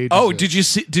re-engages. Oh, it. did you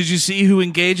see who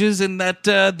engages in that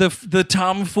the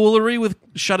tomfoolery with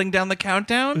shutting down the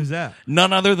countdown? Who's that?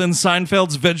 None other than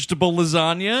Seinfeld's vegetable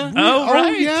lasagna. Oh,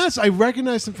 yes, I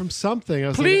recognized him from something. I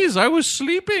was Please, I was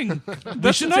sleeping.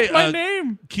 That's should not say, my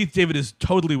name. Keith David is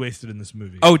totally wasted in this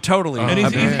movie. Oh, totally. And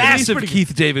he's Massive pretty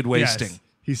Keith David wasting. Yes.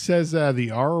 he says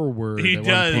the R word. He at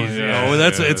does. One point. Yeah. Oh,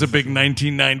 it's a big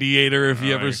 1998er if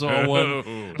you ever saw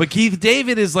one. But Keith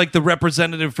David is like the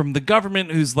representative from the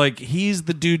government who's like, he's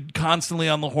the dude constantly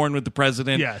on the horn with the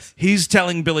president. Yes. He's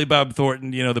telling Billy Bob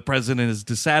Thornton, the president is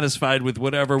dissatisfied with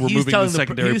whatever. We're moving to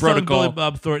secondary he's protocol. telling Billy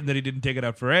Bob Thornton that he didn't take it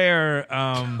out for air.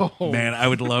 Man, I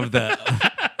would love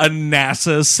that. A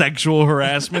NASA sexual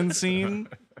harassment scene.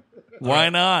 Why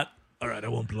not? All right, I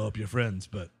won't blow up your friends,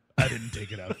 but I didn't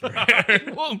take it out for air.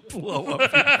 Won't blow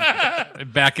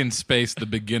up. Back in space, the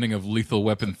beginning of Lethal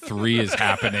Weapon 3 is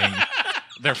happening.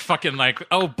 They're fucking like,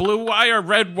 oh, blue wire,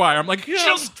 red wire. I'm like,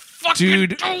 just fucking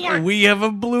Dude, do it. we have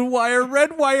a blue wire,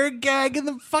 red wire gag in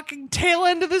the fucking tail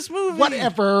end of this movie.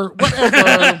 Whatever.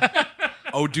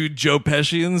 Oh, dude, Joe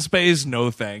Pesci in space?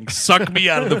 No thanks. Suck me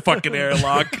out of the fucking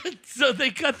airlock. So they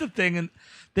cut the thing and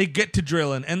they get to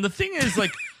drilling. And the thing is,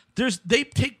 like, they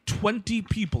take 20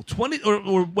 people, 20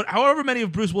 or however many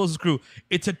of Bruce Willis's crew.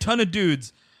 It's a ton of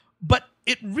dudes, but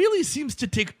it really seems to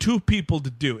take 2 people to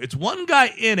do. It's one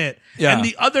guy in it, Yeah. and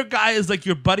the other guy is like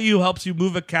your buddy who helps you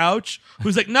move a couch.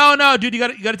 Who's like, no, dude, you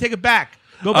got to take it back.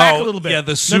 Go back a little bit. Yeah,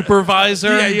 the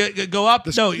supervisor. Yeah, go up.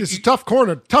 It's you- a tough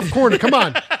corner. Tough corner. Come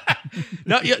on.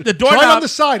 no, the doorknob. Right on the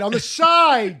side. On the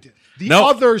side. The No.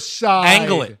 other side.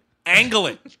 Angle it. Angle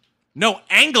it. No,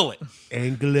 angle it.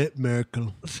 Angle it,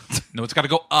 Merkel. No, it's got to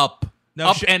go up. No,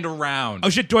 up shit. and around. Oh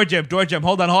shit, door jam.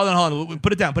 Hold on.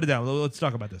 Put it down. Let's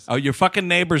talk about this. Oh, your fucking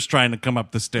neighbor's trying to come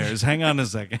up the stairs. Hang on a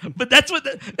second. But that's what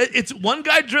it's one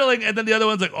guy drilling, and then the other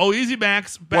one's like, "Oh, easy,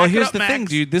 Max." Back Well, it here's up, the Max. thing,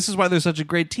 dude. This is why they're such a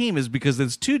great team, is because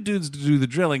there's 2 dudes to do the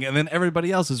drilling, and then everybody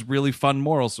else is really fun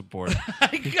moral support.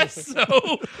 I guess so.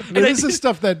 I mean, this is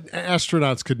stuff that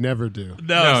astronauts could never do.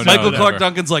 no, Michael never. Clark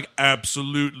Duncan's like,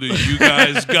 absolutely, you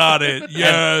guys got it.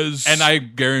 Yes. And I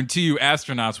guarantee you,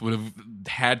 astronauts would have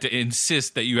had to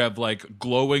insist that you have like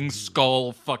glowing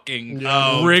skull fucking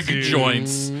rig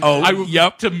joints. Oh,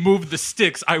 yep. To move the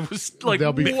sticks, I was like,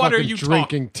 They'll be "What are fucking you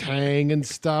drinking Tang and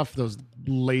stuff. Those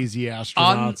lazy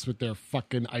astronauts with their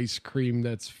fucking ice cream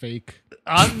that's fake.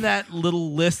 on that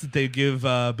little list that they give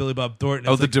Billy Bob Thornton.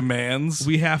 Oh, it's the like, demands?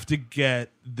 we have to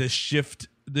get the shift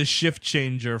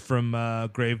changer from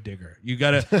Gravedigger. You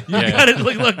gotta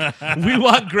look. We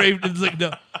want Gravedigger. It's like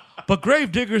no, but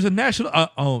Gravedigger's a national.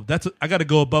 I got to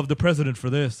go above the president for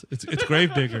this. It's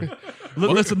Gravedigger.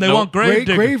 Listen, they want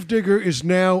Gravedigger. Gravedigger is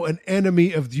now an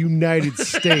enemy of the United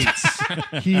States.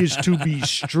 He is to be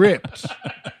stripped.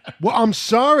 Well, I'm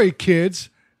sorry, kids.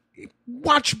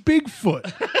 Watch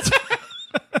Bigfoot.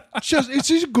 It's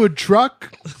a good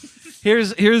truck.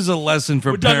 Here's a lesson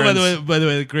for We're talking parents. by the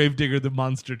way, the Gravedigger, the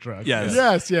monster truck. Yes.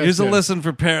 Yes. Here's a lesson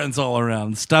for parents all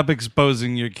around. Stop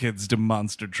exposing your kids to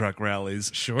monster truck rallies.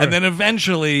 Sure. And then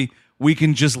eventually we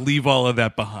can just leave all of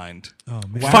that behind. Oh,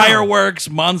 man. Fireworks,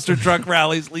 monster truck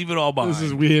rallies, leave it all behind. This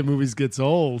is We Hate Movies gets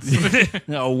old.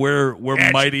 No, we're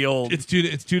mighty old. It's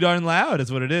too darn loud.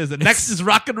 Is what it is. And next is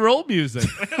rock and roll music.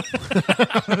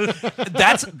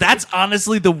 That's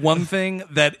honestly the one thing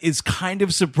that is kind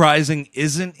of surprising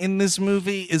isn't in this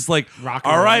movie is like, Rock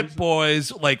and all roll right, music.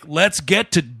 boys, like let's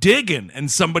get to digging, and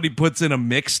somebody puts in a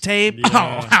mixtape.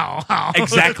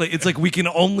 Exactly. It's like we can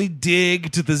only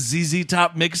dig to the ZZ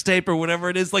Top mixtape or whatever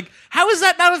it is. Like, how is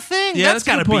that not a thing? Yeah, That's that's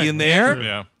a got to good be point. in there.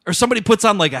 Yeah. Or somebody puts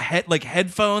on like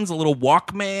headphones, a little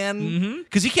Walkman,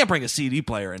 because you can't bring a CD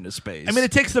player into space. I mean,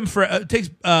 it takes Ben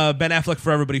Affleck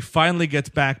forever, but he finally gets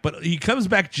back. But he comes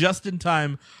back just in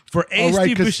time for Oh, right,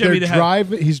 Steve because Buscemi to have.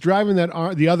 he's driving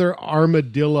the other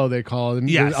armadillo, they call it.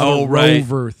 Yes. The other Oh, right.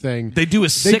 rover thing. they do a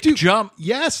sick jump.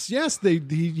 Yes.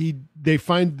 They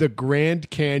find the Grand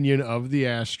Canyon of the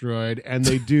asteroid, and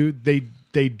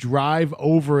they drive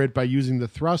over it by using the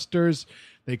thrusters.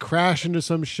 They crash into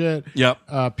some shit.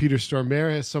 Yep. Peter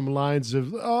Stormare has some lines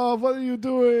of, "Oh, what are you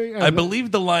doing?" I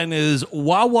believe the line is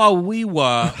 "Wah wah wee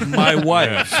wah, my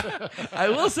wife." I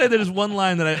will say there's one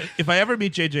line that if I ever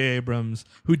meet J.J. Abrams,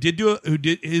 who did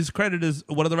his credit is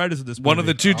one of the writers of this movie. One of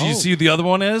the two. Do you see who the other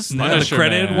one is? No. The Punisher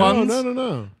credited Man. ones.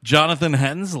 No. Jonathan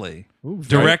Hensley.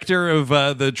 Director of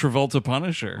the Travolta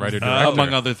Punisher. Writer-director.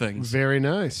 Among other things. Very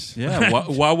nice. Yeah,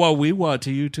 wah wah wee wah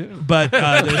to you too. But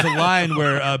there's a line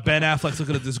where Ben Affleck's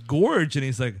looking at this gorge and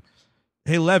he's like,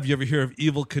 "Hey Lev, you ever hear of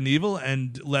Evel Knievel?"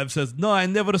 And Lev says, "No, I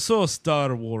never saw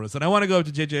Star Wars." And I want to go up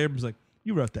to J.J. Abrams like,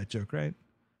 "You wrote that joke, right?"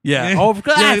 Yeah. Oh,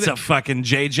 that's a fucking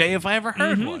JJ if I ever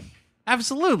heard one.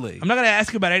 Absolutely. I'm not going to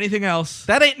ask you about anything else.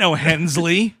 That ain't no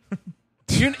Hensley.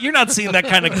 You're not seeing that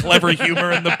kind of clever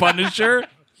humor in The Punisher.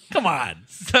 Come on.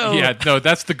 So Yeah, no,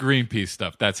 that's the Greenpeace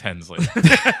stuff. That's Hensley.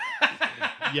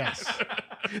 Yes.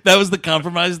 That was the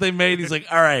compromise they made. He's like,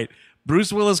 all right,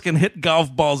 Bruce Willis can hit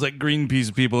golf balls at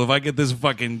Greenpeace people if I get this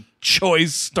fucking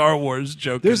choice Star Wars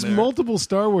joke There's in there. multiple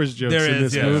Star Wars jokes There in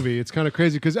is, this yeah. movie. It's kind of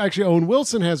crazy because actually Owen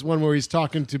Wilson has one where he's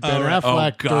talking to Ben right.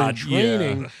 Affleck God, during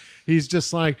training. yeah. He's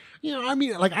just like, I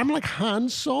mean, like I'm like Han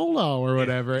Solo or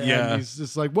whatever. Yeah. And he's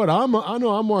just like, what? I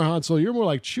know I'm more Han Solo. You're more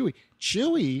like Chewie.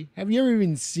 Chewie? Have you ever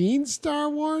even seen Star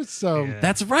Wars? So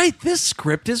That's right. This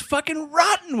script is fucking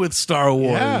rotten with Star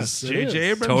Wars. Yes, it J.J. is.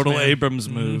 Abrams, Total man. Abrams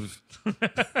move.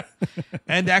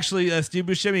 And actually, Steve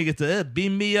Buscemi gets to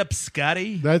beam me up,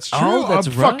 Scotty. That's true. Oh, that's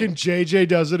right. Fucking JJ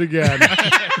does it again.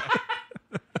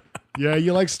 Yeah,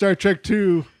 you like Star Trek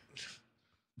too.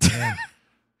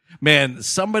 Man,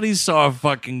 somebody saw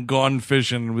fucking Gone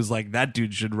Fishing and was like, that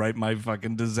dude should write my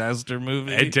fucking disaster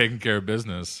movie. And taking care of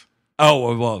business.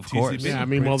 Oh, well, of course. Yeah, I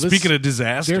mean, well, Speaking of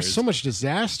disasters. there's so much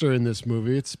disaster in this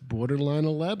movie. It's borderline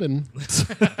 11.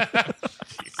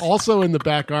 Also in the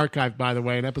back archive, by the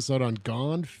way, an episode on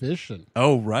Gone Fishing.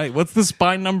 Oh, right. What's the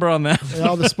spine number on that?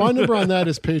 The spine number on that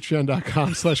is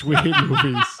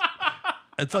patreon.com/wehatemovies.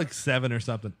 It's like 7 or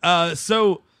something.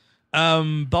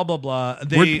 Blah blah blah.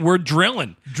 We're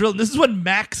drilling. Drill. This is when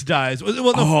Max dies. Well,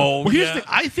 no, Oh, here's yeah. the thing.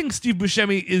 I think Steve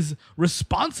Buscemi is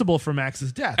responsible for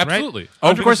Max's death. Absolutely.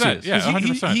 Right? Of course he 100%. is. Yeah,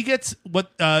 100%. He gets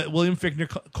what William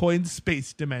Fichtner coined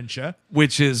space dementia.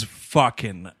 Which is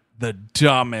fucking the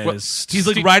dumbest. He's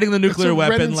like riding the nuclear a Ren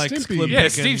weapon and like Stimpy. Slim Yeah,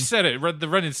 Pickens. Steve said it. The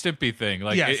Ren and Stimpy thing.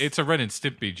 Like Yes. it's a Ren and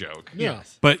Stimpy joke. Yeah.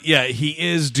 But yeah, he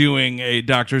is doing a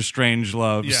Doctor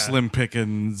Strangelove, Yeah. Slim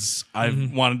Pickens. I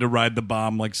wanted to ride the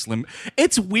bomb like Slim.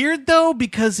 It's weird though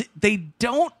because they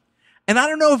don't. And I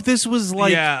don't know if this was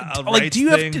like, Yeah, a like rights do you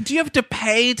thing. have to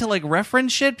pay to like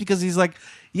reference shit because he's like,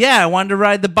 yeah, I wanted to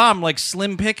ride the bomb like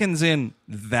Slim Pickens in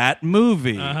that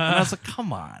movie. And I was like,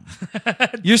 come on,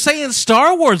 you're saying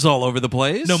Star Wars all over the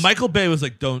place. No, Michael Bay was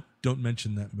like, don't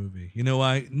mention that movie. You know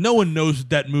why? No one knows what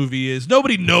that movie is.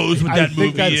 Nobody knows what I that think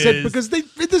movie that's is. it because they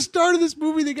at the start of this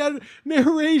movie they got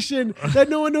narration that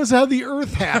no one knows how the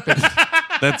Earth happened.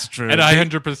 That's true. And I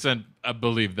 100%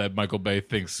 believe that Michael Bay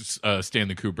thinks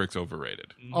Stanley Kubrick's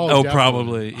overrated. Oh, definitely.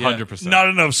 probably. Yeah. 100%. Not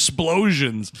enough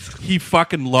explosions. He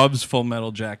fucking loves Full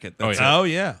Metal Jacket. That's Oh, yeah. Oh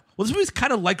yeah. Well, this movie's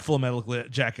kind of like Full Metal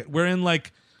Jacket, wherein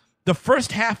like the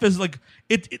first half is like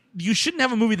it. You shouldn't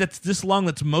have a movie that's this long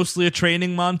that's mostly a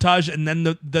training montage, and then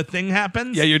the thing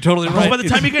happens. Yeah, you're totally Because right. by the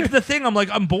time you get to the thing, I'm like,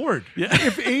 I'm bored.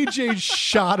 If AJ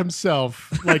shot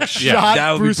himself, like that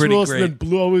shot would be Bruce pretty Willis great. and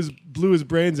then blew his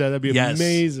brains out, that'd be Yes.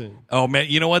 amazing. Oh man,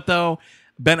 you know what though?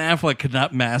 Ben Affleck could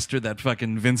not master that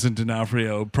fucking Vincent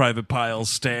D'Onofrio Private Pile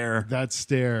stare. That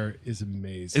stare is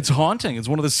amazing. It's haunting. It's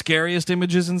one of the scariest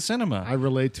images in cinema. I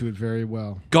relate to it very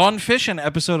well. Gone Fishing,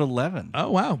 episode 11.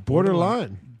 Oh wow,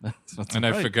 Borderline. That's And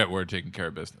I right. forget where taking care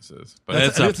of business is. But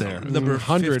That's up it's there. Number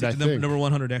 100, 50, I think. Number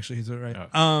 100, actually, he's right.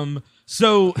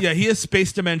 So yeah, he has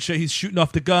space dementia. He's shooting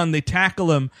off the gun. They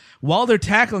tackle him. While they're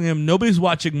tackling him, nobody's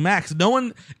watching Max. No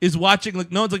one is watching.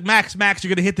 Like no one's like Max. You're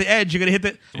gonna hit the edge. You're gonna hit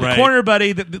the Right. corner,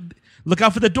 buddy. Look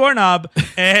out for the doorknob.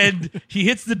 And he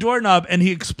hits the doorknob and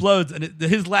he explodes. And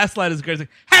his last line is great. He's like,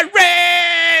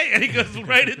 "Hooray!" And he goes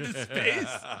right into space.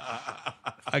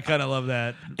 I kind of love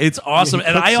that. It's awesome. he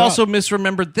And I cooks also up.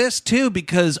 misremembered this too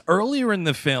because earlier in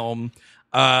the film,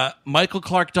 Michael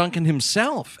Clark Duncan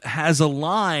himself has a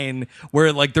line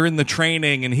where like they're in the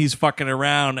training and he's fucking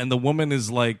around and the woman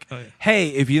is like, hey,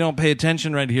 if you don't pay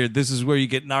attention right here, this is where you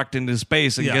get knocked into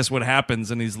space and Yeah. guess what happens?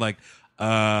 And he's like,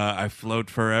 I float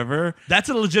forever. That's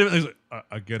a legitimate. He's like,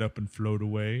 I get up and float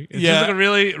away. It's Yeah. just like a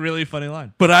really, really funny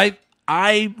line. But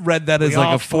I read that as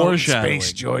like a foreshadowing.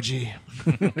 Georgie.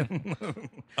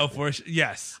 Oh,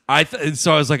 yes.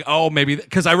 So I was like, oh, maybe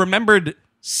because I remembered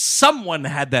someone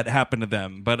had that happen to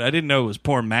them, but I didn't know it was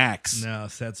poor Max. No,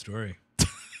 sad story.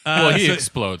 well, he so-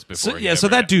 explodes before. So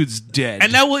that dude's dead.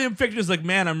 And now William Fichtner's like,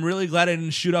 man, I'm really glad I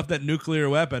didn't shoot off that nuclear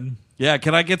weapon. yeah,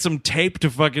 can I get some tape to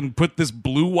fucking put this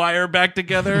blue wire back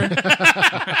together?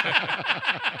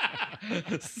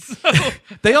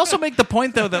 They also make the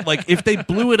point though that like if they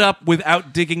blew it up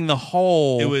without digging the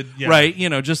hole, It would- yeah. right? You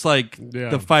know, just like Yeah.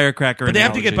 the firecracker. But they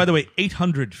have to get, analogy. by the way,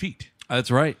 800 feet. That's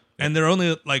right. and they're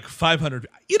only like 500.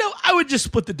 I would just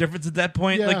split the difference at that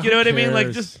point. Yeah, like, you know who what I mean? Like,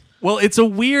 cares? just Well, it's a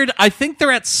weird. I think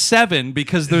they're at 7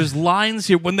 because there's lines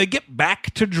here when they get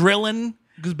back to drilling.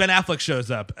 because Ben Affleck shows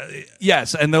up.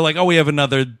 Yes, and they're like, "Oh, we have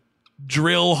another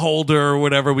drill holder or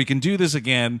whatever. We can do this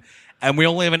again." And we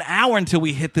only have an hour until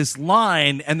we hit this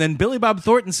line. And then Billy Bob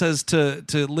Thornton says to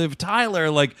Liv Tyler,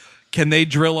 like, "Can they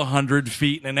drill 100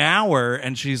 feet in an hour?"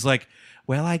 And she's like,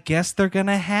 "Well, I guess they're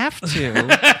gonna have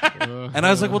to." And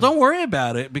I was like, "Well, don't worry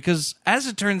about it, because as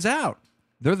it turns out,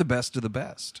 they're the best of the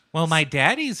best." Well, my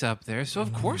daddy's up there, so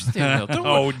of course they will. Don't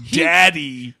Oh, worry.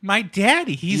 daddy! My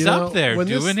daddy, he's You know, up there when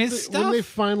doing this- his stuff. When they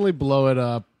finally blow it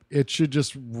up, it should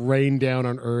just rain down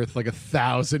on Earth like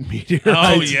 1,000 meteorites.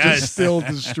 Oh, to yes. just still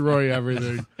destroy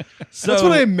everything. So That's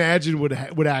what I imagine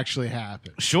would actually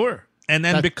happen. Sure. And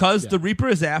then That- because yeah. the Reaper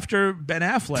is after Ben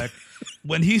Affleck,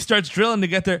 when he starts drilling to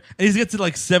get there, and he gets to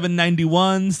like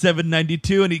 791,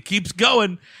 792, and he keeps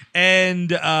going, and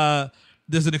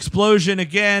there's an explosion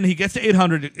again. He gets to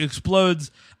 800, it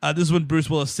explodes. This is when Bruce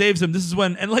Willis saves him. This is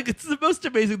when, and like, it's the most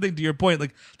amazing thing to your point.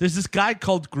 Like, there's this guy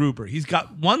called Gruber. He's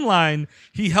got one line.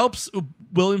 He helps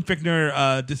William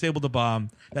Fichtner disable the bomb.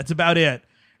 That's about it.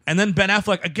 And then Ben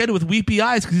Affleck, again with weepy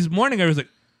eyes, because he's mourning, I was like,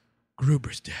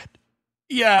 Gruber's dead.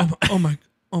 Yeah. Oh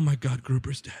my God,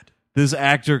 Gruber's dead. This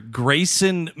actor,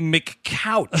 Grayson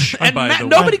McCouch, And by the way.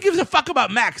 nobody gives a fuck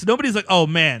about Max. Nobody's like, oh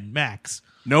man, Max.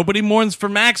 Nobody mourns for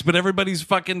Max, but everybody's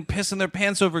fucking pissing their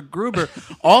pants over Gruber.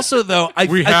 Also, though,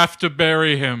 we have to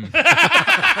bury him.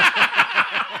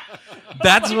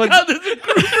 that's what. God, there's a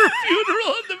Gruber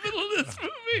funeral in the middle of this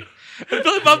movie. And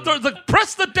Billy Bob Thornton's like,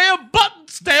 press the damn button,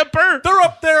 Stamper. They're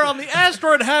up there on the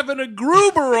asteroid having a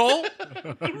Gruberol.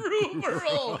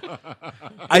 Gruber.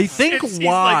 I think He's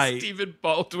why. like Stephen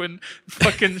Baldwin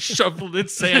fucking shoveling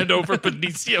sand over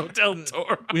Benicio del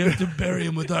Toro. We have to bury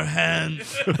him with our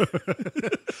hands.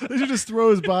 They should just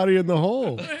throw his body in the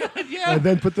hole and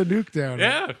then put the nuke down.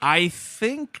 Yeah. I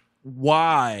think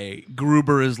why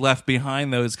Gruber is left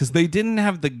behind, though, is because they didn't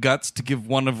have the guts to give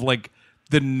one of, like,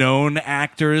 the known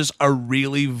actors a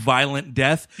really violent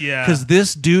death. Yeah. Because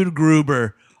this dude,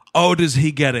 Gruber, oh, does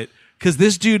he get it? Because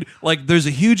this dude, like, there's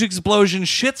a huge explosion.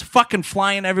 Shit's fucking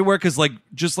flying everywhere because, like,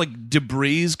 just, like,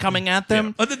 debris coming at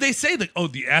them. Oh, they say, like, oh,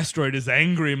 the asteroid is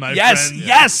angry, my Yes, friend.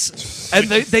 yes. And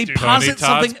they Tony posit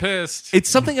Todd's something. pissed. It's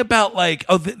something about, like,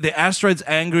 oh, the asteroid's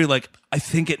angry. Like, I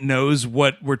think it knows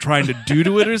what we're trying to do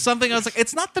to it or something. I was like,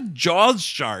 it's not the Jaws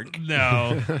shark.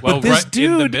 No. Well, this right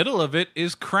in the dude- middle of it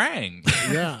is Krang.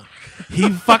 Yeah. He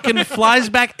fucking flies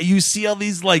back. You see all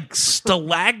these, like,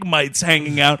 stalagmites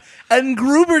hanging out, and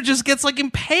Gruber just gets, like,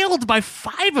 impaled by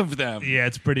 5 of them. Yeah,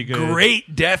 it's pretty good.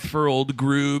 Great death for old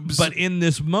Grubes. But in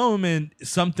this moment,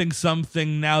 something,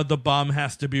 now the bomb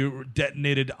has to be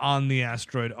detonated on the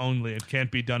asteroid only. It can't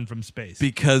be done from space.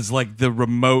 because, like, the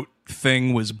remote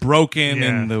thing was broken Yeah.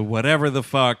 and the whatever the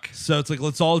fuck. So it's like,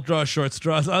 let's all draw short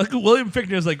straws. I like William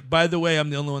Fichtner is like, by the way, I'm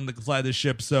the only one that can fly this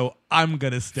ship, so I'm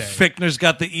going to stay. Fichtner's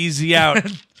got the easy out.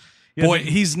 He has Boy, a-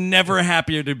 he's never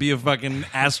happier to be a fucking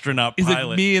astronaut He's pilot.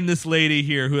 like, me and this lady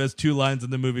here who has 2 lines in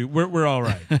the movie, we're all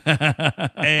right.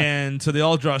 And so they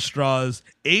all draw straws.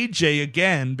 AJ,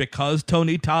 again, because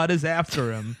Tony Todd is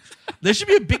after him, there should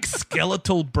be a big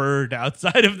skeletal bird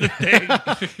outside of the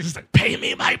thing. He's like, pay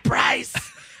me my price.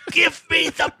 Give me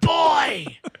the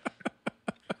boy.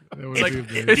 That would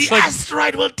be amazing. The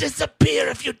asteroid will disappear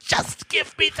if you just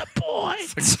give me the boy.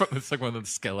 It's like one of the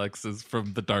Skelexes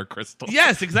from the Dark Crystal.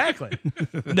 Yes, exactly.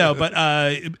 No, but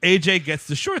AJ gets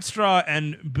the short straw,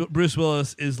 and Bruce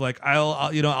Willis is like,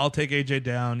 I'll take AJ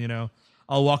down.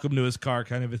 I'll walk him to his car,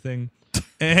 kind of a thing.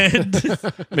 And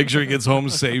Make sure he gets home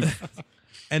safe.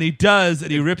 and he does,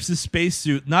 and he rips his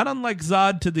spacesuit, not unlike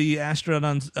Zod to the astronaut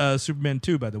on Superman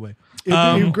 2, by the way.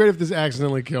 It'd be great if this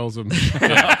accidentally kills him. Shit,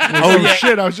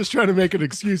 I was just trying to make an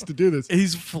excuse to do this.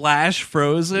 He's flash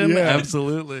frozen. Yeah.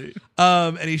 Absolutely.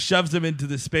 And he shoves him into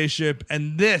the spaceship,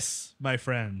 and this, my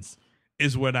friends,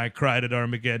 is when I cried at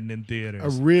Armageddon in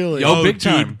theaters. Really? Oh, big dude,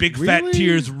 time. big fat Really?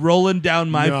 tears rolling down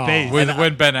my No. face. When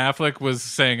Ben Affleck was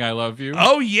saying "I love you,"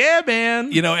 Oh yeah,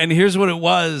 man. And here's what it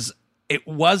was. It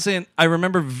wasn't. I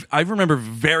remember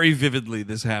very vividly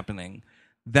this happening.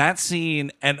 That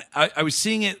scene, and I was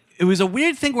seeing it. It was a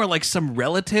weird thing where, like, some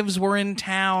relatives were in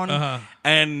town,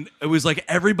 and it was like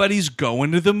everybody's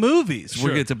going to the movies.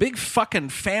 Sure. It's a big fucking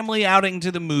family outing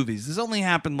to the movies. This only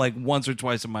happened like once or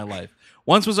twice in my life.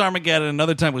 Once was Armageddon,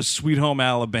 another time was Sweet Home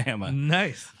Alabama.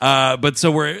 Nice. But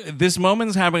so this moment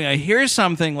is happening. I hear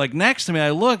something like next to me. I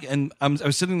look, and I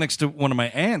was sitting next to one of my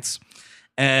aunts,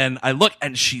 and I look,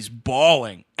 and she's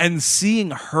bawling. And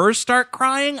seeing her start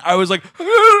crying, I was like,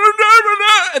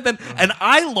 and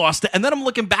I lost it. And then I'm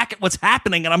looking back at what's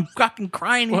happening, and I'm fucking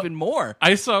crying even more.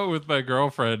 I saw it with my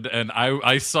girlfriend, and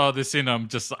I saw this in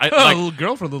just a little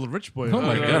girlfriend, little rich boy. Oh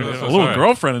my God, A little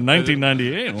girlfriend in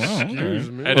 1998.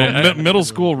 Wow, and middle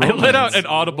school I romance. let out an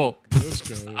audible.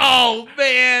 Oh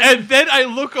man! And then I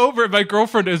look over, and my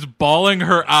girlfriend is bawling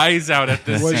her eyes out at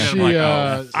this. Was scene. she?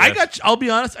 I'm like, I'll be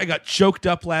honest. I got choked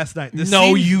up last night. This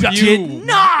No, scene you does- did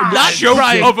not. Not Joke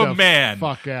crying. of a the man.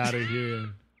 Fuck out of here.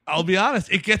 I'll be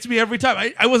honest. It gets me every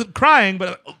time. I wasn't crying,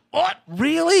 but what?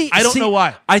 Really? I don't know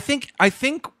why. I think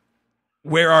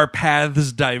where our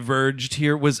paths diverged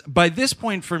here was by this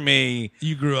point for me.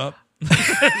 You grew up.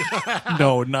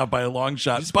 No, not by a long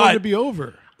shot. It's going to But be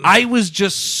over. I was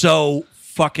just so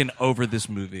fucking over this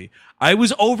movie. I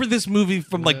was over this movie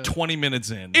from like 20 minutes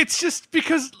in. It's just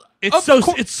because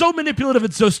It's so manipulative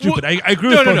and so stupid. I agree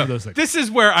with both of those things. This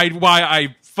is where why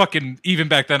I fucking even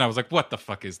back then I was like, what the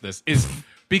fuck is this? Is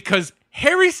because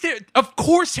of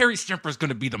course Harry Stamper's going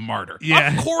to be the martyr.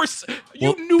 Yeah. Of course.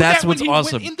 Well, You knew that's that when what's he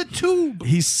awesome. went in the tube.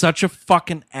 He's such a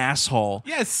fucking asshole.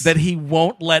 Yes. That he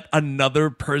won't let another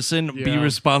person be Yeah.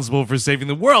 responsible for saving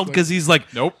the world because he's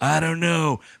like, Nope. I don't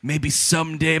know. Maybe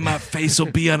someday my face will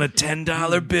be on a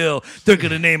 $10 bill. They're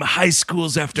going to name high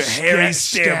schools after Harry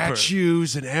Stamper.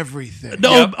 Statues and everything.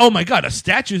 No, Yep. oh my god, a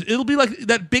statue. It'll be like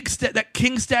that big that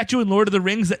king statue in Lord of the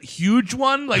Rings, that huge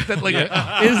one, like that, like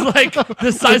is like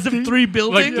the size of 3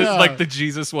 buildings. Like the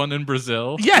Jesus one in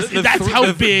Brazil. Yes, that's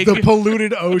how big. The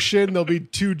polluted ocean. There'll be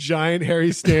 2 giant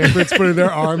Harry Stampers putting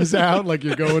their arms out like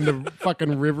you're going to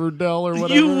fucking Riverdale or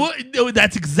whatever. You would. No,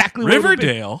 that's exactly what it'll be.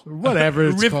 Riverdale. Whatever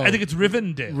it's called. I think it's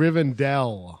Rivendell.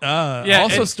 Rivendell. Yeah,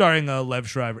 Also and- starring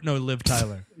Liv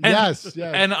Tyler. yes.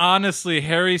 And honestly,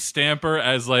 Harry Stamper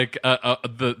as like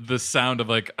the sound of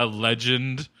like a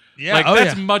legend. Yeah, like oh,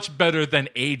 that's yeah. much better than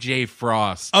AJ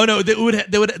Frost. Oh no, they would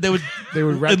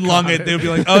retcon it. They would be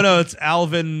like, oh no, it's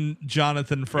Alvin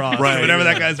Jonathan Frost, Right. whatever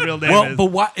that guy's real name Well, is. but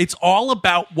what it's all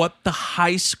about what the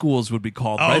high schools would be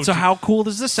called, Oh, right? So dude. how cool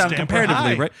does this sound Stamper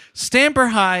comparatively, High. right? Stamper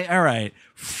High, all right.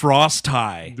 Frost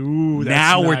High. Ooh, that's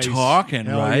now we're nice. talking,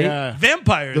 Hell right? Yeah,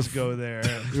 Vampires go there.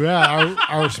 yeah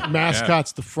our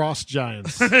mascot's the Frost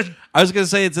Giants. I was gonna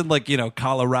say it's in like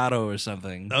Colorado or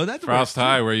something. Oh, that's Frost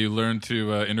High, where you learn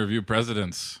to interview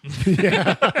presidents.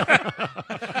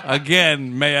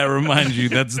 Again, may I remind you,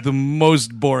 that's the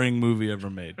most boring movie ever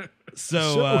made.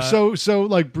 So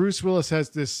like Bruce Willis has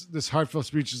this heartfelt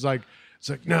speech. It's like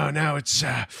no, it's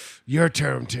your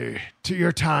turn to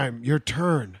your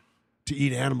turn to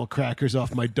eat animal crackers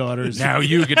off my daughter's. Now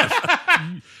you get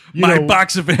to. My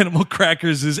box of animal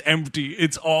crackers is empty.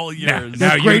 It's all yours.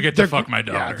 Now They're you get to they're- fuck my Yeah,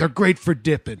 daughter. they're great for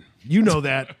dipping. You know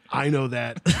that. I know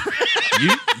that.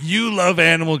 You love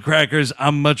animal crackers.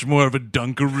 I'm much more of a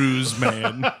Dunkaroos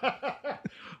man.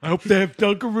 I hope they have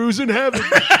Dunkaroos in heaven.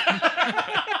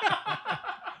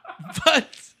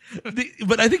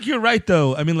 but I think you're right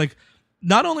though. I mean, like,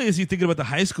 not only is he thinking about the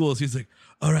high schools, he's like,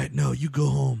 all right, no, you go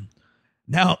home.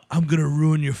 Now I'm gonna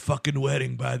ruin your fucking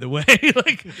wedding, by the way.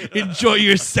 Like, enjoy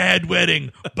your sad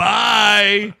wedding.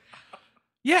 Bye.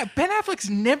 Yeah, Ben Affleck's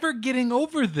never getting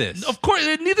over this. Of course,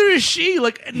 neither is she.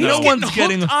 Like, no He's one's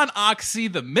getting. hooked on Oxy.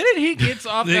 The minute he gets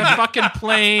off that fucking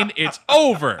plane, it's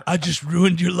over. I just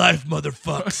ruined your life,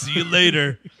 motherfucker. See you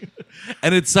later.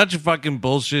 And it's such fucking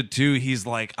bullshit, too. He's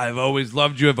like, I've always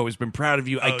loved you. I've always been proud of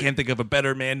you. I can't think of a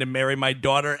better man to marry my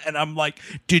daughter. And I'm like,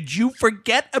 did you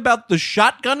forget about the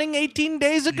shotgunning 18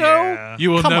 days ago? Yeah.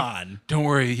 You will Come nev- on. Don't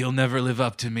worry, you'll never live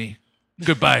up to me.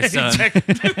 Goodbye, son.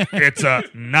 It's a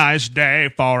nice day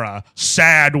for a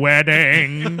sad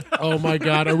wedding. Oh my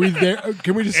God, are we there?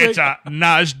 Can we just say? It's a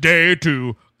nice day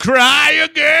to cry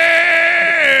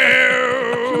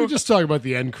again. Can we just talk about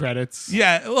the end credits?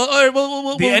 Yeah. Well, all right,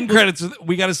 well, The end credits,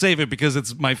 we got to save it because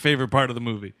it's my favorite part of the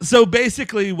movie. So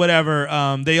basically, whatever.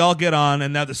 They all get on,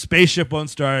 and now the spaceship won't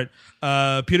start.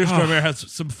 Peter Stormare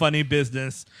has some funny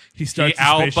business. He starts. He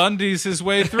Al the spaceship. Bundy's his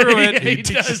way through it. Yeah, he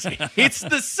does. Hits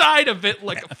the side of it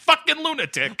like a fucking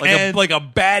lunatic. Like a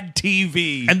bad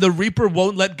TV. And the Reaper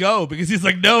won't let go because he's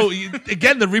like, no.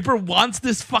 Again, the Reaper wants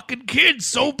this fucking kid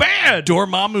so bad.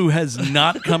 Dormammu has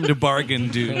not come to bargain,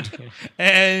 dude.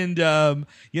 And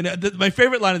my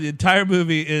favorite line of the entire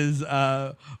movie is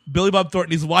Billy Bob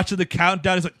Thornton. He's watching the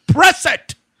countdown. He's like, "Press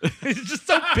it!" It's just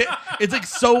so it's like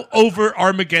so over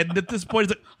Armageddon at this point.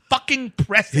 He's like, "Fucking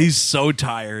press it!" He's so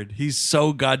tired. He's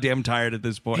so goddamn tired at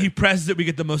this point. He presses it. We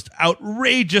get the most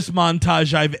outrageous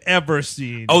montage I've ever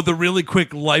seen. Oh, the really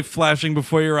quick life flashing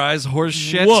before your eyes horse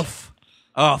shit? Woof.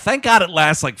 Oh, thank God it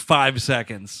lasts like 5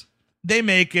 seconds. they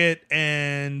make it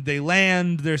and they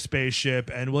land their spaceship,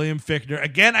 and William Fichtner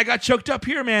again. I got choked up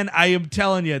here, man. I am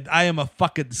telling you, I am a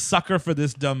fucking sucker for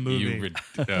this dumb movie.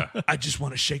 I just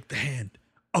want to shake the hand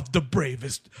of the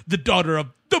bravest, the daughter of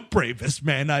the bravest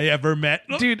man I ever met,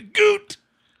 Dude. Goot.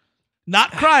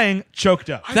 Not crying, choked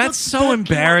up. That's so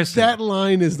embarrassing. That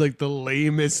line is like the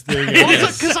lamest thing.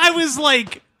 Because I was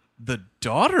like, the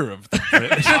daughter of the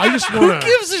British. I just Who want to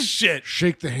gives a shit?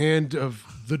 shake the hand of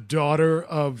the daughter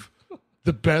of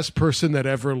the best person that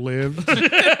ever lived.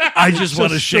 I just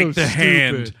want to Just shake so the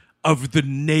hand stupid. of the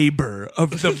neighbor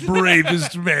of the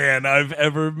bravest man I've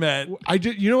ever met.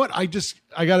 You know what? I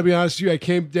got to be honest with you. I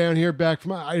came down here back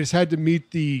from. I just had to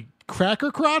meet the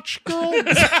Cracker Crotch girl.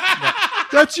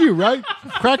 That's you, right?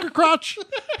 Cracker Crotch.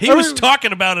 He was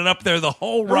talking about it up there the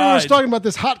whole Everyone was ride. talking about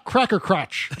this hot Cracker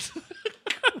Crotch.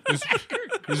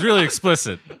 He's really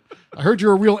explicit. I heard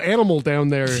you're a real animal down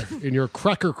there in your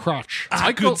Cracker Crotch.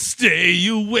 I could stay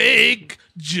awake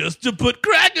just to put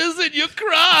crackers in your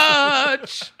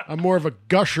crotch. I'm more of a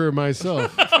gusher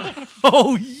myself.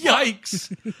 Oh,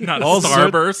 yikes. Not All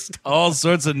Starburst. All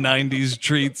sorts of 90s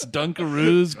treats.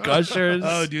 Dunkaroos, Gushers.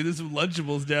 Oh, dude, there's some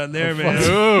Lunchables down there, man.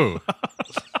 Ooh.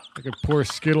 I could pour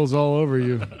Skittles all over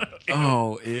you.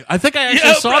 Oh, I think I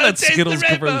actually saw that Skittles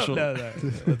commercial. No.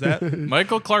 What's that?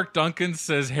 Michael Clark Duncan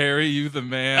says, Harry, you the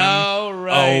man. Oh,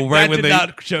 right. Oh, right That when did they-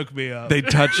 not choke me up. They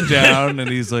touch down, and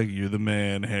he's like, "You're the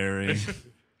man, Harry."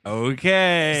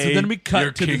 Okay. So then we cut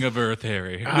You're to king the, of Earth,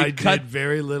 Harry. I cut- did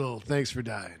very little. Thanks for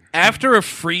dying. After a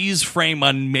freeze frame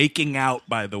on making out,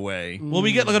 by the way. well,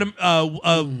 we get like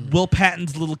Will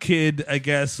Patton's little kid, I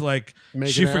guess. Like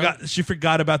Making out? she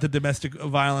forgot about the domestic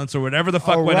violence or whatever the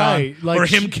fuck Oh, went right. on, Like or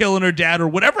him she- killing her dad, or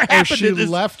whatever Or happened. she in this,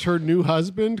 left her new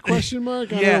husband? Question mark.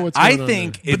 I don't Yeah. know what's going I on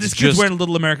think there. but this it's kid's just wearing a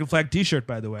little American flag T-shirt,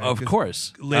 by the way. of 'cause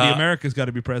course. Lady America's got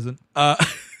to be present.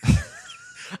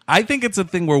 I think it's a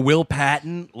thing where Will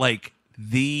Patton, like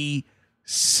the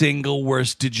single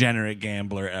worst degenerate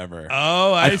gambler ever.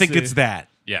 Oh, I think see. it's that.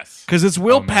 Yes. Because it's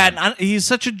Will Oh, man. Patton. He's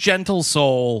such a gentle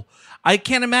soul. I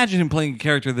can't imagine him playing a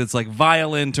character that's like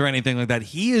violent or anything like that.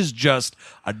 He is just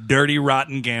a dirty,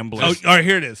 rotten gambler. Oh, all right,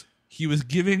 here it is. He's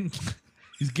giving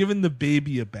the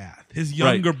baby a bath, his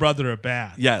younger brother a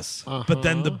bath. Yes. But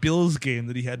then the Bills game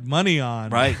that he had money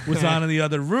on Right. was on in the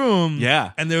other room.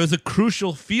 Yeah. And there was a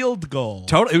crucial field goal.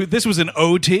 Totally. This was an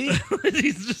OT.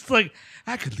 He's just like,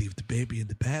 I could leave the baby in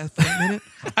the bath for a minute.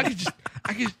 I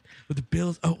could, with the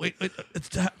Bills. Oh, wait, it's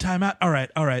time out. All right.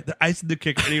 The ice in the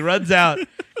kicker. And he runs out,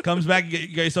 comes back, and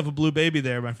you got yourself a blue baby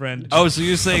there, my friend. Oh, so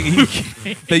you're saying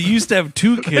they used to have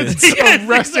two kids? a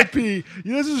recipe.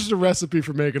 You know, this is just a recipe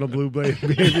for making a blue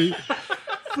baby.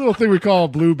 Little thing we call a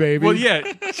blue baby. Well, yeah,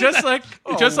 just like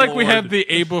we Lord. have the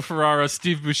Abel Ferrara,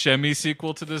 Steve Buscemi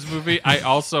sequel to this movie, I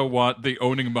also want the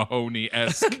Owning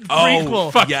Mahoney-esque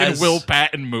Prequel. fucking yes. Will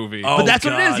Patton movie. Oh, But that's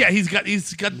what it God. is. Yeah, he's got.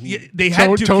 They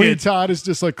had two Tony kids. Todd is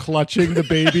just like clutching the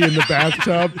baby in the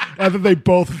bathtub, and then they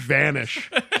both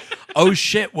vanish. Oh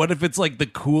shit! What if it's like the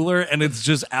cooler and it's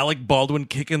just Alec Baldwin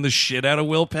kicking the shit out of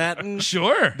Will Patton?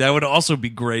 Sure. That would also be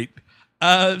great.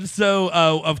 So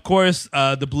of course,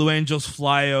 the Blue Angels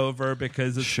fly over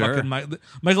because it's Sure. fucking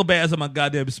Michael Bay has him on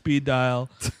goddamn speed dial.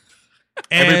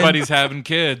 And- Everybody's having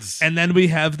kids. And then we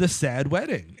have the sad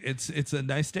wedding. It's a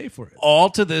nice day for it. All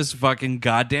to this fucking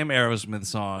goddamn Aerosmith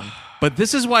song. But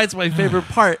this is why it's my favorite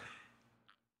part.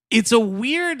 It's a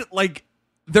weird, like,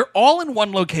 they're all in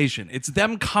one location. It's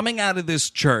them coming out of this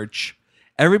church.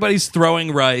 Everybody's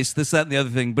throwing rice, this, that, and the other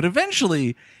thing. But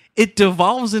eventually, it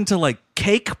devolves into, like,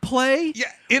 cake play.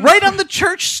 Yeah, right on the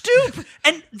church stoop.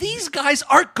 And these guys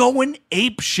are going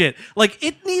ape shit. Like,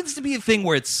 it needs to be a thing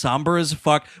where it's somber as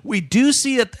fuck. We do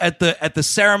see it at the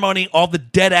ceremony. All the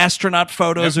dead astronaut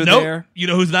photos are Nope. there. You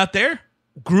know who's not there?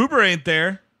 Gruber ain't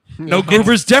there. No,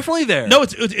 Gruber's definitely there. No,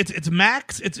 it's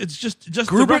Max. It's just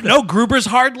Gruber. the- No, Gruber's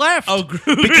hard left. Oh,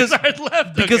 Gruber's because hard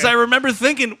left. Because Okay. I remember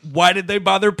thinking, why did they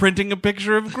bother printing a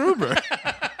picture of Gruber?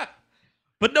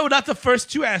 But no, not the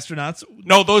first two astronauts.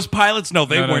 No, those pilots. No,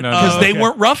 they No, no, weren't no, because no. they Okay.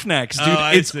 weren't roughnecks, dude. Oh,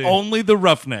 I It's see. only the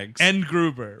roughnecks. And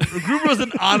Gruber. Gruber was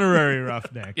an honorary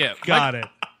roughneck. Yeah, got it.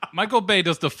 Michael Bay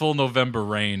does the full November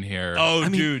Rain here. Oh,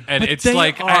 dude. and but it's they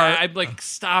like are- I'm like,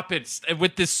 stop it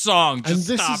with this song. Just And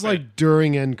this stop is it. like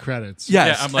during end credits.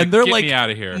 Yes, Yeah, I'm like, and they're get like, me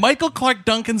outta here. Michael Clark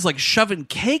Duncan's like shoving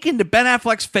cake into Ben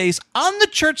Affleck's face on the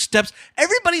church steps.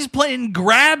 Everybody's playing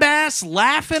grab ass,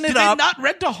 laughing Did it they up. not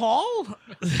rent a hall?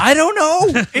 I don't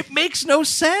know. It makes no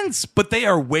sense. But they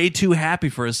are way too happy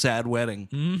for a sad wedding.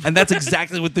 And that's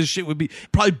exactly what this shit would be.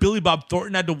 Probably Billy Bob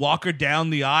Thornton had to walk her down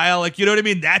the aisle. Like, you know what I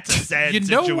mean? That's a sad You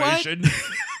know situation.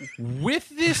 With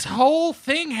this whole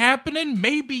thing happening,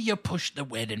 maybe you push the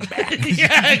wedding back.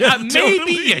 Yeah,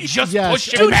 maybe you just Yes.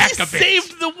 push it Dude, back he a bit.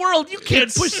 saved the world. You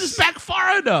can't push this back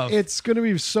far enough. It's going to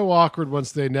be so awkward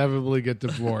once they inevitably get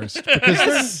divorced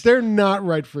because they're not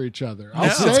right for each other. I'll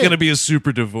say It's going to it. be a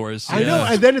super divorce. I know,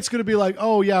 and then it's going to be like,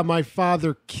 oh yeah, my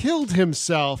father killed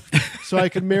himself so I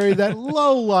could marry that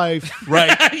low life Right.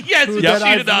 yes, who you that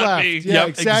I've cheated on left. me. Yeah, Yep,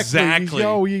 exactly.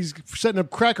 exactly. He's setting up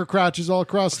cracker crotches all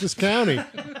across this county.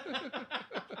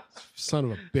 Son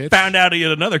of a bitch. Found out he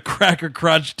had another cracker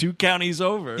crotch 2 counties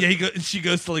over. Yeah, she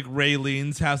goes to like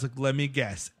Raylene's house. Like, let me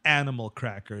guess, animal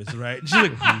crackers, right? And she's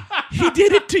like, he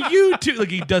did it to you too.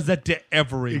 Like he does that to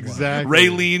everyone. Exactly.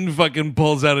 Raylene fucking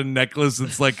pulls out a necklace.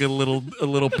 It's like a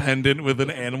little pendant with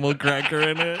an animal cracker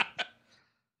in it.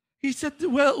 He said,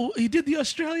 well, he did the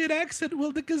Australian accent.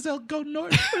 Will the gazelle go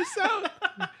north or south?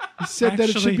 He said that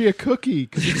it Actually- should be a cookie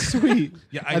because it's sweet.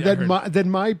 Yeah, and then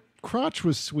my crotch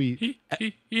was sweet.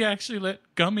 He actually let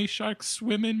gummy sharks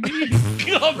swim in me.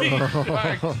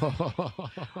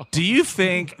 Do you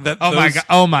think that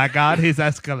Oh my god, he's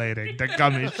escalating. The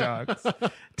gummy sharks.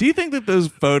 Do you think that those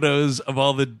photos of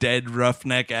all the dead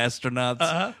roughneck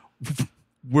astronauts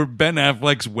were Ben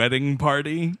Affleck's wedding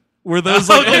party? Were those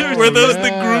the yeah.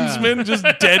 groomsmen just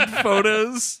dead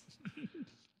photos?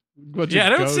 Yeah, I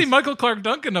don't see Michael Clark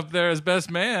Duncan up there as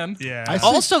best man. Yeah. I see-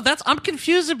 Also, I'm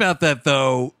confused about that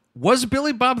though. Was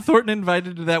Billy Bob Thornton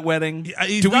invited to that wedding? Yeah,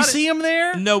 he's Do we not- see him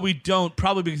there? No, we don't.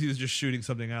 Probably because he was just shooting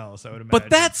something else, I would imagine. But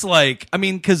that's like, I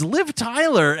mean, because Liv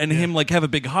Tyler and him like have a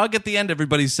big hug at the end.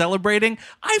 Everybody's celebrating.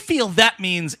 I feel that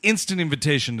means instant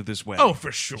invitation to this wedding. Oh,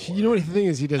 for sure. You know what the thing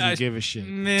is? He doesn't give a shit.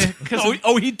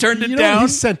 He turned it You know what? down. He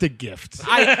sent a gift.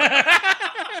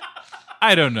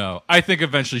 I don't know. I think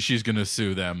eventually she's going to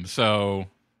sue them, so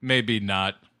maybe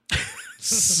not.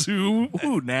 Sue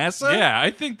who? NASA? Yeah, I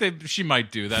think she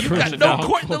might do that. Got eventually. no Now-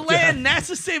 court in the land.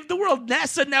 NASA saved the world.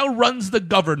 NASA now runs the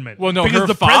government. Well, no, because her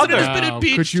the father- president has been Wow,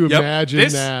 impeached. could you Yep. imagine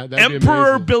This that? That'd be Emperor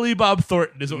amazing. Billy Bob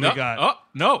Thornton is what No, we got. oh,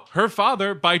 no, her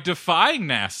father, by defying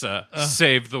NASA,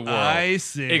 saved the world. I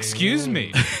see. Excuse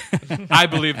me. I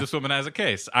believe this woman has a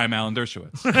case. I'm Alan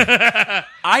Dershowitz.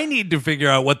 I need to figure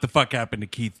out what the fuck happened to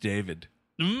Keith David.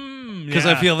 Because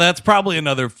yeah. I feel that's probably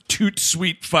another toot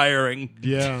sweet firing.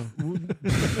 Yeah.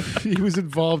 He was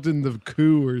involved in the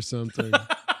coup or something.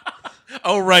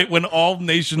 Oh, right. When all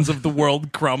nations of the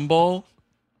world crumble.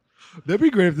 That'd be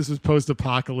great if this was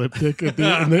post-apocalyptic in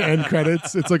the end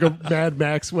credits. It's like a Mad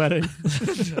Max wedding.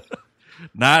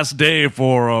 Nice day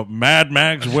for a Mad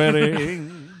Max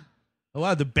wedding. Oh,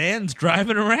 wow, the band's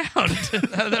driving around out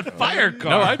of that fire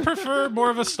car. No, I prefer more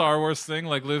of a Star Wars thing.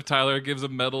 Like Liv Tyler gives a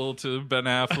medal to Ben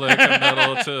Affleck, a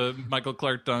medal to Michael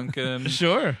Clark Duncan.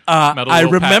 Sure. Medal I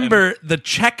Will remember the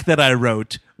check that I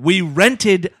wrote. We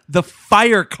rented the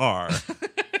fire car.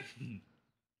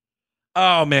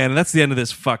 Oh, man. That's the end of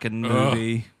this fucking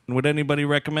movie. Would anybody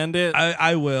recommend it?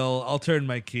 I will. I'll turn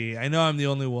my key. I know I'm the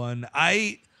only one.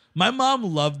 My mom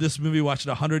loved this movie, watched it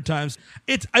 100 times.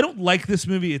 I don't like this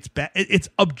movie. It's bad. It's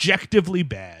objectively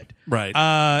bad.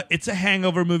 Right. It's a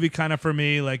hangover movie kind of for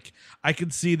me. Like I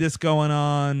could see this going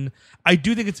on. I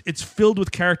do think it's filled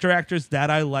with character actors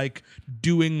that I like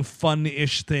doing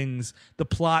fun-ish things. The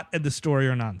plot and the story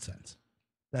are nonsense.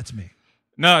 That's me.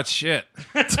 No, it's shit.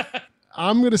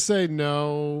 I'm going to say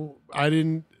no. I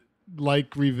didn't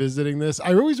like revisiting this.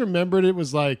 I always remembered it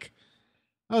was like,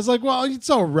 I was like, well, it's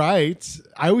all right.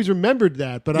 I always remembered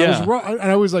that, but I was Yeah. wrong.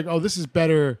 And I was like, oh, this is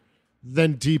better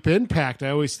than Deep Impact. I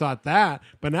always thought that.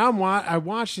 But now I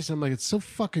watched this. I'm like, it's so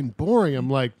fucking boring. I'm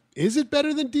like, is it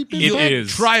better than Deep It Impact?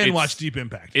 is. Try and It's- watch Deep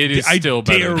Impact. It is I still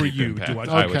better dare than Deep you Impact. to watch.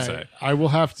 I Deep would Impact. say. I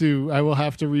will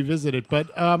have to revisit it. But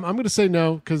I'm going to say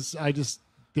no because I just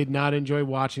did not enjoy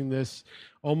watching this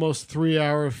almost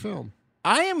 3-hour film.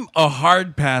 I am a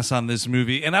hard pass on this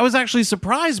movie, and I was actually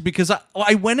surprised because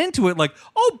I went into it like,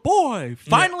 oh boy,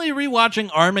 finally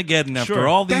rewatching Armageddon after Sure.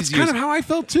 all these That's years. kind of how I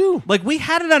felt too. Like we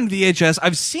had it on VHS.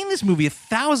 I've seen this movie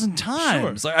 1,000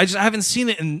 times. Like I haven't seen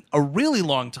it in a really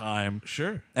long time.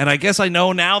 Sure. And I guess I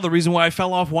know now the reason why I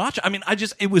fell off watching. I mean,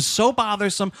 it was so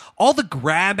bothersome. All the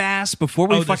grab ass before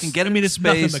we Oh, fucking there's get him into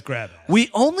nothing space. but grab ass. We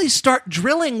only start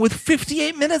drilling with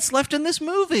 58 minutes left in this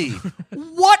movie.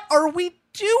 What are we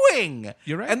doing?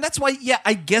 You're right. And that's why,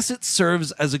 I guess it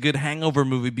serves as a good hangover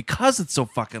movie because it's so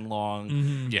fucking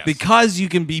long. Yes. Because you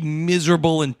can be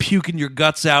miserable and puking your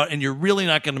guts out and you're really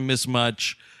not going to miss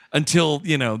much until,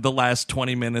 the last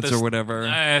 20 minutes or whatever.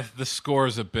 The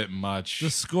score's a bit much. The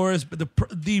score is, but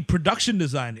the production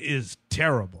design is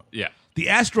terrible. Yeah. The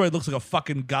asteroid looks like a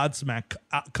fucking Godsmack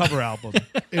cover album.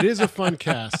 It is a fun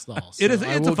cast, though. So It is-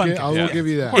 it's a fun cast. I will give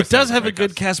you that. It does have a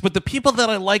good cast, but the people that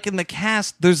I like in the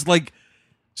cast, there's like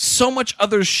so much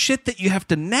other shit that you have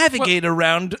to navigate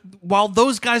around while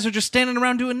those guys are just standing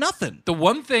around doing nothing. The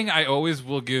one thing I always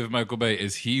will give Michael Bay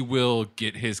is he will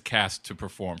get his cast to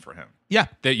perform for him. Yeah.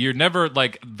 That you're never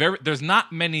like there's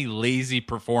not many lazy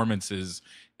performances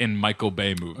in Michael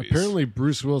Bay movies. Apparently,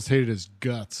 Bruce Willis hated his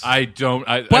guts. I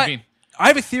But mean, I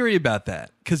have a theory about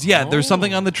that because there's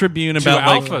something on the Tribune two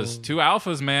about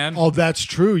alphas, man. Oh, that's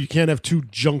true. You can't have two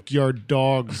junkyard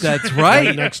dogs. That's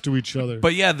right. next to each other.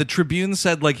 But the Tribune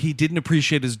said like he didn't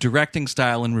appreciate his directing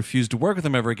style and refused to work with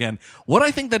him ever again. What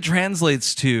I think that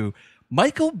translates to,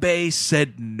 Michael Bay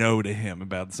said no to him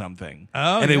about something.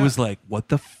 Oh, and it yeah. was like, what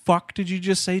the fuck did you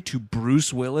just say to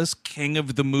Bruce Willis, king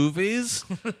of the movies?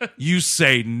 You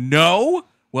say no?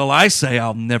 Well, I say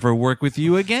I'll never work with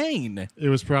you again. it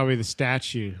was probably the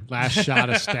statue. Last shot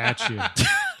of statue.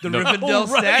 The Rivendell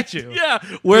statue. Yeah.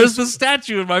 Where's the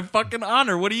statue in my fucking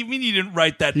honor? What do you mean you didn't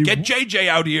write that? Get JJ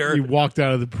out here. He walked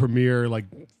out of the premiere like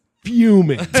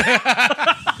fuming.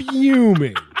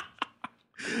 Fuming.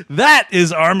 That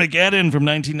is Armageddon from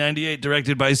 1998,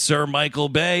 directed by Sir Michael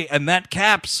Bay. And that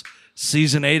caps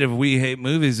season 8 of We Hate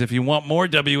Movies. If you want more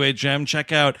WHM,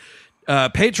 check out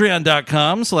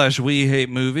patreon.com/We Hate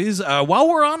Movies. While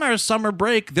we're on our summer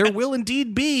break, there will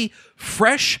indeed be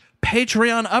fresh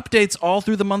Patreon updates all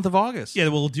through the month of August. Yeah,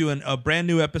 we'll do a brand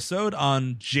new episode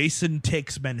on Jason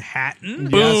Takes Manhattan.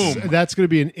 Boom. Yes, that's going to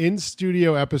be an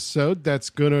in-studio episode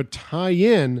that's going to tie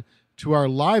in to our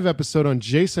live episode on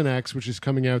Jason X, which is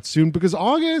coming out soon. Because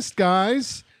August,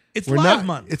 guys, It's we're live not-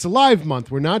 month. It's a live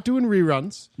month. We're not doing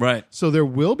reruns. Right. So there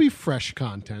will be fresh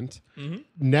content.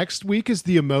 Next week is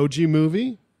the Emoji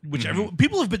Movie. Which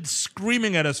people have been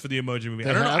screaming at us for the Emoji Movie.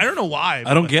 I don't know. have? I don't know why.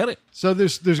 I don't get it. So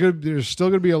there's still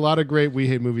gonna be a lot of great We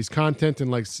Hate Movies content, and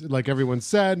like everyone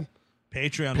said,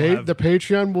 Patreon. Will have, the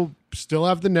Patreon will still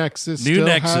have the Nexus, New still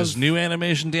Nexus, have- new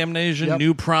Animation Damnation, Yep.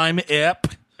 new Prime app.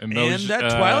 and that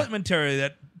Twilight Mentary,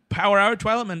 that Power Hour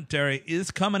Twilight Mentary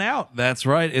is coming out. That's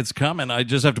right. It's coming. I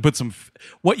just have to put some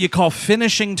what you call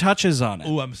finishing touches on it.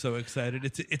 Oh, I'm so excited!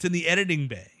 It's in the editing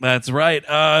bay. That's right.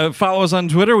 Follow us on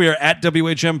Twitter. We are at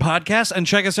WHM Podcast. And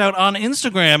check us out on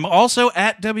Instagram, also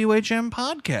at WHM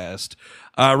Podcast.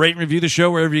 Rate and review the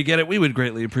show wherever you get it. We would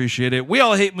greatly appreciate it. We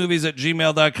all hate movies at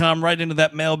gmail.com. Right into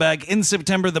that mailbag. In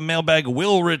September, the mailbag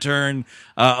will return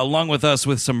along with us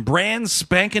with some brand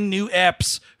spanking new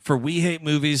eps for We Hate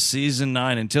Movies Season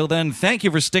 9. Until then, thank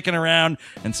you for sticking around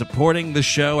and supporting the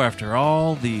show after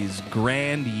all these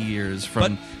grand years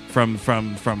from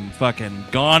fucking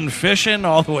Gone Fishing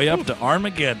all the way up to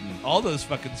Armageddon. All those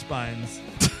fucking spines.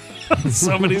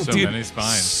 So many spines.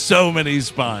 So many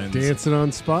spines. dancing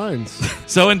on spines.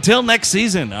 So until next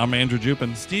season, I'm Andrew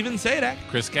Jupin. Steven Sadak.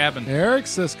 Chris Cabin. Eric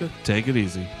Siska. Take it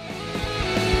easy.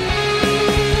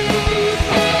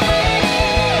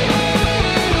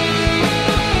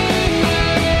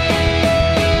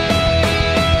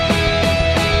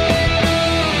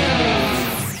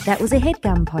 That was a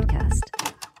HeadGum podcast.